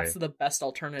 definitely. That's the best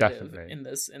alternative in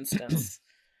this instance.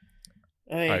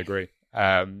 I agree.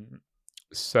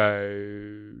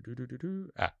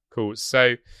 Cool.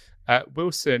 So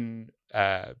Wilson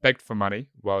begged for money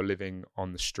while living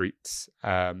on the streets,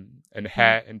 and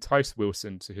Hare enticed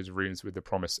Wilson to his rooms with the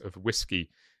promise of whiskey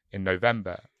in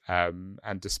November,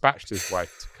 and dispatched his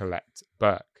wife to collect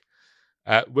Burke.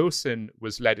 Wilson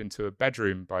was led into a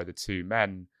bedroom by the two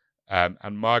men,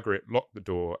 and Margaret locked the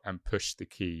door and pushed the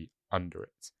key under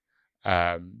it.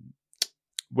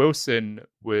 Wilson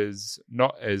was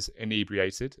not as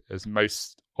inebriated as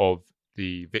most of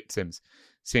the victims,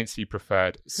 since he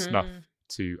preferred snuff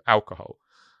to alcohol.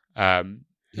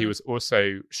 He was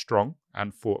also strong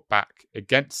and fought back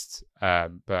against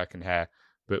Burke and Hare,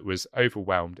 but was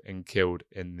overwhelmed and killed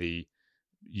in the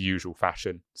usual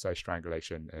fashion, so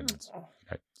strangulation and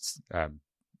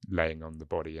laying on the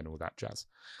body and all that jazz.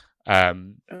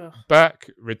 Burke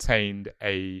retained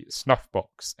a snuff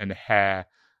box and Hare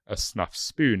a snuff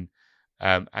spoon,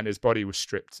 and his body was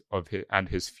stripped of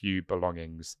his few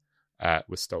belongings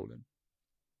were stolen.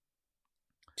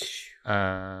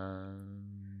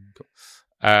 Cool.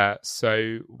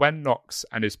 So when Knox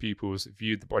and his pupils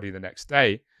viewed the body the next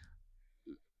day,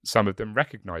 some of them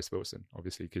recognized Wilson,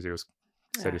 obviously, because he was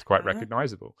said he's quite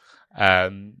recognizable.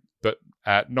 But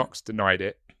Knox denied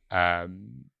it, Knox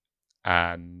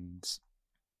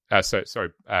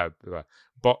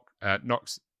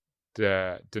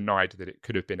denied that it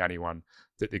could have been anyone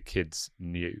that the kids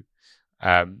knew.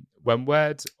 When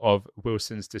word of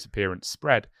Wilson's disappearance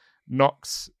spread,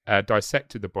 Knox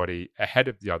dissected the body ahead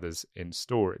of the others in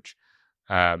storage.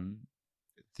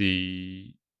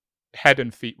 The head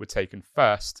and feet were taken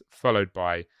first, followed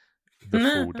by the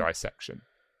full dissection.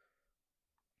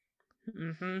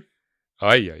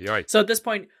 Aye. So at this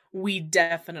point, we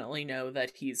definitely know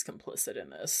that he's complicit in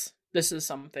this. This is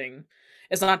something.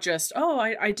 It's not just,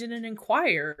 I didn't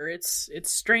inquire. It's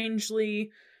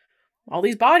strangely, all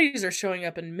these bodies are showing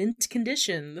up in mint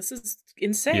condition. This is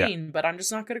insane, but I'm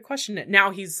just not going to question it.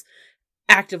 Now he's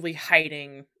actively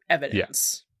hiding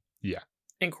evidence. Yeah.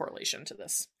 In correlation to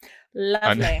this.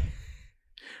 Lovely.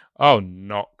 Oh,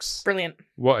 Knox. Brilliant.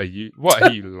 What are you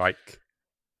like?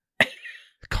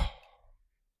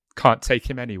 Can't take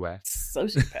him anywhere.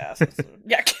 Sociopath.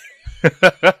 Yeah.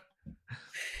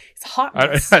 It's hot.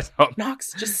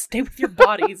 Knox, just stay with your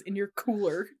bodies in your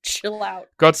cooler. Chill out.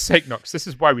 God's sake, Knox. This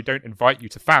is why we don't invite you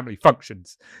to family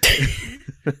functions.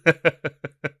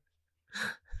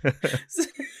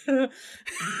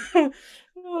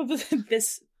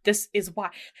 This is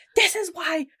why. This is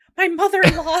why my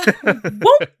mother-in-law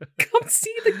won't come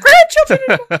see the grandchildren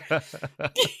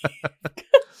anymore.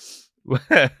 Do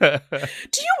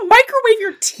you microwave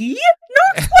your tea?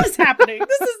 Nox, what is happening?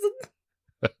 This is...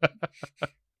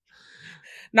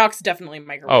 Nox definitely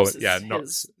microwaves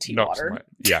his tea water.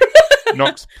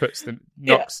 Nox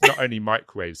not only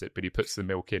microwaves it, but he puts the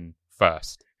milk in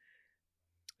first.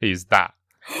 He is that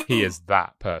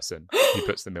person. He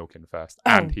puts the milk in first,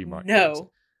 and he microwaves it.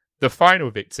 The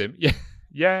final victim,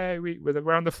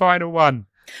 we're on the final one.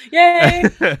 Yay!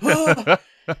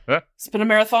 It's been a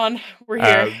marathon. We're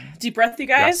here. Deep breath, you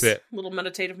guys. That's it. Little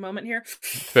meditative moment here.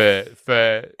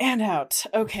 For and out.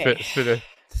 Okay. For the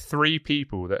 3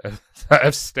 people that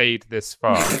have stayed this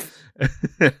far.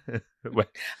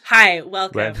 Hi,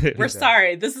 welcome. We're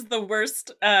sorry. This is the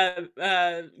worst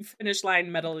finish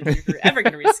line medal you're ever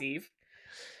going to receive.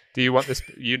 Do you want this?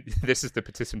 This is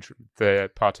the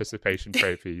participation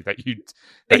trophy that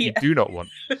you do not want.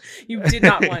 You did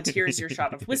not want. Here's your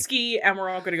shot of whiskey, and we're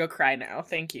all going to go cry now.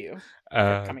 Thank you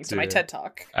for coming to my TED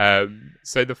Talk.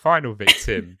 So the final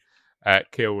victim,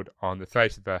 killed on the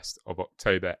 31st of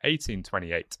October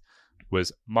 1828,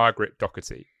 was Margaret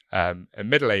Docherty, a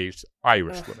middle-aged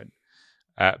Irish woman.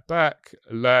 Burke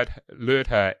lured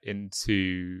her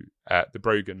into the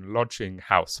Brogan lodging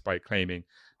house by claiming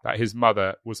that his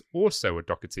mother was also a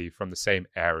Docherty from the same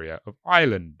area of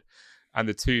Ireland, and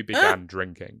the two began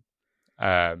drinking.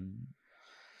 At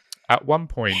one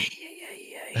point,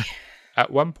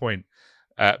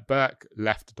 Burke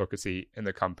left Docherty in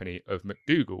the company of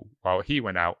MacDougall while he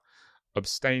went out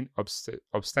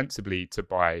ostensibly to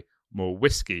buy more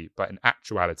whiskey, but in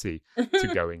actuality to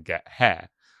go and get Hare.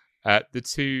 The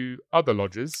 2 other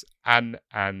lodgers, Anne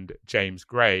and James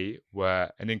Gray, were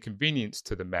an inconvenience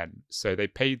to the men, so they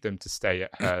paid them to stay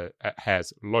at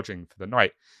Hare's lodging for the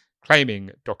night,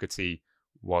 claiming Docherty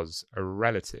was a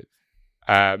relative.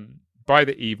 By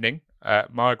the evening,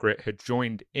 Margaret had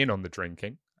joined in on the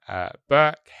drinking.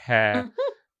 Burke, Hare,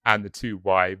 and the 2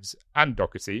 wives and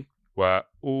Docherty were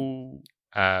all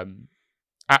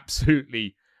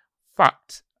absolutely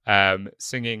fucked,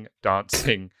 singing,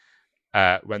 dancing,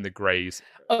 when the Greys...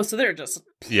 Oh, so they're just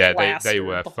they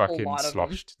were fucking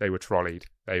sloshed. They were trolleyed.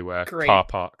 They were car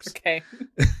parks. Okay.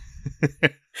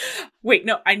 Wait,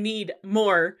 no, I need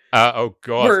more oh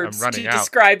god, words I'm running to out.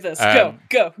 Describe this.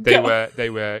 Go. They were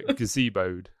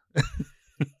gazeboed.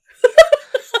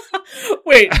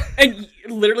 Wait, and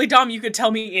literally, Dom, you could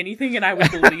tell me anything and I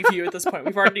would believe you at this point.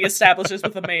 We've already established this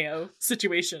with the mayo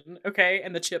situation, okay?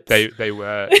 And the chips. They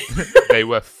were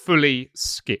fully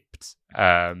skipped.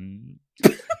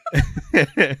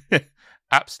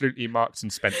 Absolutely marked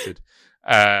and spencered.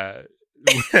 I'm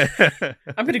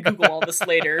going to Google all this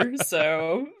later,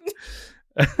 so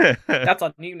that's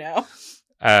on you now.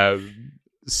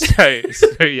 So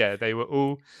yeah, they were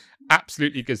all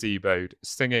absolutely gazeboed,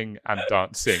 singing and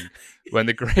dancing when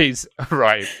the Greys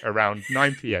arrived around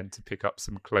 9 p.m. to pick up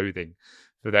some clothing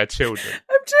for their children.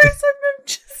 I'm just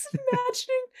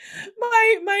imagining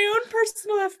my own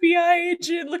personal FBI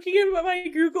agent looking at my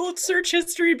Google search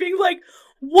history being like,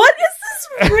 what is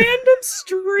this random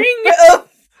string of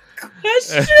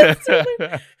questions?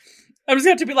 I'm just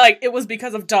going to be like, it was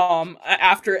because of Dom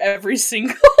after every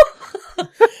single...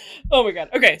 Oh my god.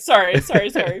 Okay, sorry.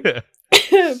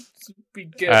 Be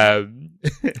good.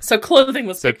 So clothing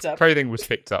was picked up. Clothing was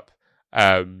picked up.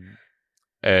 And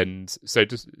so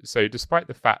despite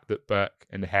the fact that Burke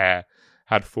and Hare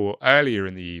had fought earlier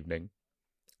in the evening,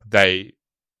 they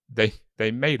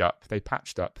made up, they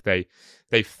patched up, they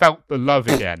felt the love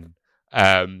again,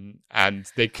 and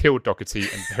they killed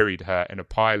Docherty and buried her in a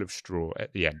pile of straw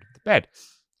at the end of the bed.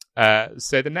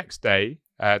 So the next day,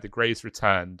 the Greys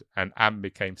returned, and Anne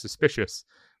became suspicious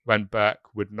when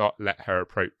Burke would not let her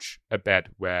approach a bed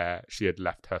where she had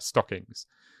left her stockings.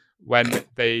 When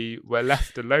they were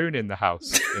left alone in the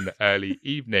house in the early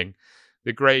evening,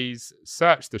 the Greys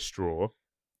searched the straw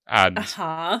and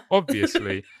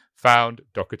obviously found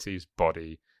Docherty's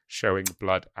body, showing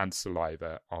blood and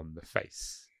saliva on the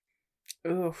face.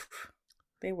 Oof.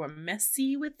 They were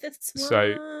messy with this one.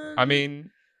 So, I mean,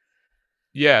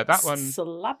 yeah, that one...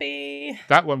 Sloppy.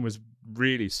 That one was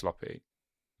really sloppy.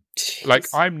 Jeez. Like,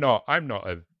 I'm not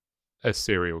a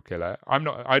serial killer. I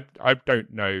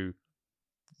don't know...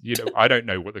 You know, I don't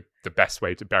know what the best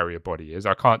way to bury a body is.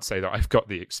 I can't say that I've got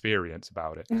the experience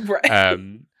about it. Right.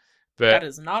 But that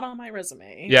is not on my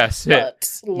resume. Yes.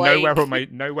 But, nowhere on my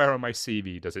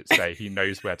CV does it say he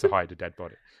knows where to hide a dead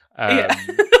body.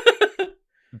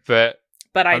 But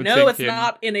I know it's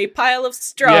not in a pile of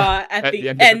straw at the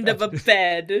end of a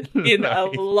bed in a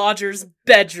lodger's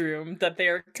bedroom that they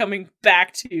are coming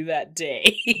back to that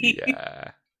day.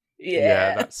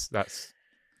 Yeah, that's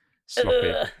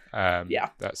sloppy.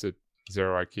 That's a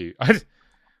 0 IQ.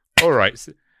 All right.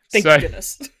 Thank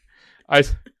goodness. I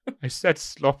said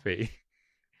sloppy.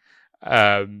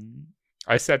 I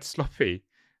said sloppy,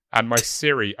 and my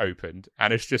Siri opened,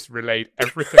 and it's just relayed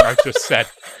everything I just said.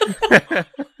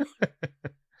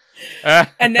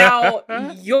 And now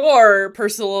your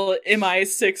personal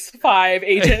MI6-5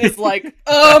 agent is like,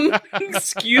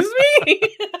 excuse me?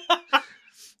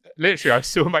 Literally, I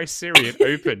saw my Siri, it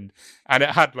opened, and it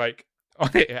had like, on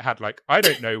it had like, I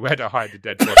don't know where to hide the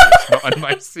dead body. It's not on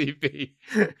my CV.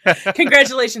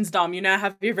 Congratulations, Dom. You now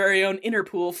have your very own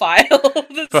Interpol file.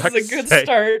 This is a good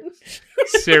start.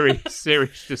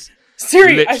 Siri's just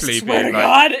Siri, literally I swear to like,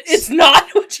 God, it's not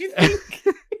what you think.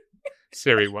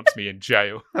 Siri wants me in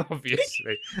jail,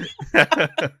 obviously.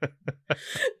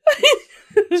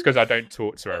 It's because I don't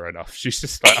talk to her enough. She's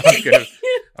just like,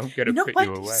 I'm gonna put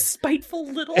you away.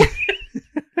 Spiteful little.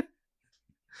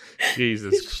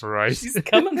 Jesus Christ. She's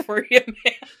coming for you,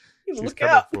 man. She's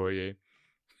coming for you.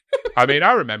 I mean,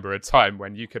 I remember a time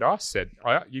when you could ask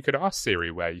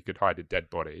Siri where you could hide a dead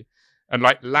body, and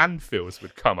like landfills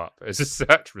would come up as a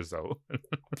search result.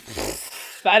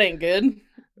 That ain't good.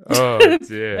 Oh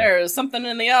dear. There's something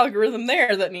in the algorithm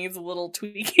there that needs a little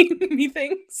tweaking,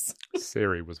 methinks.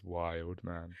 Siri was wild,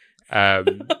 man.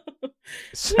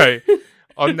 So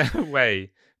on their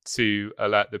way to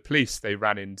alert the police, they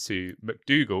ran into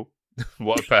McDougal,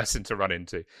 what a person to run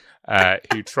into,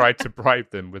 who tried to bribe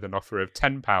them with an offer of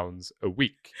 £10 a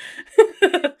week.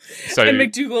 So and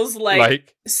McDougal's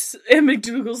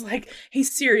like, hey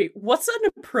Siri, what's an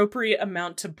appropriate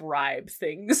amount to bribe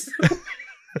things?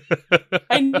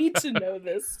 I need to know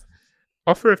this.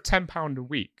 Offer of £10 a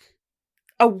week.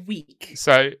 A week.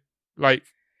 So like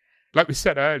we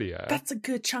said earlier, that's a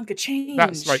good chunk of change.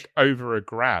 That's like over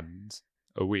 £1,000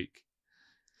 a week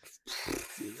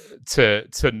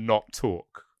to not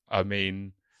talk. I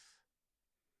mean,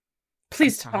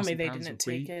 please tell me they didn't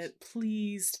take it.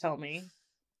 Please tell me.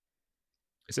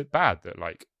 Is it bad that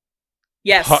like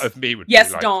yes part of me would yes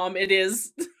be like, Dom, it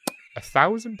is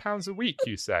 £1,000 a week,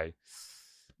 you say?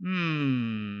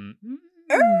 I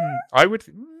would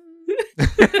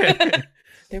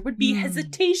there would be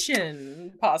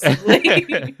hesitation,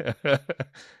 possibly.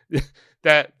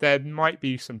 There might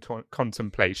be some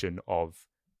contemplation of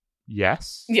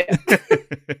yes. Yeah.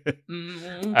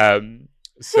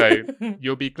 So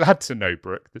you'll be glad to know,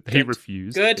 Brooke, that they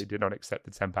refused. Good. They did not accept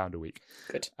the £10 a week.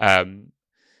 Good.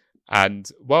 And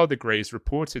while the Greys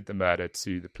reported the murder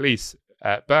to the police,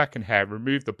 Burke and Hare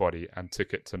removed the body and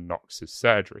took it to Knox's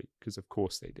surgery, because of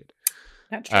course they did.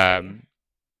 Naturally.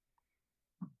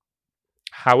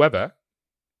 However,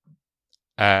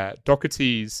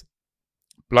 Doherty's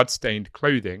blood-stained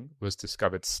clothing was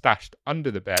discovered stashed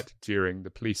under the bed during the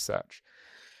police search.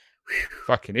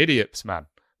 Fucking idiots, man.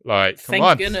 Like, come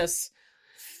on. Thank goodness.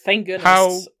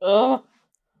 How...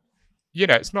 You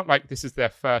know, it's not like this is their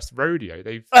first rodeo.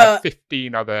 They've had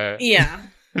 15 other... Yeah.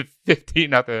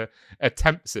 15 other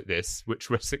attempts at this, which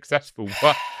were successful.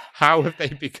 But how have they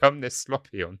become this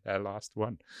sloppy on their last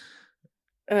one?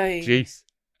 Jeez.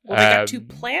 Well, they got too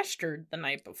plastered the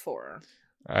night before.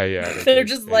 Yeah. They're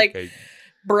just like,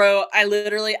 bro,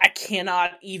 I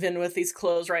cannot even with these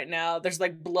clothes right now. There's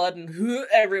like blood and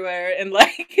everywhere. And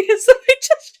like, so they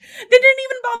didn't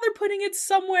even bother putting it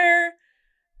somewhere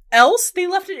else. They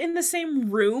left it in the same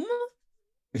room.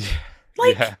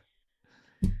 Like,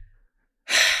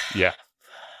 yeah.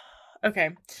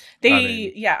 Okay.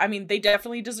 They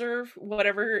definitely deserve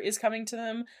whatever is coming to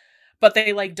them, but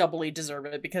they like doubly deserve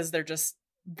it because they're just,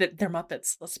 they're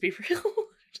Muppets. Let's be real.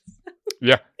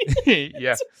 Yeah.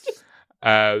 Yeah.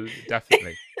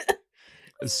 Definitely.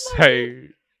 So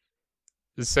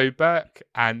Burke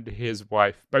and his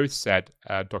wife both said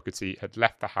Doherty had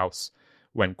left the house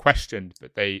when questioned,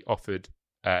 but they offered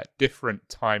different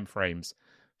time frames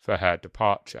for her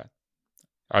departure.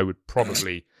 I would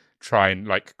probably try and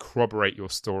like corroborate your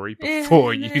story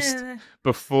before you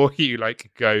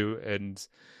like go and,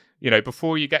 you know,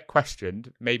 before you get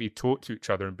questioned, maybe talk to each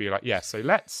other and be like, yeah, so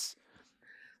let's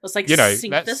like, you know,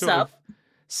 sync this up.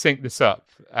 Sync this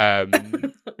up.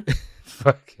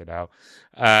 Fucking hell.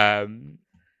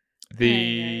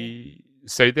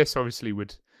 So this obviously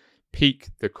would pique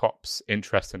the cops'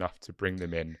 interest enough to bring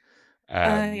them in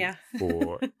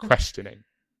for questioning.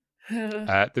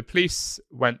 The police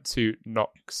went to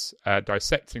Knox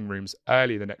dissecting rooms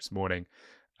early the next morning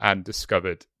and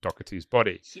discovered Doherty's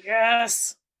body.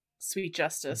 Yes! Sweet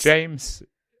justice.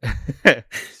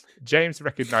 James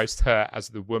recognized her as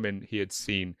the woman he had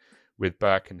seen with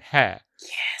Burke and Hare.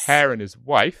 Yes. Hare and his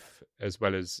wife, as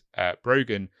well as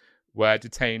Brogan, were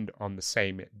detained on the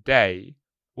same day,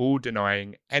 all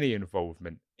denying any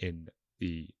involvement in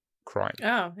the crime.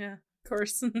 Oh, yeah, of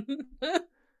course.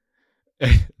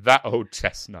 That old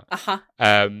chestnut.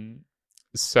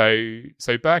 So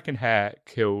Burke and Hare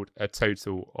killed a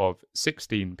total of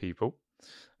 16 people.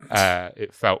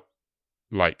 It felt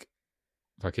like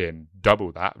fucking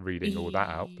double that reading all that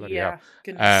out. Bloody hell.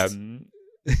 Goodness.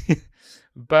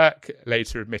 Burke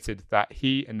later admitted that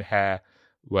he and Hare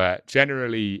were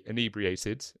generally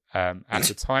inebriated at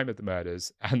the time of the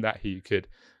murders, and that he could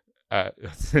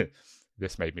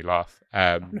this made me laugh.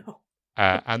 No.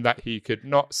 And that he could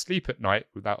not sleep at night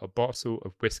without a bottle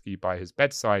of whiskey by his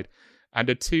bedside and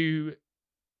a two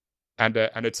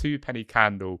penny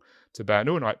candle to burn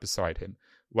all night beside him.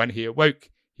 When he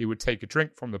awoke, he would take a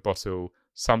drink from the bottle,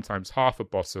 sometimes half a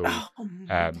bottle,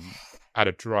 at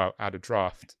a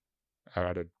draft,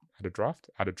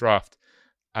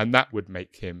 and that would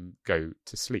make him go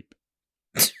to sleep.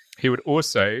 He would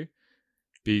also,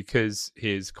 because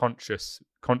his conscience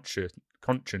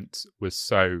was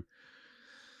so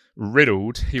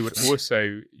riddled, he would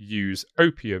also use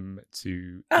opium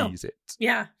to ease it.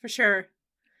 Yeah, for sure.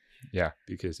 Yeah,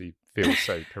 because he feels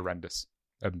so horrendous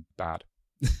and bad.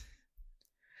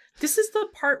 This is the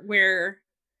part where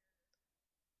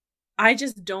I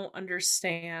just don't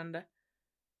understand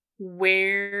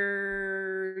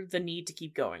where the need to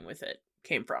keep going with it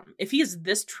came from. If he is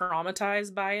this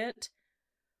traumatized by it,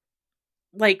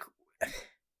 like,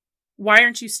 why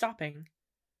aren't you stopping?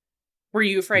 Were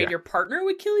you afraid your partner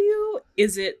would kill you?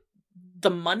 Is it the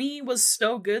money was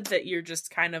so good that you're just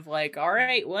kind of like, all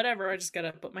right, whatever, I just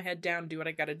gotta put my head down, do what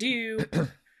I gotta do?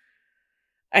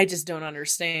 I just don't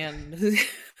understand.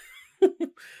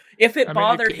 If it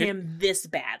bothered him this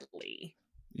badly.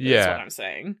 That's what I'm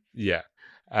saying. Yeah.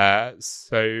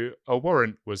 So a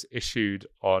warrant was issued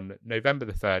on November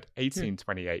the 3rd,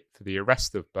 1828 for the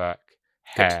arrest of Burke,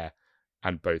 Hare,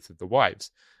 and both of the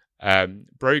wives.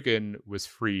 Brogan was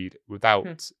freed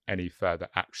without any further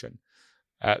action.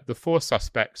 The four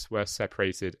suspects were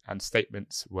separated and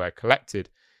statements were collected,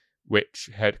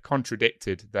 which had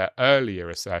contradicted their earlier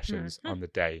assertions on the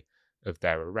day of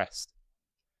their arrest.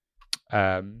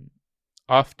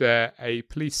 After a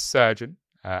police surgeon,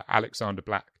 Alexander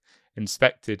Black,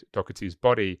 inspected Doherty's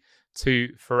body,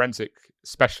 two forensic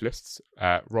specialists,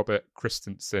 Robert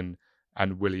Christensen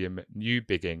and William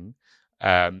Newbigging,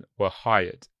 were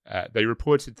hired. They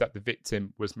reported that the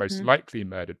victim was most likely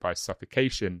murdered by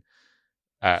suffocation,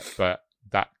 but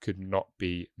that could not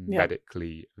be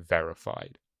medically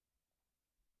verified.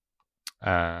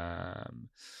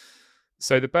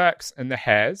 So the Burkes and the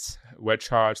Hares were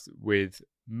charged with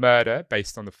murder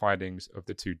based on the findings of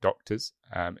the two doctors.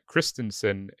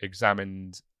 Christensen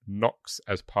examined Knox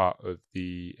as part of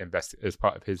his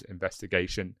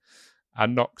investigation,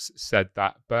 and Knox said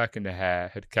that Burke and the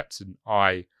Hare had kept an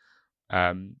eye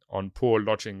on poor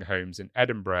lodging homes in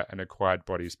Edinburgh and acquired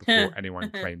bodies before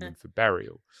anyone claimed them for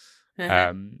burial.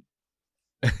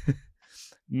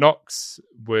 Knox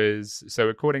was, so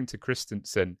according to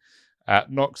Christensen,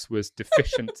 Knox was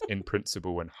deficient in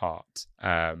principle and heart,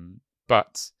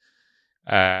 but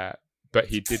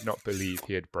he did not believe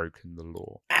he had broken the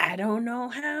law. I don't know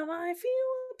how I feel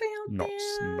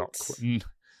about that.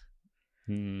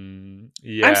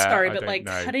 Yeah, I'm sorry, I but like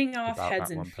cutting off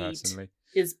heads and feet personally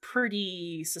is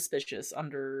pretty suspicious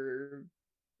under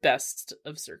best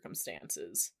of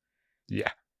circumstances.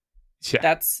 Yeah,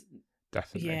 That's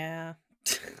definitely. Yeah.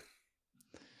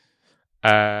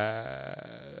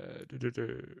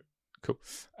 Cool.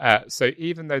 So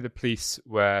even though the police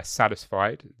were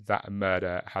satisfied that a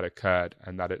murder had occurred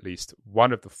and that at least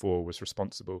one of the four was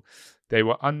responsible, they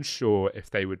were unsure if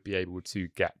they would be able to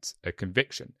get a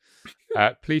conviction.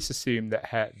 Police assumed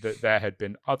that there had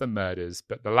been other murders,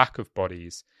 but the lack of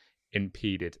bodies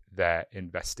impeded their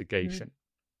investigation.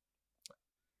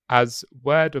 As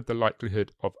word of the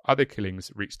likelihood of other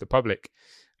killings reached the public,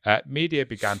 media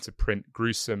began to print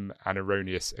gruesome and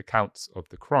erroneous accounts of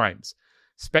the crimes.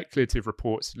 Speculative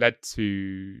reports led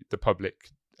to the public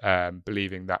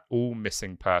believing that all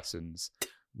missing persons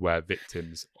were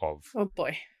victims of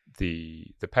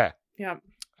the pair. Yeah.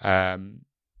 I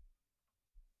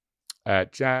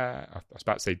was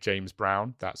about to say James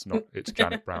Brown. That's not. It's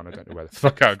Janet Brown. I don't know where the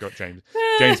fuck I got James.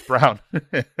 James Brown.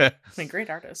 I mean, great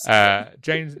artist.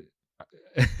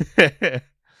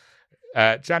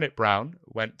 Janet Brown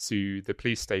went to the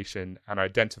police station and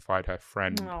identified her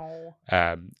friend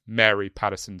Mary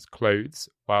Patterson's clothes,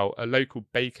 while a local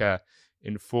baker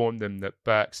informed them that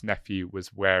Burke's nephew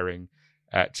was wearing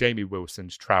Jamie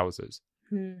Wilson's trousers.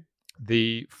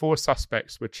 The four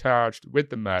suspects were charged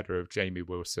with the murder of Jamie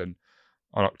Wilson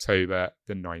on October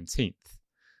the 19th.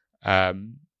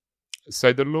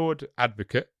 So the Lord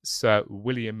Advocate, Sir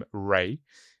William Ray,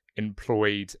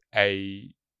 employed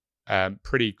a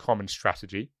pretty common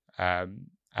strategy,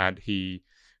 and he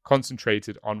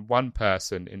concentrated on one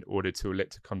person in order to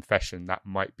elicit a confession that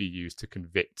might be used to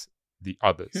convict the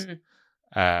others.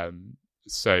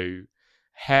 So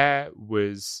Hare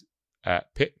was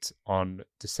picked on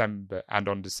December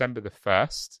the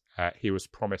 1st. He was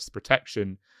promised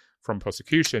protection from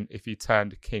prosecution if he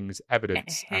turned King's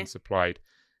evidence and supplied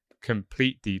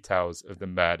complete details of the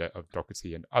murder of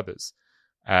Doherty and others.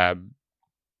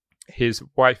 His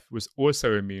wife was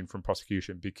also immune from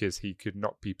prosecution because he could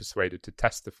not be persuaded to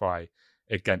testify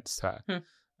against her.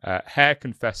 Hare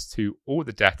confessed to all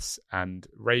the deaths, and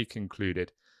Ray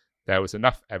concluded there was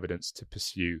enough evidence to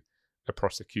pursue a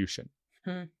prosecution.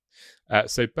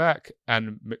 So Burke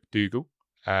and McDougall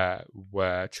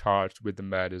were charged with the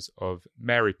murders of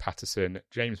Mary Patterson,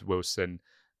 James Wilson,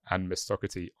 and Miss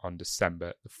Doherty on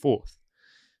December the 4th.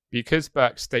 Because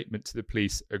Burke's statement to the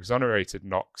police exonerated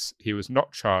Knox, he was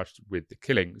not charged with the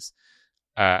killings.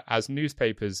 As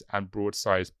newspapers and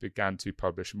broadsides began to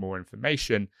publish more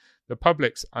information, the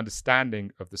public's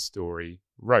understanding of the story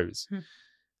rose.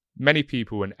 Many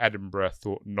people in Edinburgh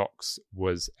thought Knox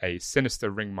was a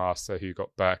sinister ringmaster who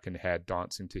got Burke and Hare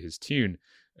dancing to his tune,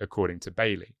 according to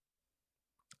Bailey.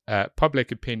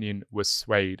 Public opinion was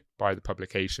swayed by the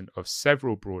publication of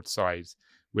several broadsides,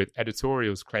 with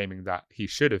editorials claiming that he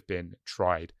should have been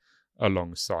tried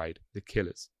alongside the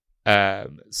killers.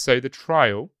 So the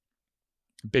trial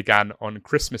began on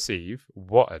Christmas Eve.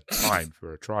 What a time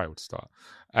for a trial to start.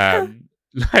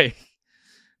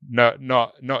 Not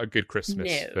a good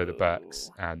Christmas for the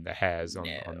Burkes and the Hares on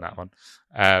that one.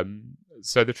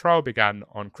 So the trial began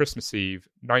on Christmas Eve,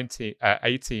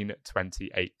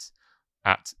 1828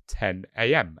 at 10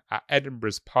 a.m. at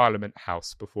Edinburgh's Parliament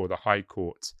House before the High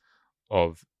Court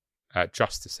of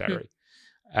Justiciary.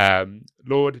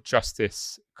 Lord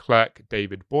Justice Clerk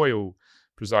David Boyle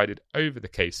presided over the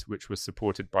case, which was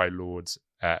supported by Lords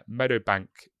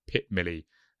Meadowbank, Pitmilly,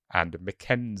 and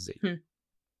Mackenzie.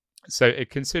 So a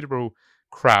considerable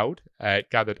crowd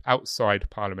gathered outside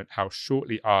Parliament House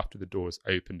shortly after the doors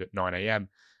opened at 9 a.m,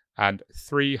 and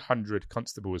 300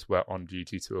 constables were on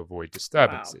duty to avoid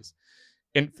disturbances.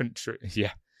 Infantry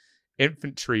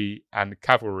and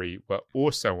cavalry were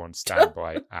also on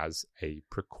standby as a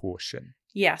precaution.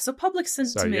 Yeah, so public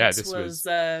sentiment was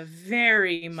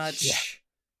very much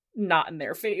not in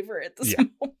their favor at this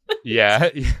moment.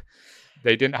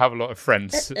 They didn't have a lot of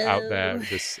friends out there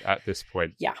at this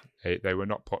point. Yeah. They were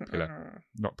not popular,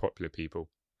 not popular people.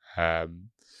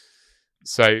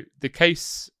 So the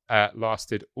case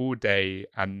lasted all day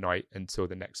and night until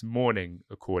the next morning,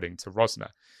 according to Rosner.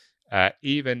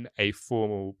 Even a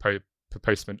formal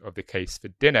postponement of the case for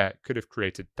dinner could have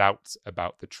created doubts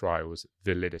about the trial's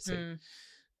validity.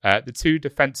 The two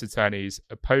defense attorneys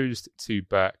opposed to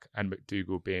Burke and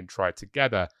McDougall being tried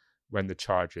together when the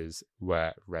charges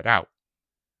were read out.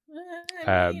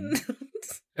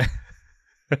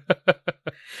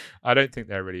 I don't think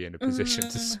they're really in a position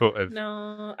to sort of...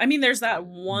 No. I mean, there's that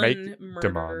one murder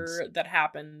demands that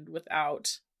happened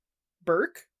without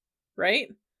Burke, right?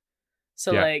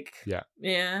 So,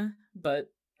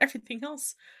 but everything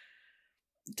else...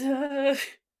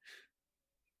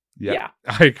 Yeah,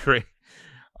 I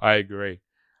agree.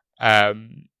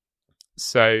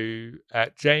 So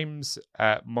James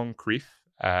Moncrief,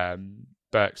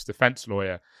 Burke's defense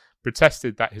lawyer,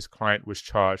 protested that his client was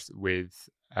charged with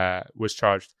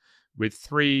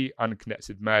 3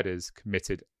 unconnected murders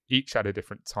committed each at a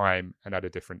different time and at a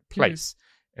different place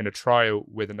in a trial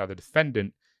with another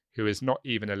defendant who is not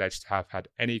even alleged to have had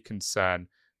any concern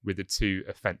with the 2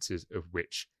 offences of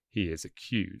which he is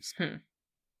accused.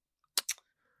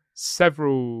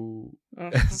 Several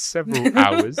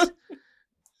hours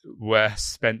were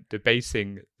spent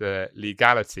debating the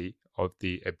legality of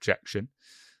the objection.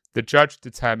 The judge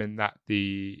determined that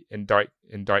the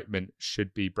indictment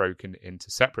should be broken into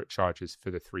separate charges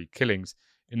for the 3 killings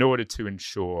in order to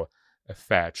ensure a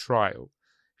fair trial.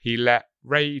 He let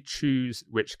Ray choose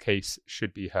which case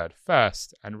should be heard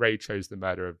first, and Ray chose the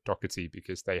murder of Doherty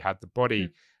because they had the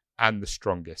body and the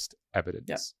strongest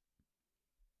evidence.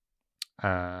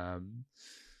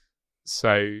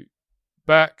 So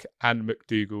Burke and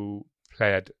McDougall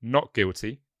pled not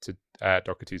guilty to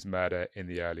Doherty's murder in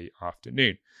the early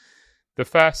afternoon. The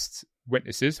first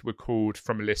witnesses were called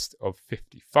from a list of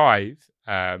 55,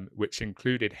 which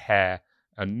included Hare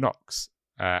and Knox.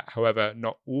 However,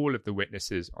 not all of the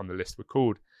witnesses on the list were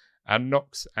called, and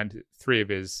Knox and 3 of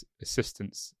his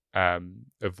assistants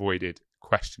avoided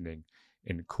questioning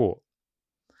in court.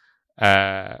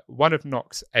 One of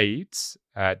Knox's aides,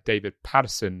 David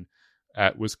Patterson,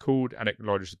 was called and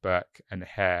acknowledged Burke and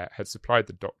Hare had supplied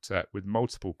the doctor with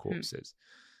multiple corpses.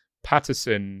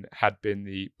 Patterson had been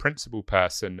the principal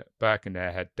person Burke and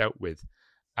Hare had dealt with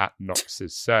at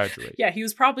Knox's surgery. Yeah, he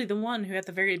was probably the one who at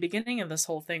the very beginning of this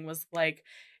whole thing was like,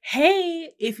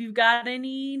 hey, if you've got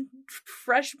any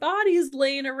fresh bodies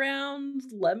laying around,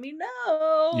 let me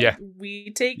know. Yeah.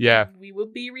 We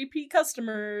will be repeat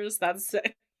customers. That's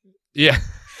it. Yeah.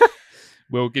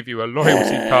 We'll give you a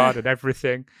loyalty card and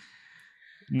everything.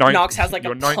 Knox has like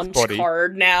a punch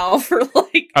card now for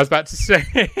like... I was about to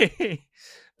say...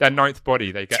 Their ninth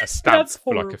body, they get a stamp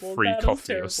for like a free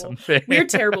coffee or something. We're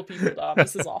terrible people, Dom.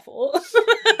 This is awful.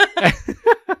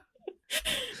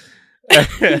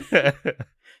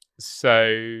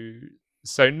 So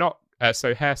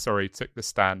Hare, took the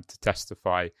stand to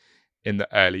testify in the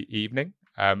early evening.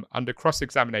 Under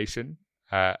cross-examination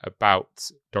about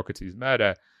Doherty's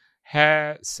murder,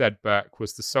 Hare said Burke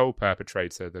was the sole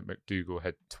perpetrator, that McDougal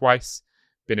had twice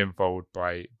been involved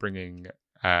by bringing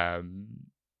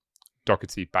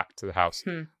Doherty back to the house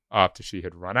after she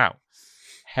had run out.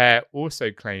 Hare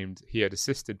also claimed he had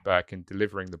assisted Burke in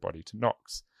delivering the body to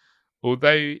Knox.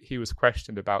 Although he was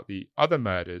questioned about the other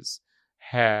murders,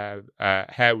 Hare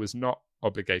was not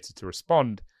obligated to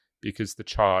respond because the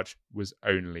charge was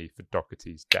only for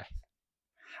Doherty's death.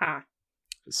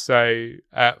 So,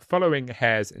 following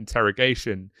Hare's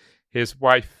interrogation, his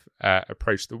wife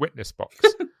approached the witness box.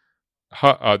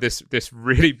 This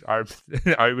really,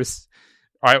 I was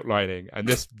outlining, and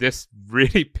this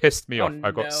really pissed me off. I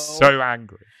got so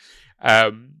angry.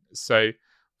 So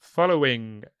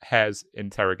following Hare's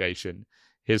interrogation,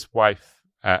 his wife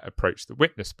approached the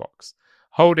witness box,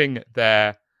 holding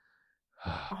their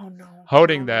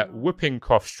whooping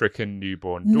cough-stricken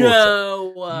newborn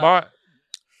daughter.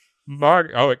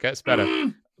 It gets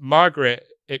better. Margaret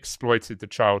exploited the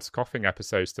child's coughing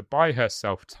episodes to buy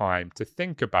herself time to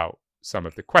think about some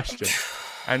of the questions,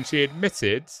 and she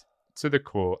admitted to the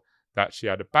court that she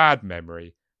had a bad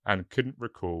memory and couldn't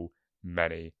recall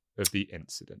many of the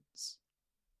incidents.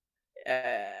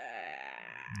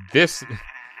 This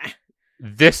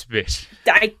bitch.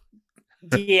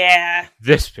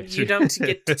 This bitch. You don't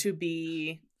get to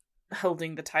be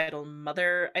holding the title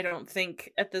mother, I don't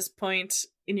think, at this point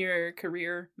in your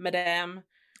career, madame.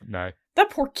 No. That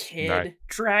poor kid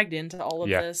dragged into all of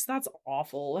this. That's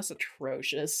awful. That's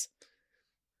atrocious.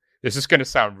 This is going to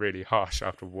sound really harsh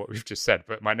after what we've just said,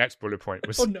 but my next bullet point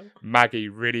was Maggie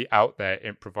really out there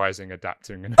improvising,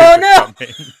 adapting, and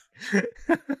overcoming.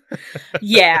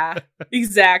 Yeah,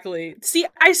 exactly. See,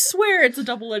 I swear it's a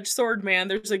double-edged sword, man.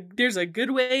 There's a good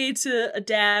way to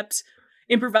adapt,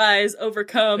 improvise,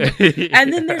 overcome,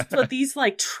 and then there's what these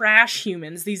like trash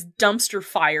humans, these dumpster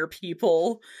fire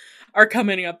people are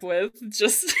coming up with.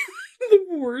 Just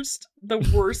the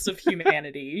worst of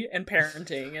humanity and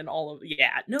parenting and all of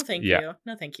no thank you.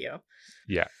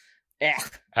 Yeah.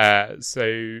 So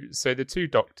the two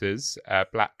doctors,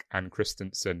 Black and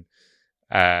Christensen,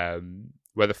 were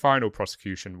the final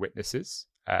prosecution witnesses.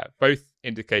 Both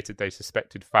indicated they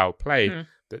suspected foul play,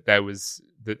 that there was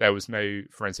no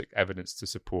forensic evidence to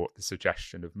support the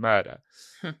suggestion of murder.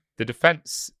 The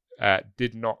defense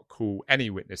did not call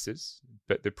any witnesses,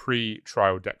 but the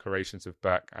pre-trial declarations of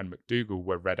Burke and McDougal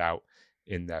were read out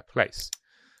in their place.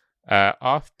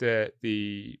 After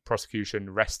the prosecution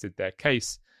rested their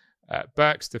case,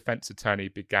 Burke's defense attorney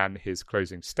began his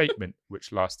closing statement,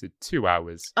 which lasted 2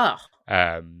 hours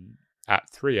at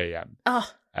 3 a.m.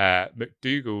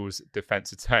 McDougal's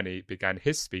defense attorney began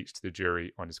his speech to the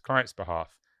jury on his client's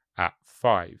behalf at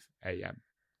 5 a.m.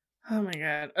 Oh my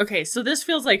god. Okay, so this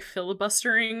feels like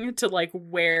filibustering to like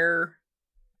wear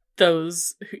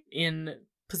those in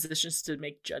positions to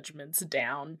make judgments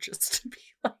down just to be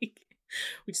like,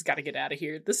 we just gotta get out of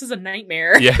here. This is a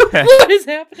nightmare. Yeah. What is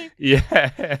happening?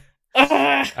 Yeah.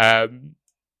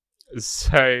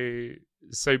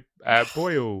 So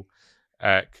Boyle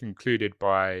concluded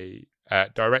by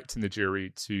directing the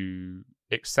jury to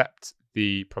accept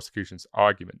the prosecution's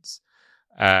arguments.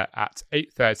 At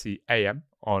 8:30 a.m.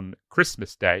 on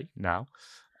Christmas Day now,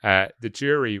 the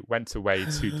jury went away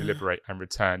to deliberate and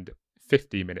returned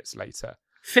 50 minutes later.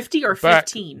 50 or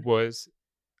 15? Burke was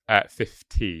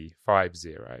 50.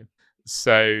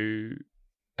 So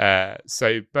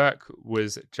Burke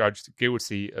was judged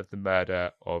guilty of the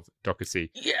murder of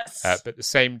Doherty. Yes! But the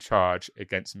same charge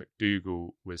against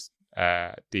McDougal was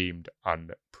deemed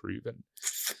unproven.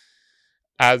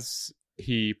 As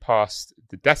he passed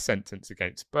the death sentence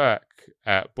against Burke,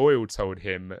 Boyle told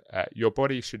him, "Your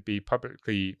body should be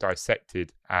publicly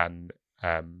dissected and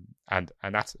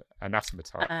anatomized.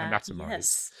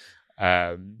 Yes.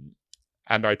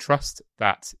 And I trust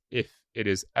that if it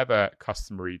is ever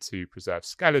customary to preserve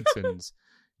skeletons,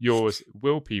 yours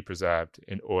will be preserved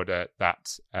in order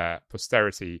that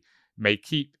posterity may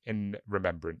keep in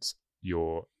remembrance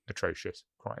your atrocious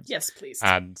crimes. Yes, please.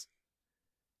 And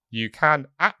you can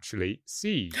actually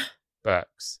see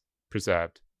Burke's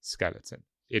preserved skeleton.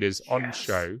 It is on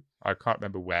show. I can't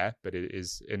remember where, but it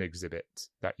is an exhibit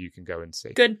that you can go and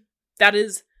see. Good. That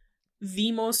is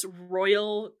the most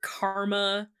royal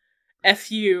karma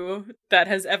FU that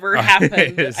has ever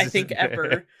happened, I think,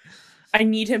 ever. I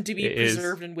need him to be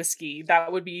preserved in whiskey.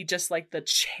 That would be just like the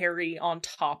cherry on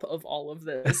top of all of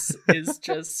this. Is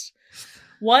just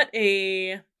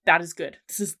that is good.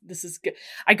 This is good.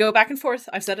 I go back and forth.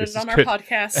 I've said it on our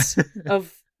podcast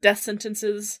of death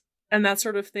sentences and that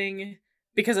sort of thing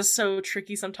because it's so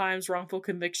tricky sometimes. Wrongful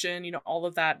conviction, all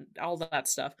of that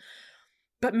stuff.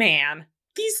 But man,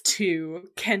 these two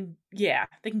can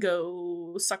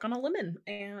go suck on a lemon,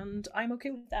 and I'm okay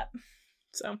with that.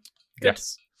 So good.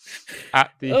 Yes.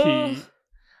 At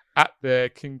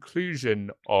the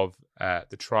conclusion of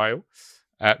the trial,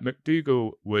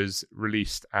 McDougall was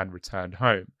released and returned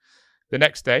home. The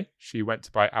next day, she went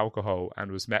to buy alcohol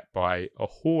and was met by a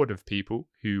horde of people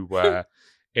who were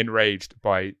enraged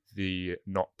by the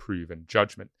not proven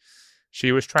judgment.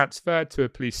 She was transferred to a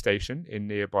police station in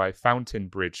nearby Fountain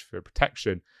Bridge for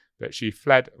protection, but she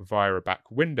fled via a back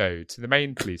window to the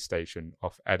main police station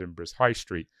off Edinburgh's High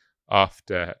Street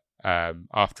after a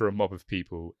mob of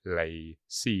people lay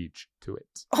siege to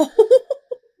it. Oh,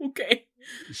 okay.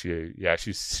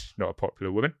 She's not a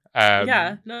popular woman.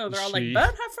 They're all like, burn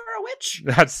her for a witch.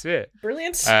 That's it.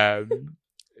 Brilliant.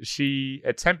 She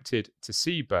attempted to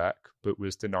see Burke, but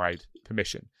was denied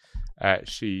permission. Did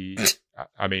she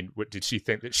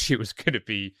think that she was going to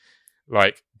be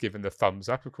given the thumbs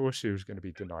up? Of course, she was going to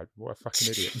be denied. What a fucking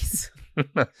idiot.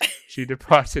 She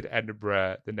departed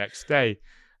Edinburgh the next day,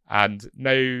 and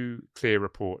no clear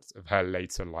reports of her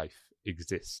later life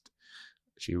exist.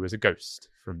 She was a ghost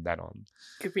from then on.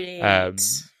 Great.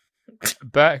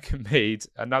 Burke made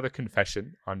another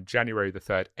confession on January the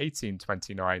 3rd,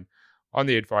 1829, on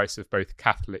the advice of both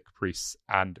Catholic priests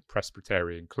and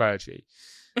Presbyterian clergy.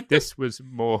 This was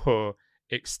more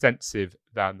extensive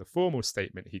than the formal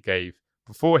statement he gave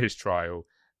before his trial,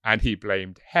 and he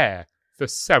blamed Hare for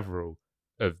several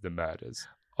of the murders.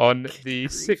 On the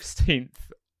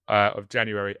 16th of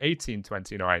January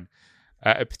 1829,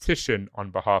 a petition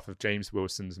on behalf of James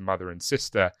Wilson's mother and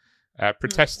sister,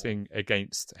 protesting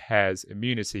against Hare's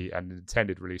immunity and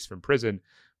intended release from prison,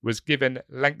 was given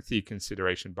lengthy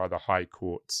consideration by the High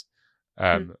Courts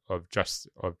of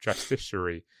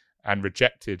Justiciary and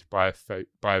rejected by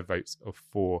a vote of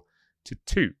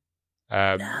 4-2.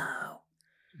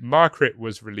 Margaret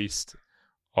was released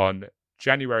on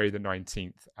January the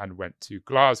 19th and went to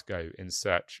Glasgow in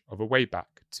search of a way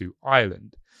back to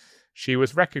Ireland. She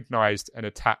was recognised and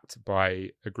attacked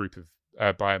by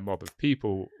a mob of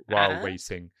people while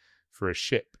waiting for a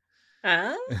ship.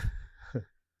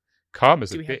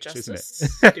 Karma's a bitch, isn't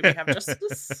it? Do we have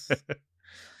justice?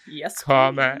 Yes,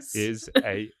 Karma please. is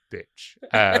a bitch.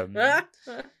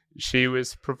 She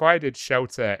was provided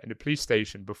shelter in a police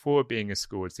station before being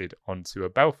escorted onto a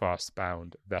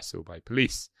Belfast-bound vessel by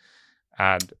police.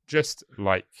 And just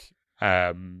like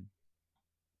the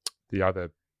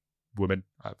other woman,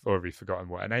 I've already forgotten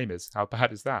what her name is. How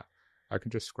bad is that? I can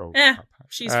just scroll.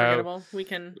 She's forgettable. We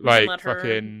can let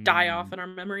her die off in our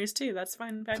memories too. That's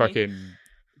fine. Fucking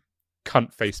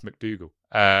cunt face McDougall.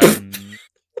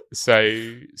 So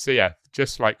yeah,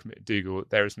 just like McDougall,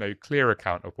 there is no clear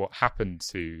account of what happened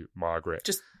to Margaret.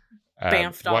 Just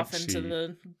bamfed off into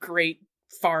the great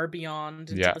far beyond,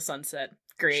 into the sunset.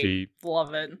 Great.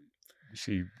 Love it.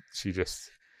 She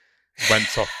just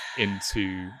went off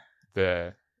into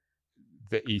the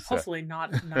ether. Hopefully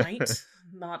not night.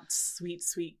 Not sweet,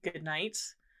 sweet good night.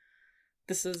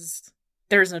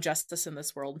 There is no justice in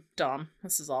this world, Dom.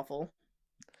 This is awful.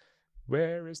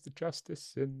 Where is the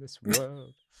justice in this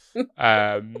world?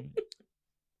 I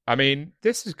mean,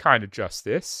 this is kind of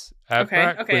justice.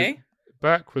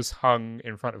 Burke was hung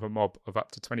in front of a mob of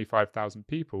up to 25,000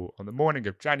 people on the morning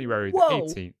of January the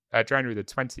 28th,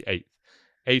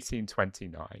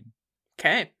 1829.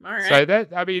 Okay, all right. So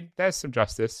there's some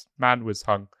justice. Man was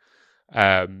hung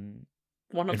in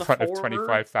front of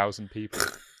 25,000 people.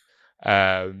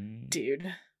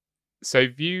 Dude. So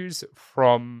views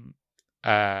from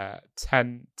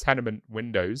tenement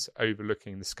windows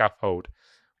overlooking the scaffold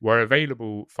were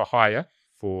available for hire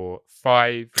for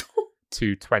 5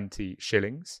 to 20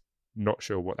 shillings. Not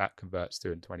sure what that converts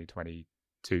to in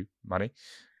 2022 money.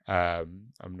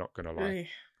 I'm not going to lie.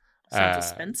 Sounds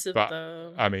expensive, but,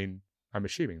 though. I mean, I'm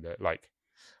assuming that,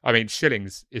 I mean,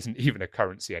 shillings isn't even a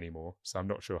currency anymore, so I'm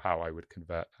not sure how I would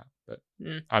convert that. But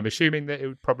I'm assuming that it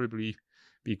would probably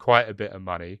be quite a bit of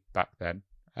money back then.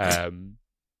 I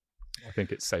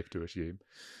think it's safe to assume.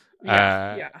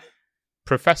 Yeah.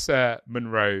 Professor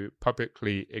Munro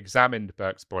publicly examined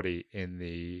Burke's body in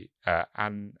the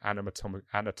anatomical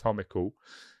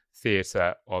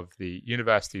theatre of the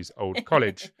university's old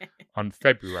college on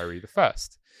February the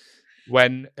 1st.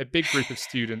 When a big group of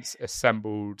students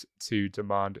assembled to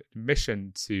demand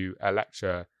admission to a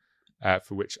lecture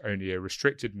for which only a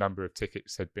restricted number of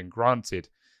tickets had been granted,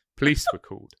 police were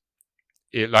called.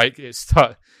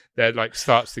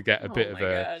 Starts to get a bit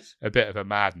of a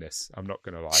madness. I'm not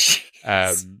going to lie.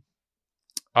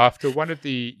 After one of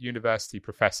the university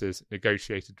professors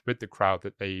negotiated with the crowd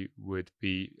that they would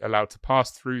be allowed to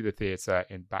pass through the theatre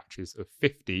in batches of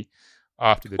 50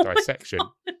 after the dissection,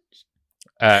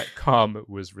 calm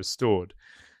was restored.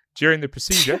 During the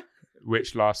procedure,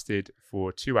 which lasted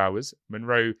for 2 hours,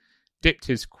 Munro dipped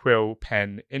his quill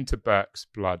pen into Burke's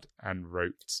blood and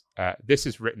wrote, "This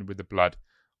is written with the blood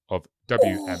of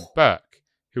W.M. Burke,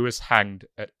 who was hanged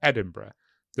at Edinburgh.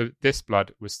 This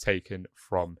blood was taken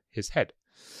from his head."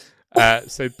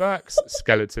 So Burke's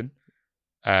skeleton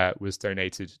was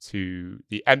donated to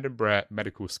the Edinburgh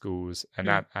Medical School's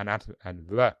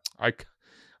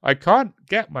I can't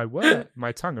get my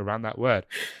tongue around that word.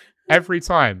 Every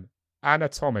time.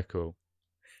 Anatomical.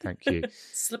 Thank you.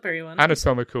 Slippery one.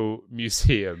 Anatomical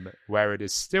Museum, where it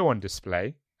is still on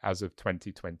display as of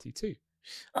 2022.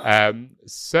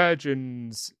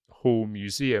 Surgeons Hall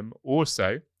Museum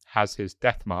also has his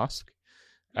death mask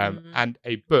and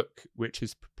a book which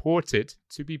is purported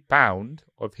to be bound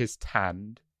of his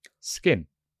tanned skin.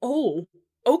 Oh,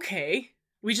 okay.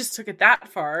 We just took it that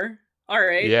far. All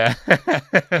right. Yeah.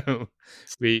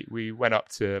 we went up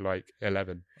to like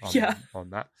 11 on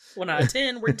that. 1 out of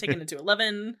 10. We're taking it to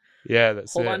 11. Yeah,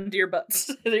 that's Hold it. on to your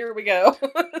butts. Here we go.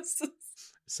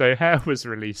 So Hare was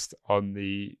released on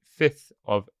the 5th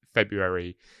of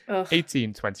February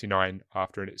 1829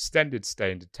 after an extended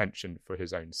stay in detention for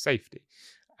his own safety.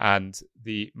 And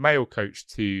the mail coach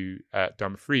to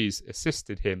Dumfries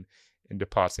assisted him in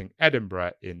departing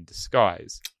Edinburgh in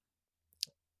disguise.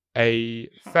 A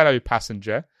fellow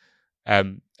passenger,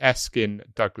 Eskin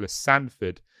Douglas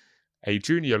Sanford, a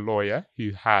junior lawyer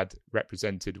who had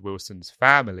represented Wilson's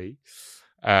family.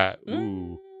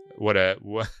 What are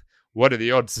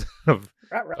the odds of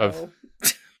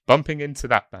bumping into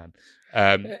that man?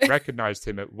 Recognized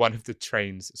him at one of the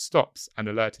train's stops and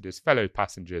alerted his fellow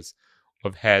passengers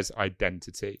of Hare's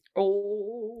identity.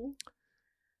 Oh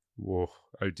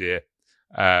dear.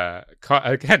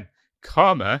 Again,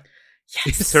 karma.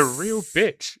 Yes. It's a real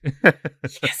bitch.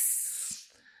 Yes.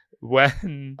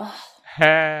 When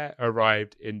Hare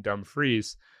arrived in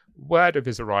Dumfries, word of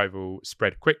his arrival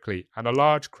spread quickly, and a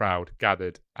large crowd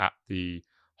gathered at the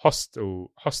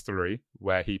hostelry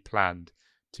where he planned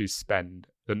to spend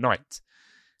the night.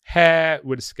 Hare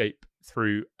would escape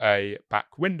through a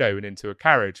back window and into a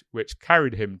carriage, which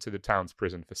carried him to the town's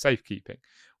prison for safekeeping,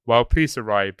 while police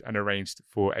arrived and arranged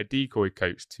for a decoy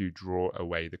coach to draw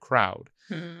away the crowd.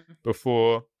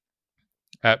 Before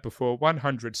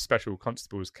 100 special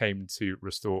constables came to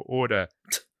restore order,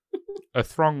 a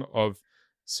throng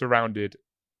surrounded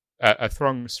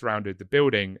the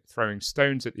building, throwing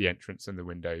stones at the entrance and the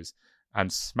windows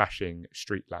and smashing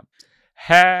street lamps.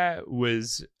 Hare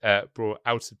was brought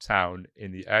out of town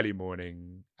in the early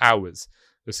morning hours,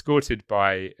 escorted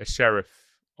by a sheriff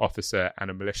officer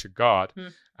and a militia guard,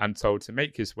 and told to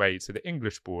make his way to the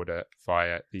English border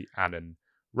via the Annan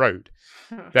Road.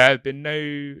 There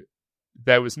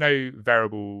was no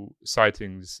verifiable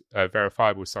sightings of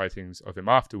him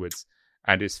afterwards,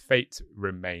 and his fate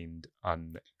remains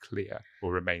unclear.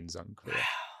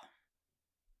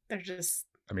 They're just...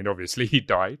 I mean, obviously he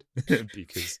died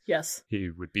because yes, he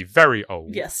would be very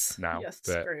old now. Yes,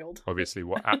 but very old. Obviously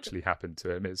what actually happened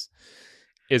to him is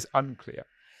unclear.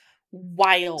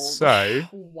 Wild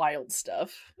stuff.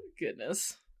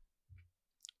 Goodness.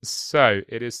 So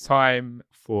it is time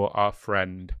for our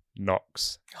friend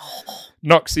Knox.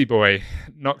 Knoxy boy.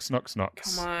 Knox. Come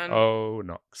on. Oh,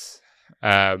 Knox.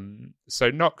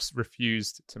 So Knox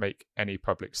refused to make any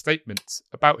public statements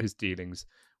about his dealings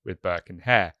with Burke and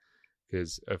Hare,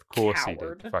 because of course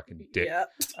Coward. He did. Fucking dick.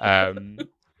 Yep.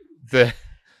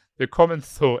 The common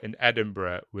thought in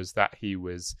Edinburgh was that he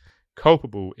was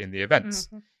culpable in the events.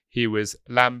 He was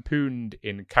lampooned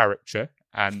in caricature,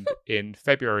 and in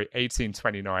February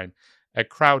 1829, a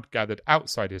crowd gathered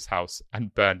outside his house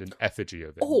and burned an effigy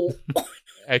of him.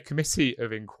 A committee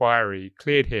of inquiry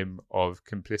cleared him of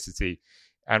complicity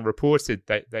and reported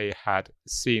that they had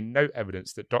seen no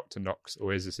evidence that Dr. Knox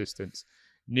or his assistants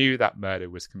knew that murder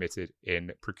was committed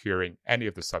in procuring any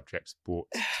of the subjects brought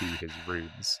to his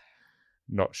rooms.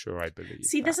 Not sure I believe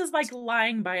See, that. this is like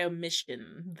lying by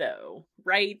omission, though,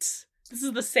 right? This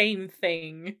is the same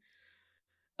thing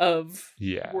of,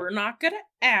 we're not gonna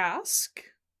ask,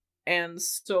 and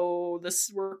so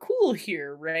we're cool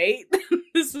here, right?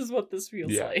 This is what this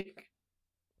feels like.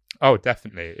 Oh,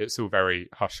 definitely. It's all very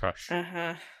hush-hush.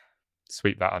 Uh-huh.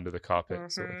 Sweep that under the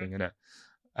carpet sort of thing, isn't it?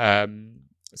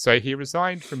 So he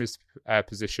resigned from his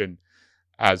position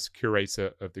as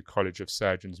curator of the College of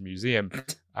Surgeons Museum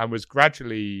and was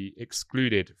gradually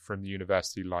excluded from the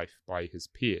university life by his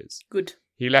peers. Good.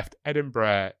 He left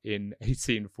Edinburgh in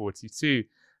 1842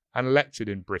 and lectured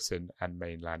in Britain and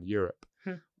mainland Europe.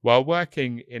 While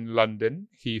working in London,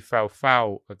 he fell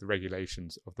foul of the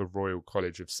regulations of the Royal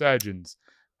College of Surgeons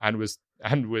and was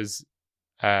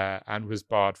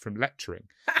barred from lecturing.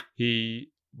 He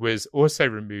was also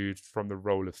removed from the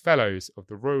roll of Fellows of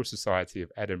the Royal Society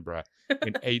of Edinburgh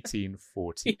in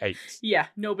 1848. Yeah,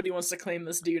 nobody wants to claim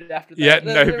this dude after that. Yeah,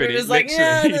 nobody. Like,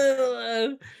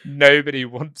 nobody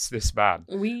wants this man.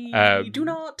 We do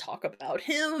not talk about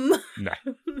him. No.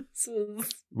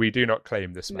 We do not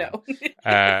claim this man.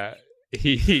 No.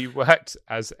 He worked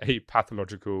as a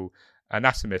pathological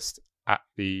anatomist at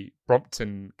the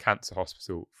Brompton Cancer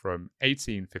Hospital from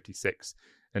 1856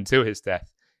 until his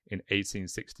death in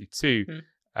 1862.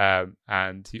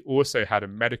 And he also had a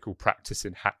medical practice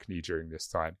in Hackney during this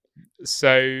time.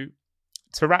 So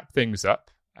to wrap things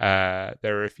up, there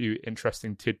are a few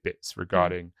interesting tidbits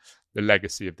regarding the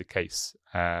legacy of the case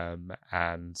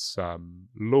and some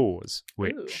laws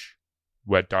which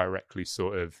were directly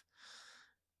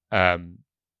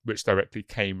which directly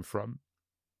came from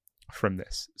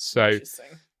this. So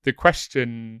the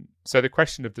question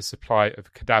of the supply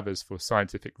of cadavers for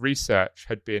scientific research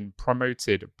had been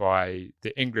promoted by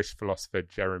the English philosopher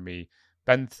Jeremy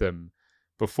Bentham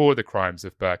before the crimes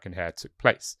of Burke and Hare took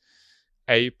place.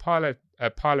 A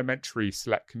parliamentary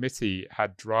select committee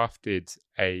had drafted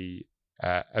a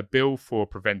bill for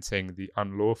preventing the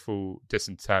unlawful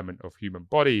disinterment of human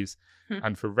bodies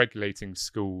and for regulating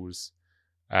schools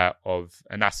of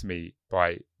anatomy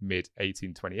by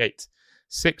mid-1828.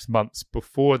 6 months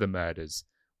before the murders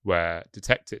were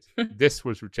detected. This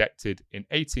was rejected in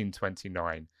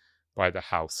 1829 by the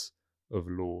House of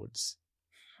Lords.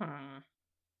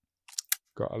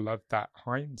 Gotta love that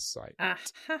hindsight.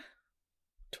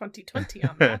 2020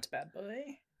 on that bad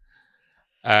boy.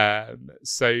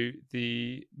 So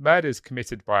the murders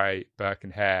committed by Burke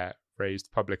and Hare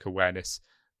raised public awareness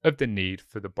of the need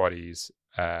for the bodies,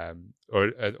 or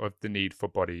of the need for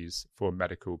bodies for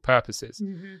medical purposes.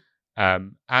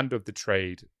 And of the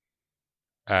trade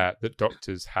that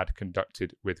doctors had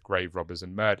conducted with grave robbers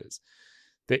and murders.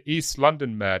 The East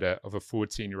London murder of a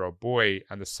 14-year-old boy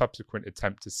and the subsequent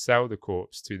attempt to sell the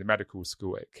corpse to the medical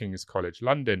school at King's College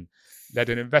London led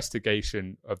an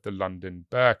investigation of the London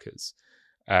Burkers,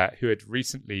 who had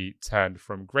recently turned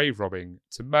from grave robbing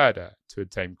to murder to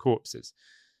obtain corpses.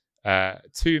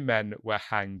 2 men were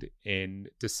hanged in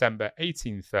December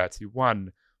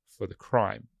 1831 for the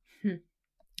crime.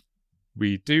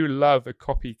 We do love a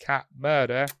copycat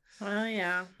murder. Oh,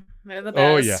 yeah. They're the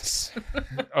best.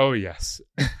 Oh, yes.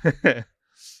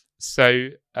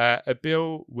 So a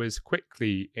bill was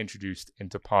quickly introduced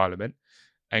into Parliament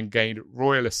and gained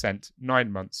royal assent 9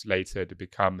 months later to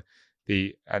become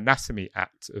the Anatomy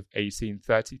Act of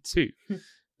 1832.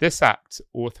 This act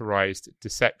authorised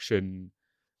dissection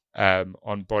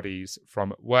on bodies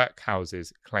from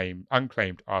workhouses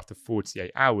unclaimed after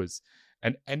 48 hours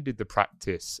and ended the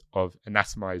practice of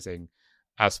anatomizing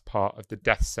as part of the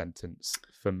death sentence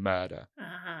for murder.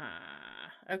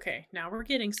 Okay, now we're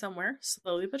getting somewhere,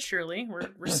 slowly but surely.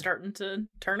 We're starting to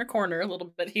turn a corner a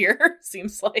little bit here,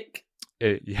 seems like.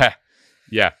 Yeah.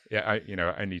 I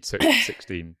only took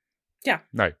 16. Yeah.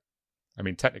 No, I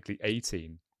mean technically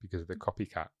 18 because of the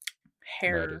copycat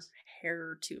murders.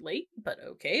 Hare too late, but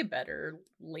okay, better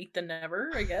late than never,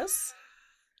 I guess.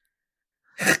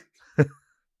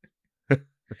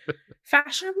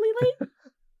 Fashionably late?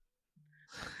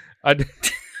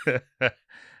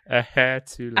 A hair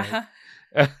too late.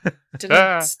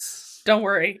 Don't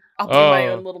worry. I'll do my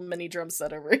own little mini drum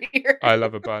set over here. I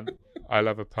love a pun. I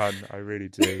really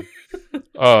do.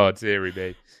 Oh, dearie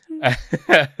me.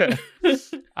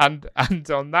 And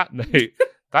on that note,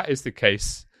 that is the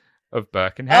case of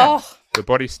Burke and Hare. The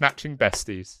body snatching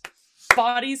besties.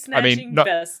 Body snatching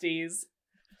besties.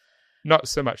 Not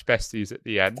so much besties at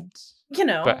the end. You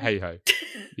know. But hey ho.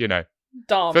 You know.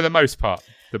 Dom. For the most part.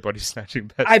 the body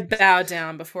snatching I besties. bow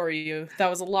down before you. That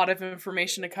was a lot of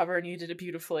information to cover, and you did it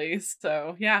beautifully.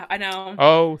 So yeah, I know.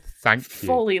 Oh, thank you.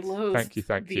 Fully loathe. Thank you.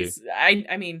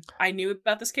 I mean, I knew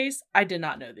about this case. I did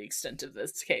not know the extent of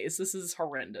this case. This is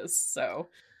horrendous. So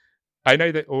I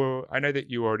know that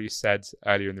you already said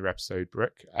earlier in the episode,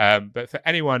 Brooke. But for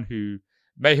anyone who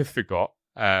may have forgot,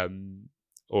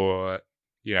 or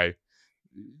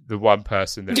the one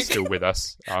person that's still with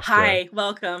us after hi,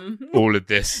 welcome. all of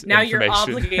this now information.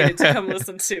 You're obligated to come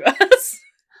listen to us.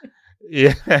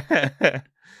 Yeah.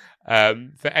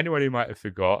 For anyone who might have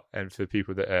forgot, and for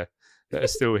people that are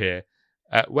still here,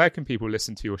 where can people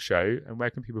listen to your show, and where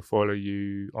can people follow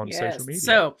you on social media?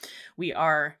 So we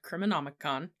are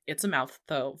Criminomicon. It's a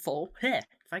mouthful.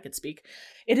 If I could speak,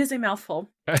 it is a mouthful.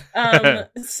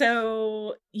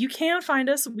 So you can find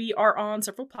us. We are on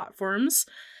several platforms.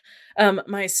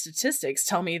 My statistics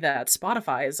tell me that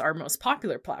Spotify is our most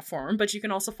popular platform, but you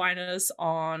can also find us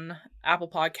on Apple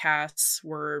Podcasts.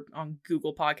 We're on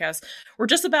Google Podcasts. We're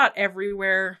just about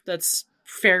everywhere that's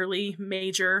fairly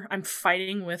major. I'm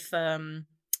fighting with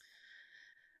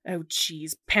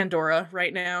Pandora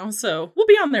right now, so we'll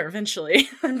be on there eventually.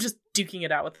 I'm just duking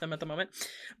it out with them at the moment.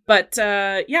 But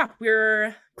yeah,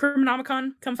 we're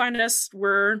Criminomicon. Come find us.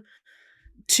 We're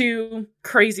two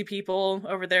crazy people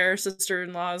over there,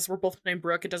 sister-in-laws. We're both named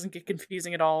Brooke. It doesn't get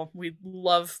confusing at all. We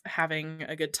love having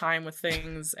a good time with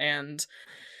things and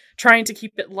trying to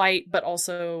keep it light, but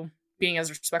also being as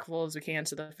respectful as we can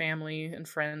to the family and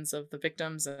friends of the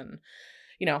victims. And,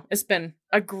 it's been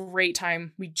a great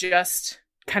time. We just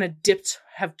kind of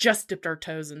have dipped our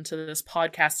toes into this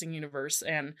podcasting universe.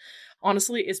 And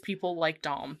honestly, it's people like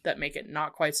Dom that make it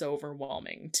not quite so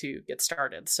overwhelming to get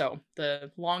started. So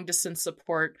the long distance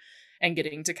support and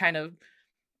getting to kind of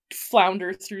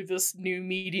flounder through this new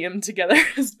medium together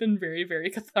has been very, very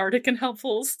cathartic and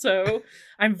helpful. So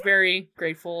I'm very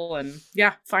grateful. And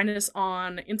yeah, find us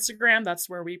on Instagram. That's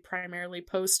where we primarily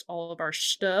post all of our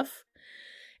stuff.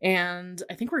 And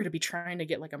I think we're going to be trying to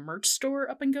get like a merch store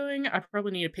up and going. I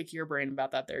probably need to pick your brain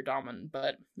about that there, Daman,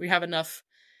 but we have enough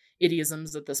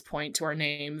idiosms at this point to our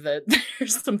name that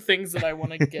there's some things that I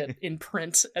want to get in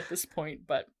print at this point.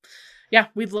 But yeah,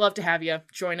 we'd love to have you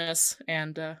join us,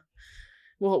 and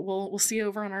we'll see you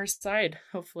over on our side,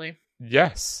 hopefully.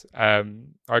 Yes. I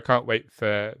can't wait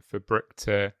for Brooke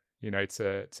to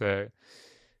to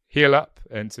heal up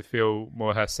and to feel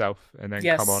more herself, and then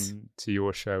come on to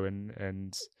your show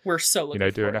and we're so looking do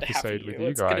an forward to episode with you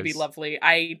It's guys. going to be lovely.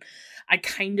 I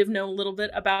kind of know a little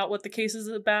bit about what the case is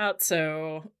about,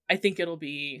 so I think it'll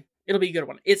be a good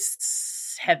one.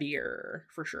 It's heavier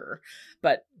for sure,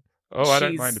 but I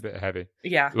don't mind a bit heavy.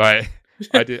 Yeah, like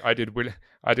I did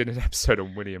an episode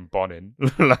on William Bonin.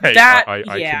 Like that, I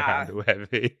can handle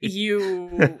heavy. You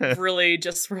really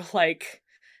just were like,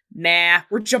 nah,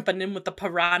 we're jumping in with the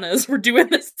piranhas. We're doing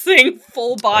this thing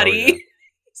full body.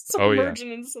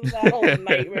 Submerging into that whole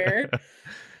nightmare.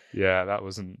 Yeah, that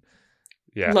wasn't.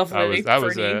 Yeah, lovely. That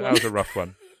was a rough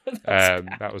one.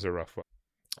 That was a rough one.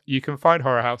 You can find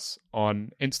Horror House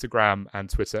on Instagram and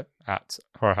Twitter at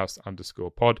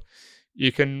horrorhouse_pod.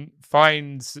 You can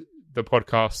find the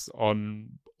podcast on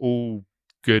all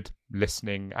good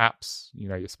listening apps.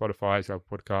 Your Spotify, your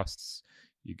Apple Podcasts,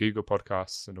 your Google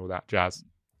Podcasts, and all that jazz.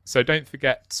 So don't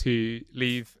forget to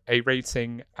leave a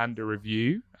rating and a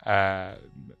review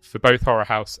for both Horror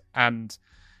House and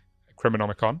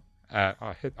Criminomicon.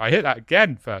 I hit that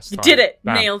again first time. You did it.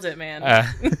 Bam. Nailed it, man.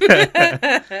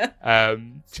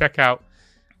 Check out,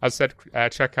 as I said,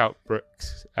 check out Brooke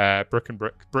and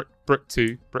Brooke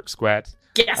 2, Brooke Squared.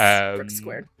 Yes, Brooke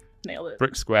Squared. Nailed it.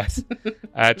 Brooke Squared.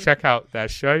 Check out their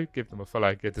show, give them a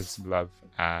follow, give them some love,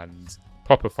 and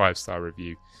pop a 5-star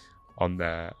review on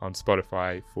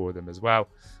Spotify for them as well.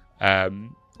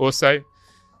 Also,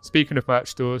 speaking of merch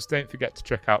stores, don't forget to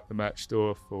check out the merch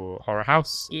store for Horror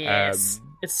House. Yes,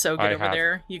 it's so good over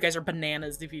there. You guys are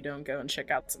bananas if you don't go and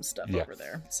check out some stuff over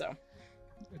there. So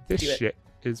this shit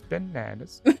is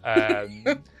bananas.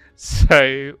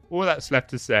 So all that's left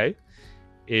to say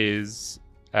is,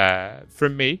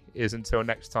 from me, is until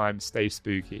next time, stay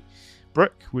spooky.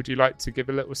 Brooke, would you like to give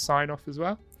a little sign off as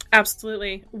well?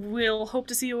 Absolutely. We'll hope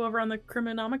to see you over on the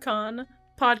Criminomicon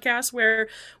podcast, where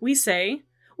we say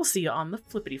we'll see you on the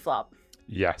flippity flop.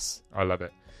 Yes, I love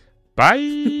it.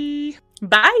 Bye.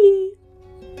 Bye.